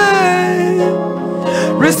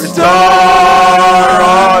 restore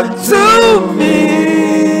unto me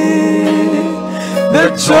the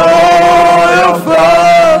joy of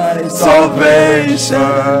thy salvation.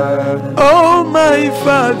 Oh my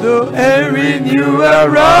Father, and renew a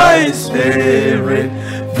right spirit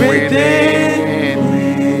within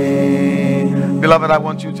me. Beloved, I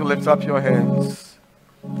want you to lift up your hands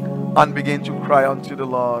and begin to cry unto the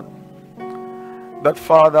Lord that,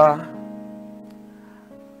 Father,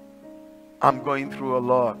 I'm going through a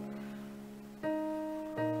lot,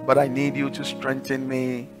 but I need you to strengthen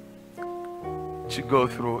me to go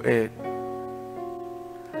through it.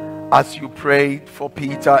 As you prayed for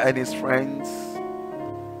Peter and his friends,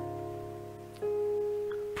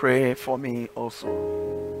 pray for me also.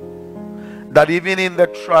 That even in the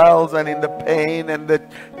trials and in the pain and the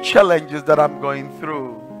challenges that I'm going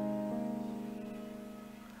through,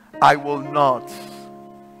 I will not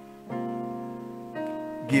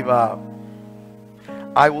give up.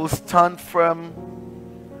 I will stand firm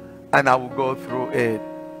and I will go through it.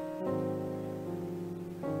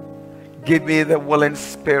 Give me the willing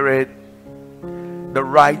spirit, the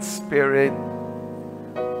right spirit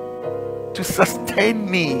to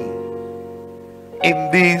sustain me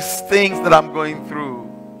in these things that I'm going through,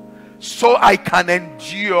 so I can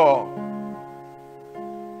endure.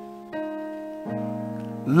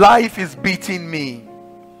 Life is beating me.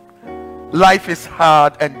 Life is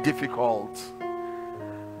hard and difficult.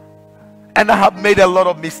 And I have made a lot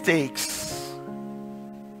of mistakes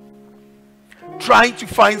trying to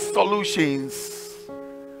find solutions,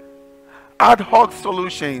 ad hoc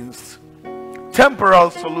solutions,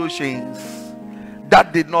 temporal solutions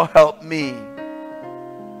that did not help me.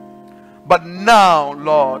 But now,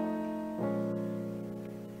 Lord,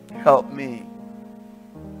 help me.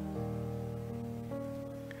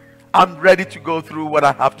 I'm ready to go through what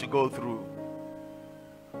I have to go through.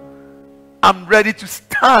 I'm ready to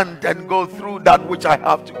stand and go through that which I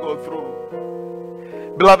have to go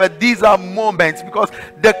through. Beloved, these are moments, because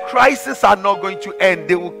the crises are not going to end.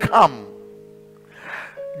 They will come.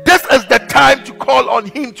 This is the time to call on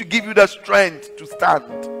Him to give you the strength to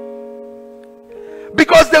stand.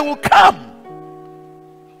 Because they will come.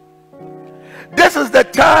 This is the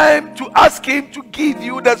time to ask Him to give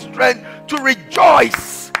you the strength to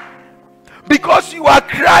rejoice. Because you are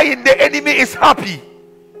crying, the enemy is happy.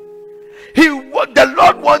 The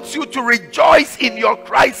Lord wants you to rejoice in your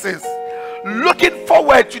crisis, looking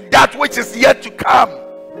forward to that which is yet to come.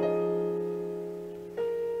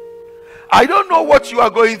 I don't know what you are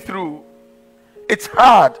going through. It's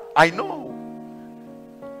hard, I know.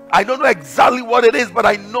 I don't know exactly what it is, but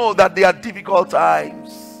I know that they are difficult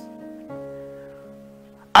times.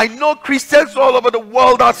 I know Christians all over the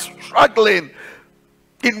world are struggling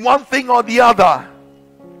in one thing or the other.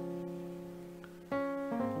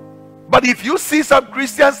 But if you see some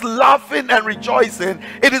Christians laughing and rejoicing,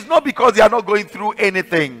 it is not because they are not going through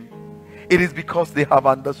anything. It is because they have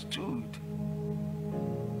understood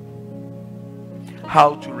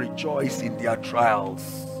how to rejoice in their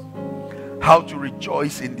trials, how to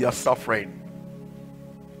rejoice in their suffering.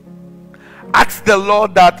 Ask the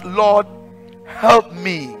Lord that, Lord, help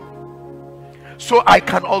me so I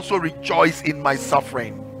can also rejoice in my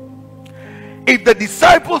suffering. If the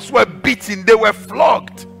disciples were beaten, they were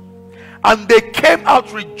flogged, and they came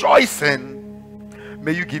out rejoicing,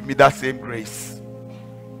 may you give me that same grace.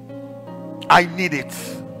 I need it.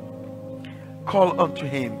 Call unto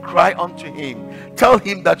him. Cry unto him. Tell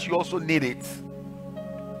him that you also need it.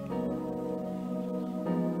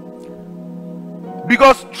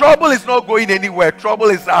 Because trouble is not going anywhere. Trouble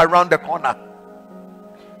is around the corner.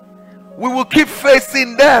 We will keep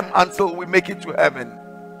facing them until we make it to heaven.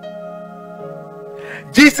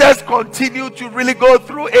 Jesus continued to really go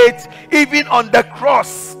through it even on the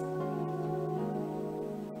cross.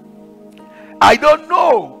 I don't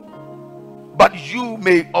know, but you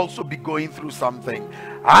may also be going through something.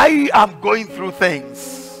 I am going through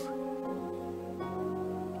things.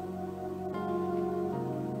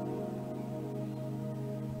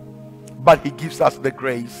 But he gives us the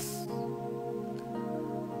grace.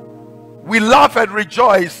 We laugh and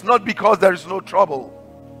rejoice not because there is no trouble,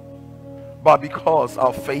 but because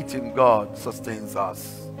our faith in God sustains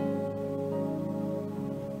us.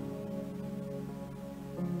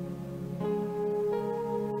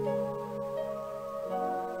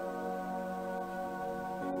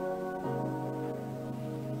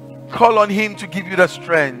 Call on him to give you the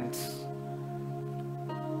strength.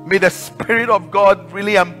 May the Spirit of God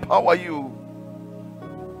really empower you.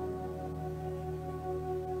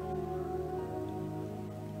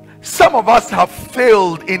 Some of us have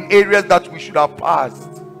failed in areas that we should have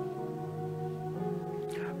passed.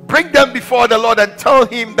 Bring them before the Lord and tell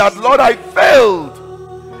him that, Lord, I failed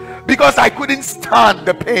because I couldn't stand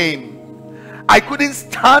the pain. I couldn't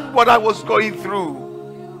stand what I was going through.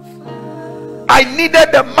 I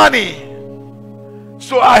needed the money,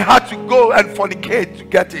 so I had to go and fornicate to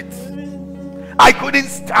get it. I couldn't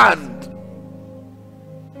stand.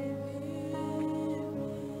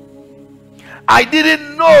 I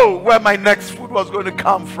didn't know where my next food was going to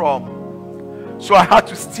come from, so I had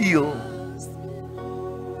to steal.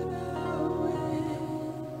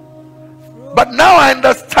 But now I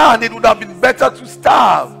understand it would have been better to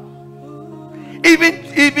starve,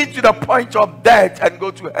 even to the point of death, and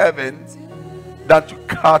go to heaven, than to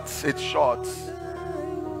cut it short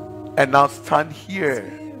and now stand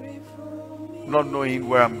here not knowing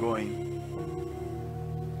where I'm going.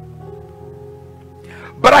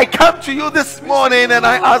 But I come to you this morning and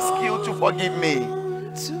I ask you to forgive me.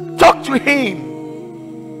 Talk to him.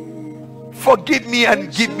 Forgive me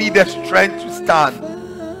and give me the strength to stand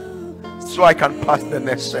so I can pass the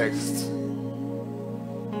next test.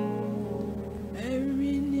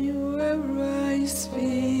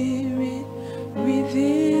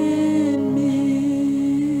 Within me,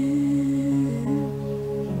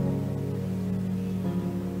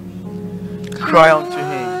 cry unto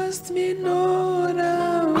him.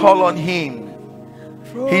 Call on him.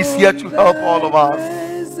 He's here to help all of us.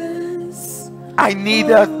 I need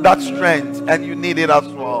that strength, and you need it as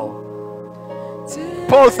well.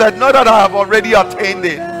 Paul said, not that I have already attained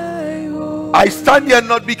it. I stand here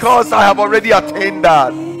not because I have already attained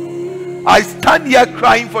that. I stand here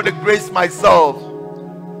crying for the grace myself,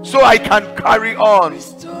 so I can carry on,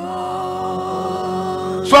 so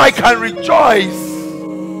I can rejoice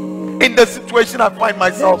in the situation I find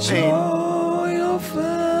myself in.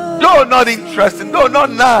 Though not interesting, though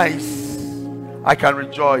not nice, I can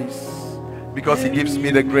rejoice because he gives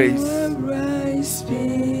me the grace.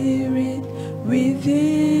 Spirit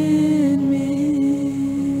within me.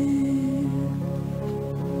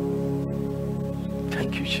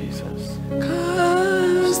 Thank you, Jesus.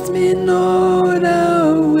 Cast me not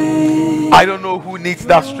away. I don't know who needs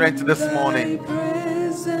that strength this morning.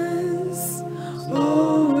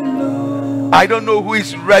 I don't know who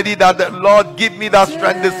is ready that the Lord give me that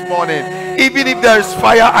strength this morning. Even if there is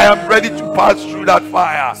fire, I am ready to pass through that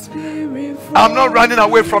fire. I'm not running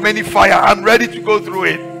away from any fire. I'm ready to go through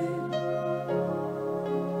it.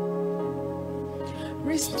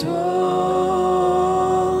 Restore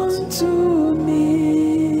to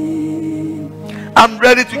me. I'm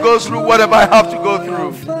ready to go through whatever I have to go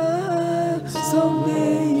through.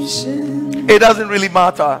 It doesn't really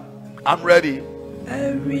matter. I'm ready. I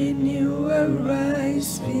renew a right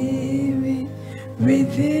spirit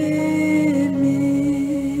within me.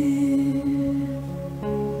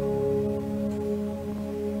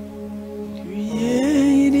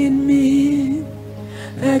 Create in me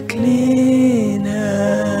a clean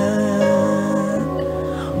heart,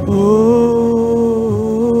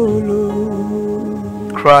 oh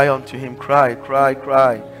Lord. Cry unto him. Cry, cry,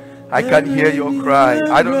 cry. I can hear your cry.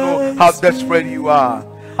 I don't know how desperate you are.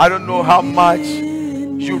 I don't know how much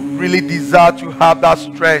you really desire to have that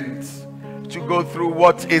strength to go through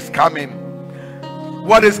what is coming.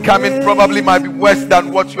 What is coming probably might be worse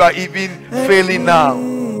than what you are even failing now.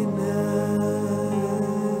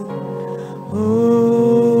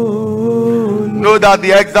 Know that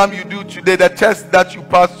the exam you do today, the test that you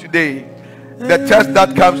pass today, The test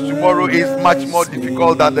that comes tomorrow is much more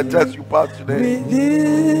difficult than the test you passed today.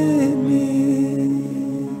 Within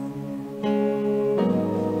me.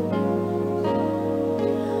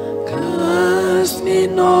 Cast me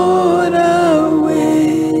not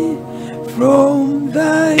away from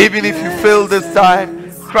thy Even if you fail this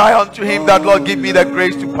time, cry unto him that, Lord, give me the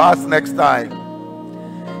grace to pass next time.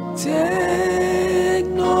 Take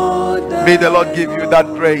not May the Lord give you that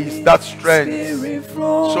grace, that strength,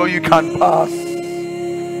 so you can pass.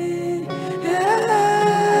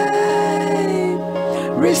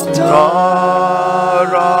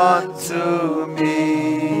 Restore unto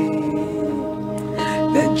me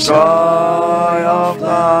the joy of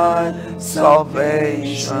thy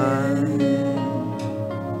salvation.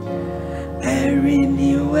 And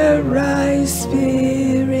renew a right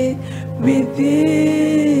spirit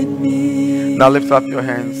within me. Now lift up your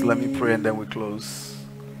hands. Let me pray and then we close.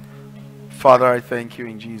 Father, I thank you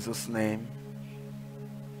in Jesus' name.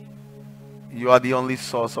 You are the only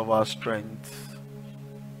source of our strength.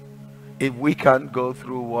 If we can't go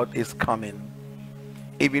through what is coming,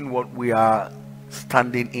 even what we are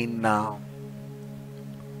standing in now,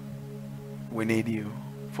 we need you.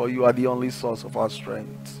 For you are the only source of our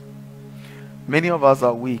strength. Many of us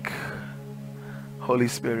are weak, Holy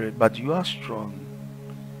Spirit, but you are strong.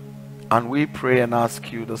 And we pray and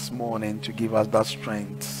ask you this morning to give us that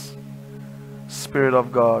strength. Spirit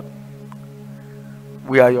of God,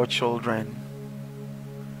 we are your children.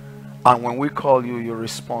 And when we call you, you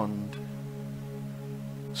respond.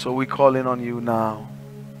 So we call in on you now.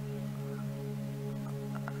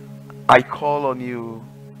 I call on you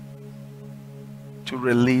to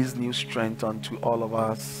release new strength unto all of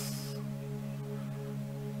us,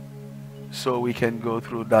 so we can go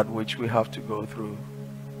through that which we have to go through.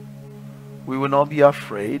 We will not be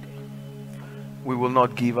afraid. We will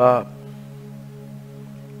not give up.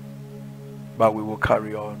 But we will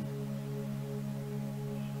carry on.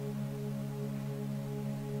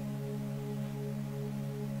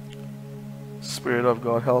 Spirit of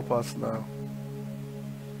God, help us now.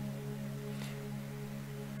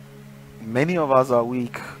 Many of us are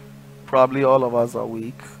weak. Probably all of us are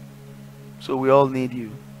weak. So we all need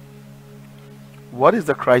you. What is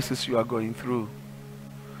the crisis you are going through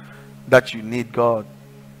that you need God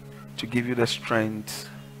to give you the strength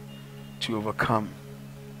to overcome?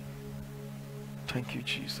 Thank you,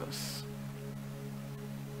 Jesus.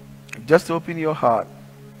 Just open your heart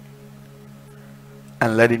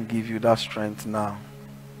and let him give you that strength now.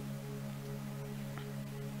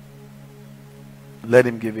 Let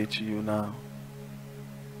him give it to you now.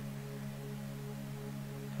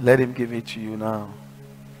 Let him give it to you now.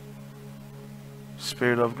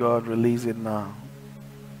 Spirit of God, release it now.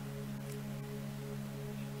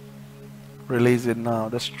 Release it now.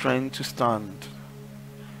 The strength to stand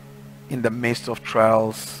in the midst of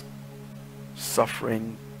trials,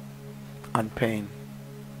 suffering, and pain.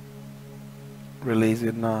 Release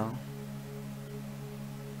it now.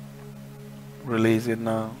 Release it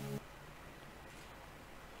now.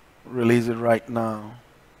 Release it right now.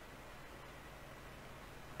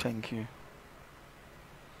 Thank you.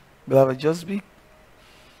 Beloved, just be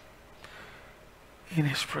in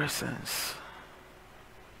his presence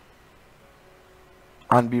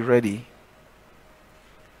and be ready.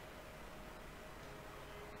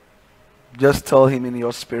 Just tell him in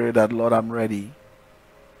your spirit that, Lord, I'm ready.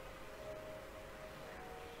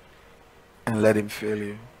 And let him fill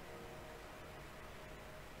you.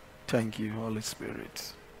 Thank you, Holy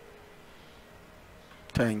Spirit.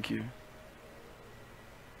 Thank you.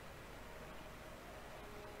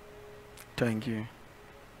 Thank you.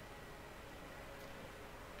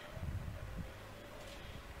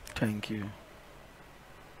 Thank you.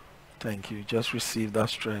 Thank you. Just receive that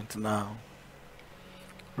strength now.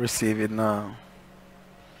 Receive it now.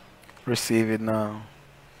 Receive it now.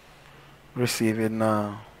 Receive it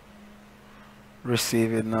now.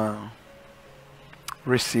 Receive it now.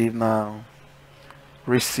 Receive now.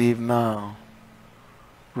 Receive now.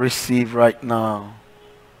 Receive right now.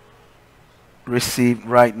 Receive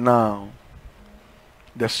right now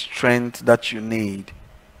the strength that you need.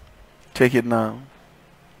 Take it now.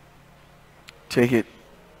 Take it.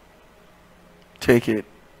 Take it.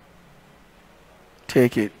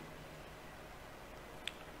 Take it.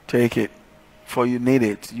 Take it. For you need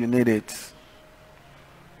it. You need it.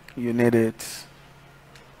 You need it.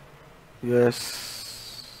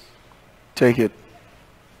 Yes. Take it.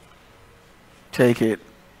 Take it.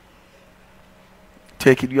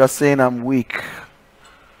 Take it. You are saying I'm weak,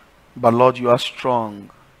 but Lord, you are strong.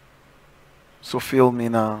 So fill me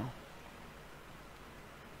now.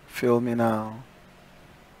 Fill me now.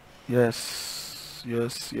 Yes.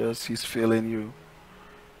 Yes. He's feeling you.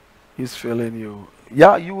 He's feeling you.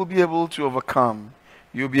 Yeah, you will be able to overcome.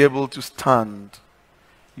 You'll be able to stand.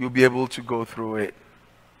 You'll be able to go through it.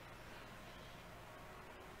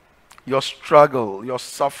 Your struggle, your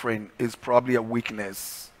suffering is probably a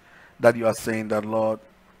weakness that you are saying that, Lord,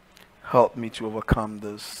 help me to overcome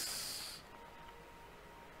this.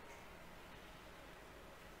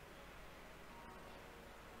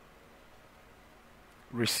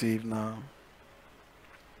 Receive now.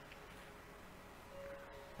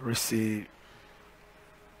 Receive.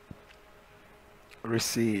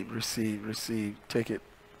 Receive. Take it.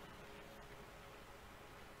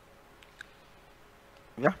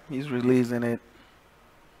 Yeah, he's releasing it.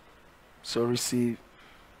 So receive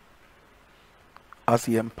as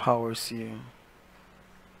he empowers you.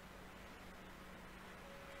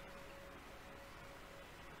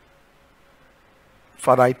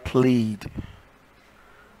 Father, I plead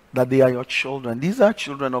that they are your children. These are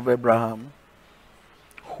children of Abraham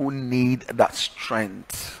who need that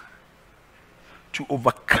strength to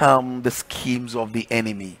overcome the schemes of the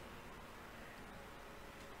enemy.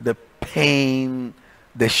 The pain,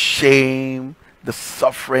 the shame, the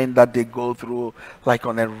suffering that they go through like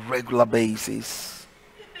on a regular basis.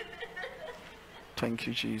 Thank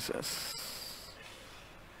you, Jesus.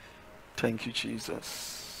 Thank you,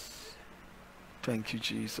 Jesus. Thank you,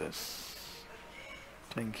 Jesus.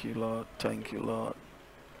 Thank you, Lord. Thank you, Lord.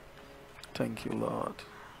 Thank you, Lord.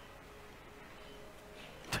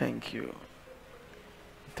 Thank you.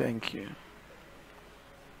 Thank you.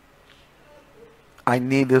 I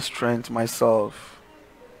need the strength myself.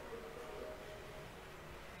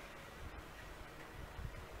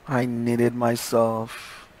 I need it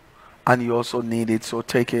myself. And you also need it, so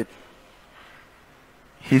take it.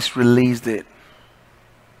 He's released it.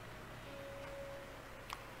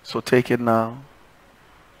 So take it now.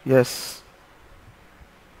 Yes.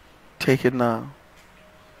 Take it now.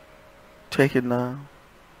 Take it now.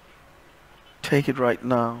 Take it right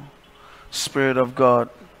now. Spirit of God,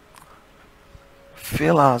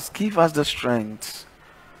 fill us. Give us the strength.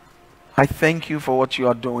 I thank you for what you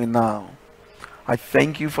are doing now. I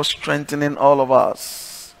thank you for strengthening all of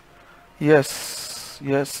us. Yes.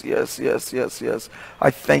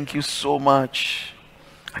 I thank you so much.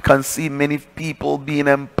 I can see many people being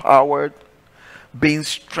empowered, being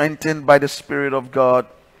strengthened by the Spirit of God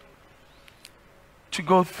to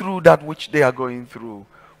go through that which they are going through.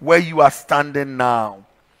 Where you are standing now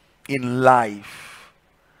in life,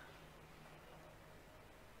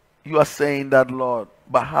 you are saying that, Lord,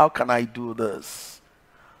 but how can I do this?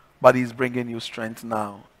 But he's bringing you strength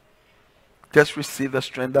now. Just receive the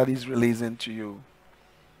strength that he's releasing to you.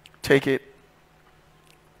 Take it.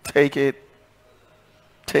 Take it.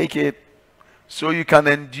 Take it. So you can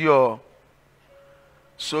endure.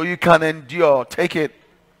 So you can endure. Take it.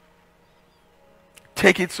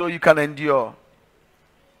 Take it so you can endure.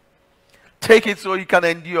 Take it so you can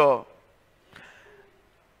endure.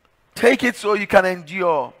 Take it so you can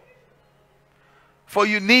endure. For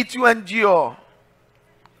you need to endure.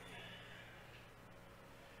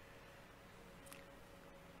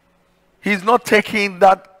 He's not taking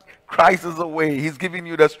that crisis away. He's giving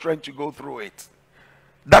you the strength to go through it.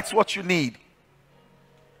 That's what you need.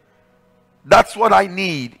 That's what I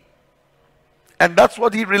need. And that's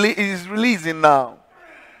what he really is releasing now.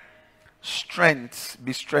 Strength.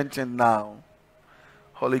 Be strengthened now.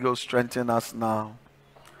 Holy Ghost, strengthen us now.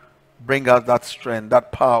 Bring us that strength,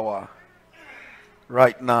 that power.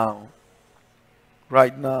 Right now.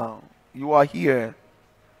 Right now. You are here.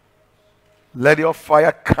 Let your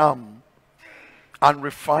fire come and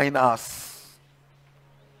refine us.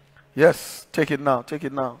 Yes, take it now. Take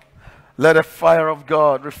it now. Let the fire of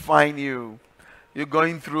God refine you. You're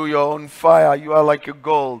going through your own fire. You are like a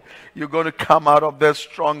gold. You're going to come out of this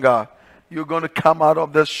stronger. You're going to come out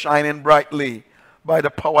of this shining brightly by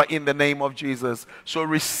the power in the name of Jesus. So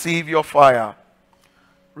receive your fire.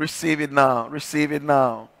 Receive it now. Receive it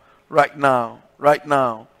now. Right now. Right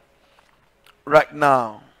now. Right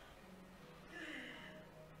now.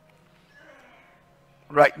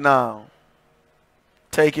 Right now.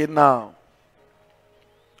 Take it now.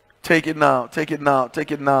 Take it now. Take it now.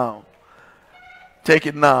 Take it now. Take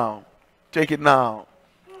it now. Take it now.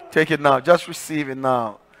 Take it now. Just receive it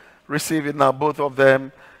now. Receive it now. Both of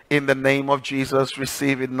them in the name of Jesus.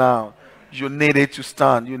 Receive it now. You need it to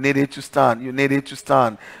stand. You need it to stand. You need it to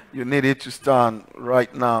stand. You need it to stand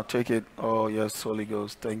right now. Take it. Oh, yes, Holy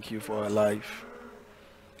Ghost. Thank you for our life.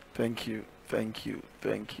 Thank you. Thank you.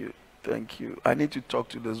 Thank you. Thank you. I need to talk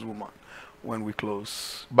to this woman when we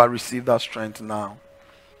close. But receive that strength now.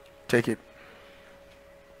 Take it.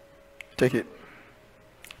 Take it.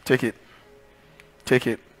 Take it. Take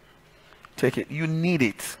it. Take it. You need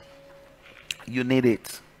it. You need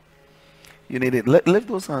it. You need it. Lift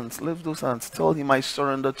those hands. Lift those hands. Tell him, I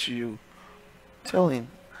surrender to you. Tell him,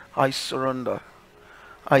 I surrender.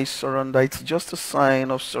 I surrender. It's just a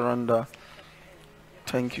sign of surrender.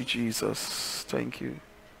 Thank you, Jesus. Thank you.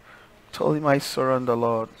 Tell him, I surrender,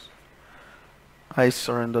 Lord. I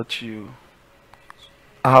surrender to you.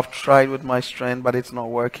 I have tried with my strength, but it's not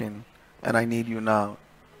working. And I need you now.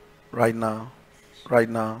 Right now. Right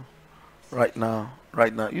now. Right now.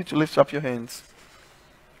 Right now. You to lift up your hands.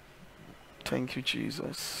 Thank you,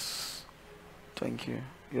 Jesus. Thank you.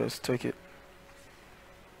 Yes, take it.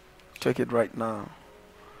 Take it right now.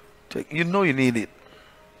 You know you need it.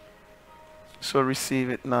 So receive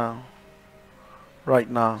it now. Right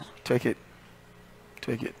now. Take it.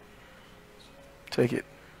 Take it. Take it.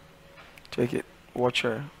 Take it. Watch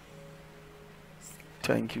her.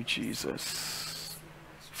 Thank you, Jesus.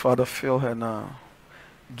 Father, fill her now.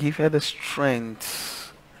 Give her the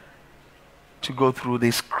strength to go through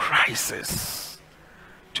this crisis,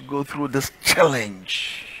 to go through this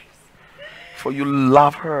challenge. For you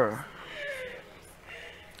love her.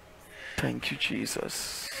 Thank you,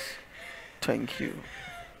 Jesus. Thank you.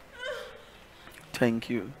 Thank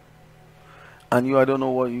you. And you, I don't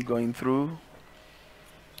know what you're going through.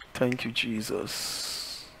 Thank you,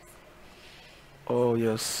 Jesus. Oh,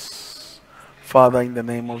 yes. Father, in the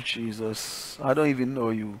name of Jesus, I don't even know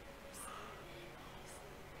you.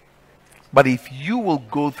 But if you will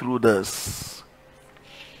go through this,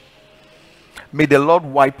 may the Lord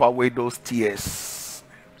wipe away those tears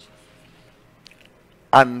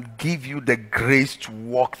and give you the grace to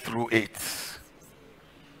walk through it.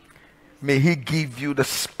 May He give you the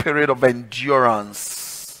spirit of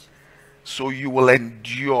endurance so you will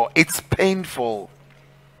endure. It's painful.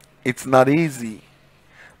 It's not easy.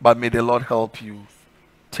 But may the Lord help you.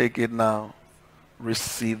 Take it now.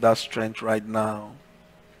 Receive that strength right now.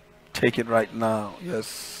 Take it right now.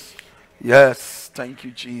 Yes. Yes. Thank you,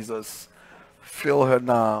 Jesus. Fill her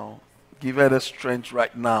now. Give her the strength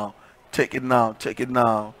right now. Take it now. Take it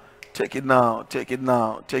now. Take it now. Take it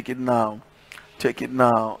now. Take it now. Take it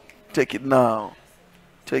now. Take it now.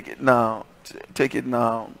 Take it now. Take it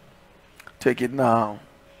now. Take it now.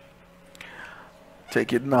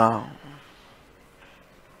 Take it now.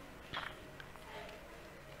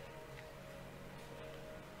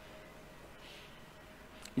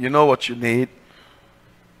 You know what you need.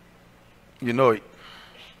 You know it.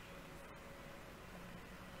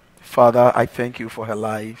 Father, I thank you for her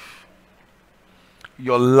life.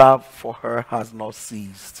 Your love for her has not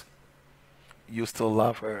ceased. You still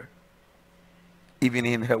love her, even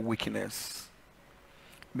in her weakness.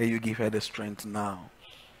 May you give her the strength now.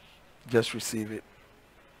 Just receive it.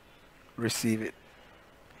 Receive it.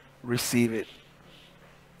 Receive it.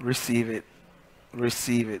 Receive it.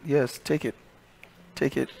 Receive it. Yes, take it.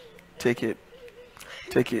 Take it. Take it.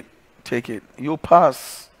 Take it. Take it. You'll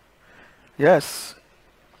pass. Yes.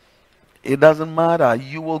 It doesn't matter.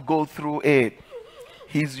 You will go through it.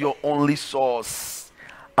 He's your only source.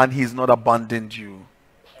 And He's not abandoned you.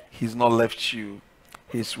 He's not left you.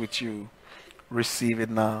 He's with you. Receive it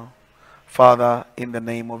now. Father, in the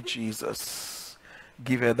name of Jesus,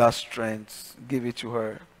 give her that strength. Give it to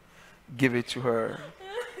her. Give it to her.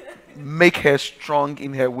 Make her strong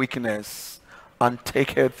in her weakness and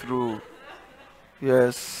take her through.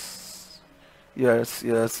 Yes. Yes,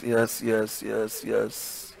 yes, yes, yes, yes,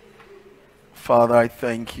 yes. Father, I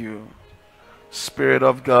thank you. Spirit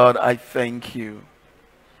of God, I thank you.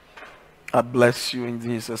 I bless you in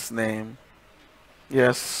Jesus' name.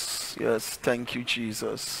 Yes, yes. Thank you,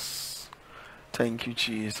 Jesus. Thank you,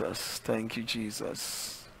 Jesus. Thank you,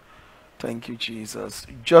 Jesus. Thank you, Jesus.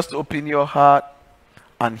 Just open your heart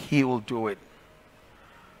and He will do it.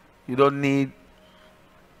 You don't need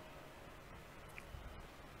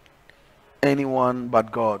anyone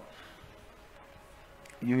but God.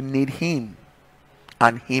 You need Him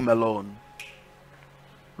and Him alone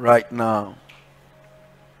right now.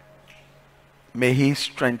 May He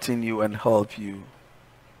strengthen you and help you.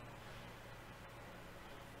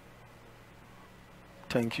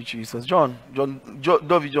 Thank you, Jesus. John, come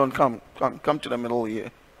to the middle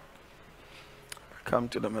here. Come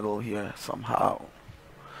to the middle here somehow.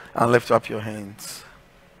 And lift up your hands.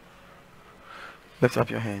 Lift up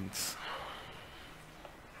your hands.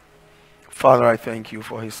 Father, I thank you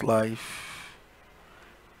for his life.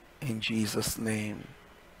 In Jesus' name.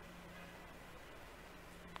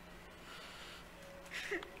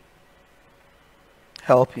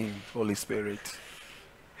 Help him, Holy Spirit.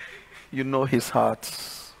 You know his heart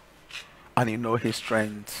and you know his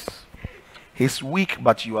strength. He's weak,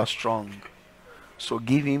 but you are strong. So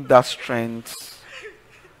give him that strength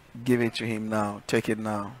Give it to him now. Take it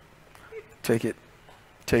now. Take it.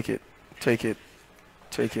 Take it. Take it.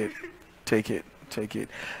 Take it. Take it. Take it.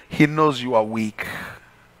 He knows you are weak.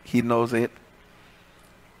 He knows it.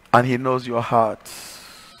 And he knows your heart.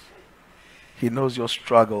 He knows your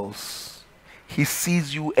struggles. He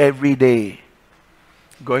sees you every day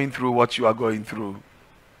going through what you are going through.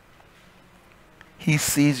 He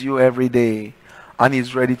sees you every day and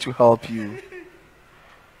he's ready to help you.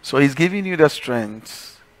 So he's giving you the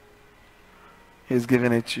strength. He's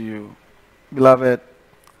giving it to you. Beloved,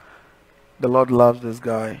 the Lord loves this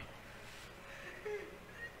guy.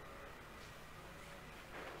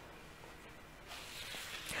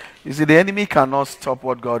 You see, the enemy cannot stop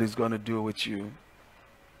what God is going to do with you.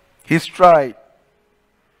 He's tried.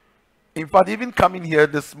 In fact, even coming here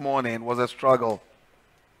this morning was a struggle.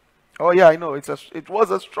 Oh yeah, I know, it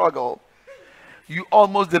was a struggle. You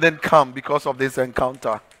almost didn't come because of this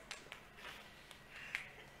encounter.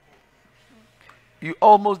 You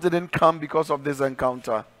almost didn't come because of this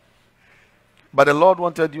encounter. But the Lord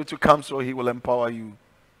wanted you to come so he will empower you.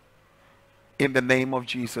 In the name of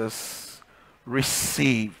Jesus,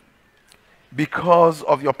 receive. Because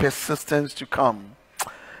of your persistence to come,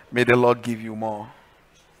 may the Lord give you more.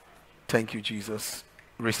 Thank you, Jesus.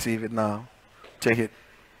 Receive it now. Take it.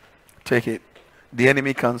 Take it. The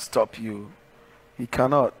enemy can't stop you. He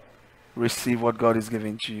cannot. Receive what God is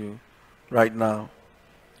giving to you right now.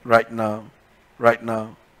 Right now. Right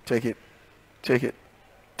now. Take it. Take it.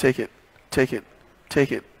 Take it. Take it.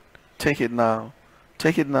 Take it. Take it now.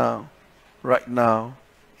 Take it now. Right now.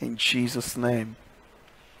 In Jesus' name.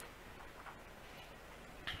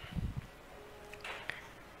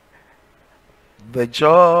 The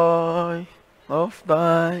joy of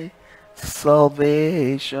thy salvation,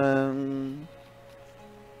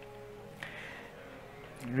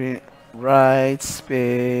 right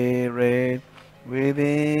spirit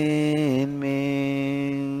within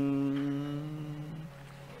me.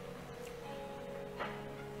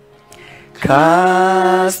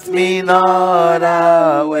 Cast me not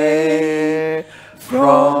away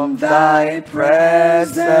from thy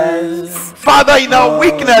presence. Father, in our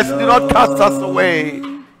weakness, do not cast us away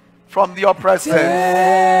from your presence.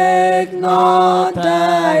 Take not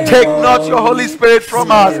your Holy Spirit from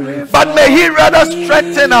us, but may he rather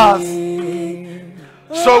strengthen us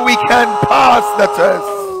so we can pass the test.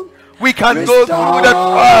 We can go through the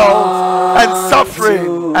trials and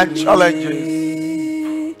suffering and challenges.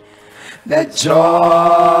 The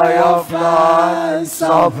joy of thy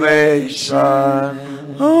salvation,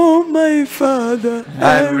 Oh, my Father,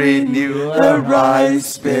 and renew a right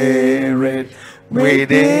spirit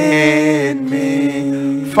within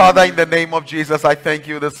me. Father, in the name of Jesus, I thank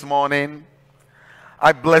you this morning.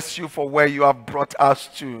 I bless you for where you have brought us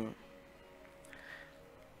to.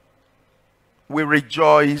 We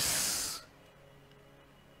rejoice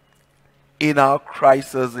in our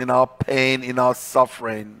crisis, in our pain, in our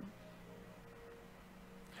suffering.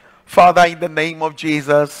 Father, in the name of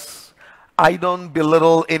Jesus, I don't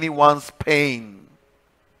belittle anyone's pain.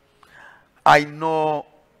 I know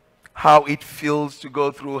how it feels to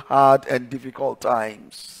go through hard and difficult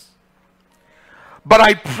times. But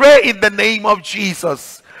I pray in the name of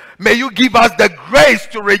Jesus, may you give us the grace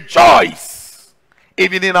to rejoice,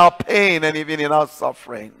 even in our pain and even in our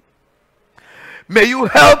suffering. May you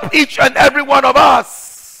help each and every one of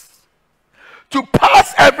us to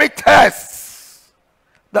pass every test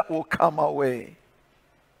that will come our way.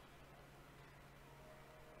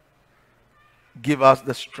 Give us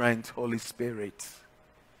the strength, Holy Spirit.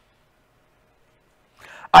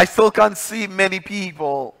 I still can see many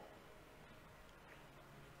people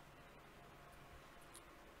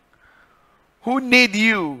who need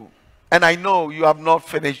you, and I know you have not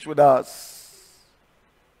finished with us.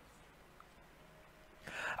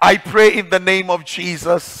 I pray in the name of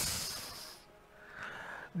Jesus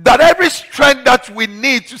that every strength that we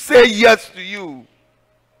need to say yes to you,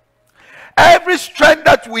 every strength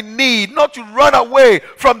that we need not to run away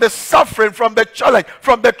from the suffering, from the challenge,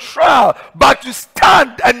 from the trial, but to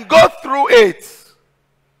stand and go through it,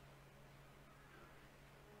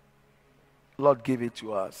 Lord, give it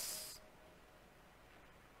to us.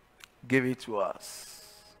 Give it to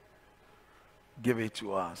us. Give it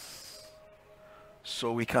to us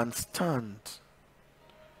so we can stand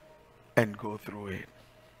and go through it.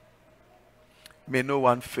 May no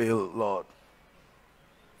one fail, Lord.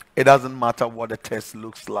 It doesn't matter what the test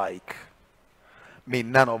looks like. May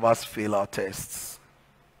none of us fail our tests.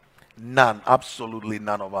 None, absolutely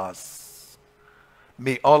none of us.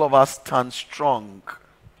 May all of us stand strong.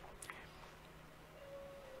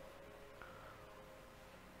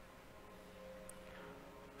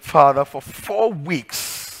 Father, for 4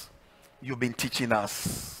 weeks, you've been teaching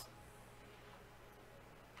us.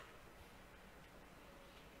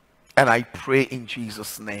 And I pray in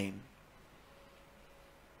Jesus' name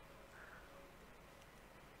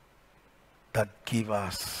that give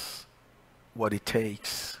us what it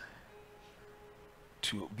takes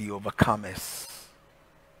to be overcomers.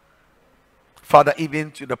 Father,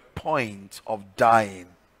 even to the point of dying,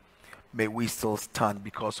 may we still stand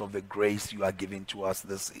because of the grace you are giving to us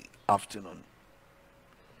this afternoon.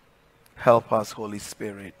 Help us, Holy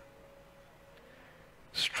Spirit.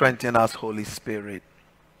 Strengthen us, Holy Spirit.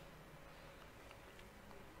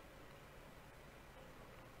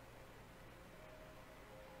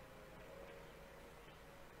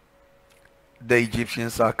 The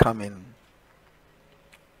Egyptians are coming.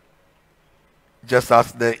 Just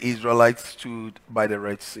as the Israelites stood by the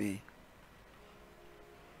Red Sea.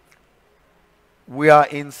 We are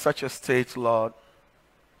in such a state, Lord.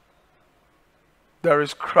 There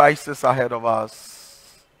is crisis ahead of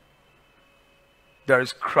us. There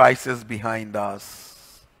is crisis behind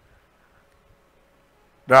us.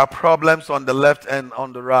 There are problems on the left and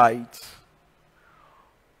on the right.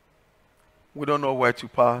 We don't know where to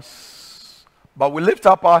pass. But we lift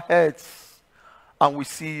up our heads and we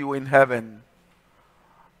see you in heaven.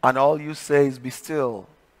 And all you say is, be still.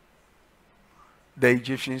 The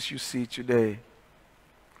Egyptians you see today,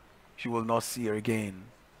 you will not see again.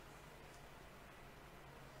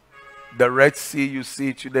 The Red Sea you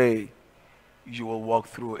see today, you will walk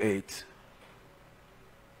through it.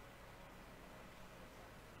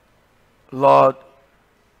 Lord,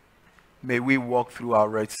 may we walk through our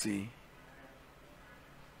Red Sea.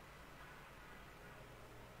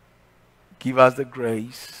 Give us the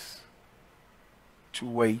grace to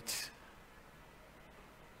wait.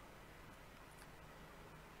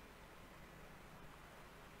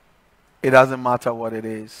 It doesn't matter what it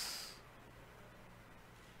is.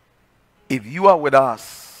 If you are with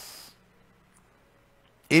us,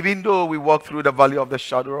 even though we walk through the valley of the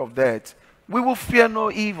shadow of death, we will fear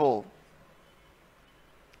no evil,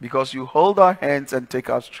 because you hold our hands and take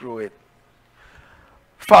us through it.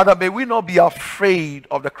 Father, may we not be afraid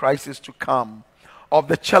of the crisis to come, of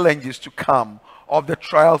the challenges to come, of the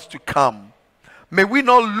trials to come. May we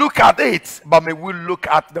not look at it, but may we look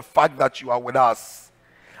at the fact that you are with us.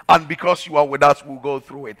 And because you are with us, we'll go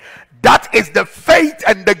through it. That is the faith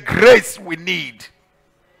and the grace we need.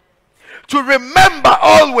 To remember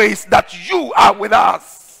always that you are with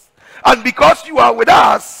us. And because you are with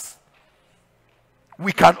us,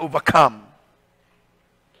 we can overcome.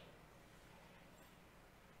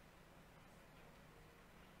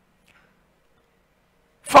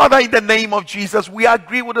 Father, in the name of Jesus, we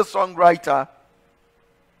agree with the songwriter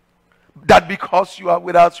that because you are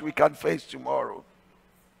with us, we can face tomorrow.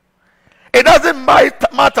 It doesn't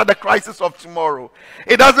matter the crisis of tomorrow.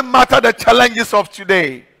 It doesn't matter the challenges of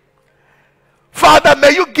today. Father,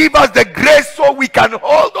 may you give us the grace so we can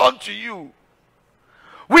hold on to you.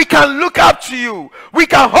 We can look up to you. We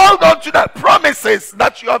can hold on to the promises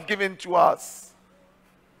that you have given to us.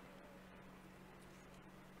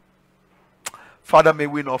 Father, may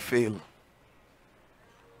we not fail.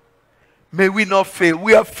 May we not fail.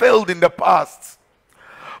 We have failed in the past.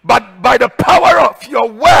 But by the power of your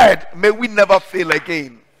word, may we never fail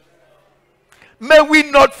again. May we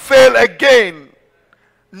not fail again.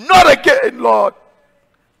 Not again, Lord.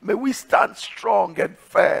 May we stand strong and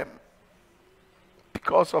firm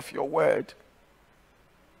because of your word.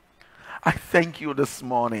 I thank you this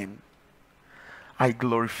morning. I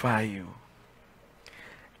glorify you.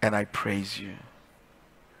 And I praise you.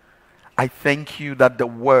 I thank you that the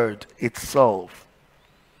word itself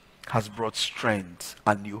has brought strength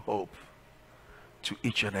and new hope to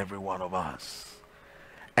each and every one of us.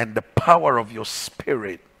 And the power of your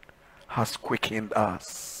spirit has quickened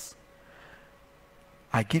us.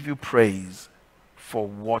 I give you praise for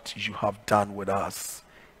what you have done with us.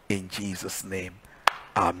 In Jesus' name,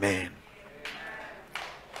 amen.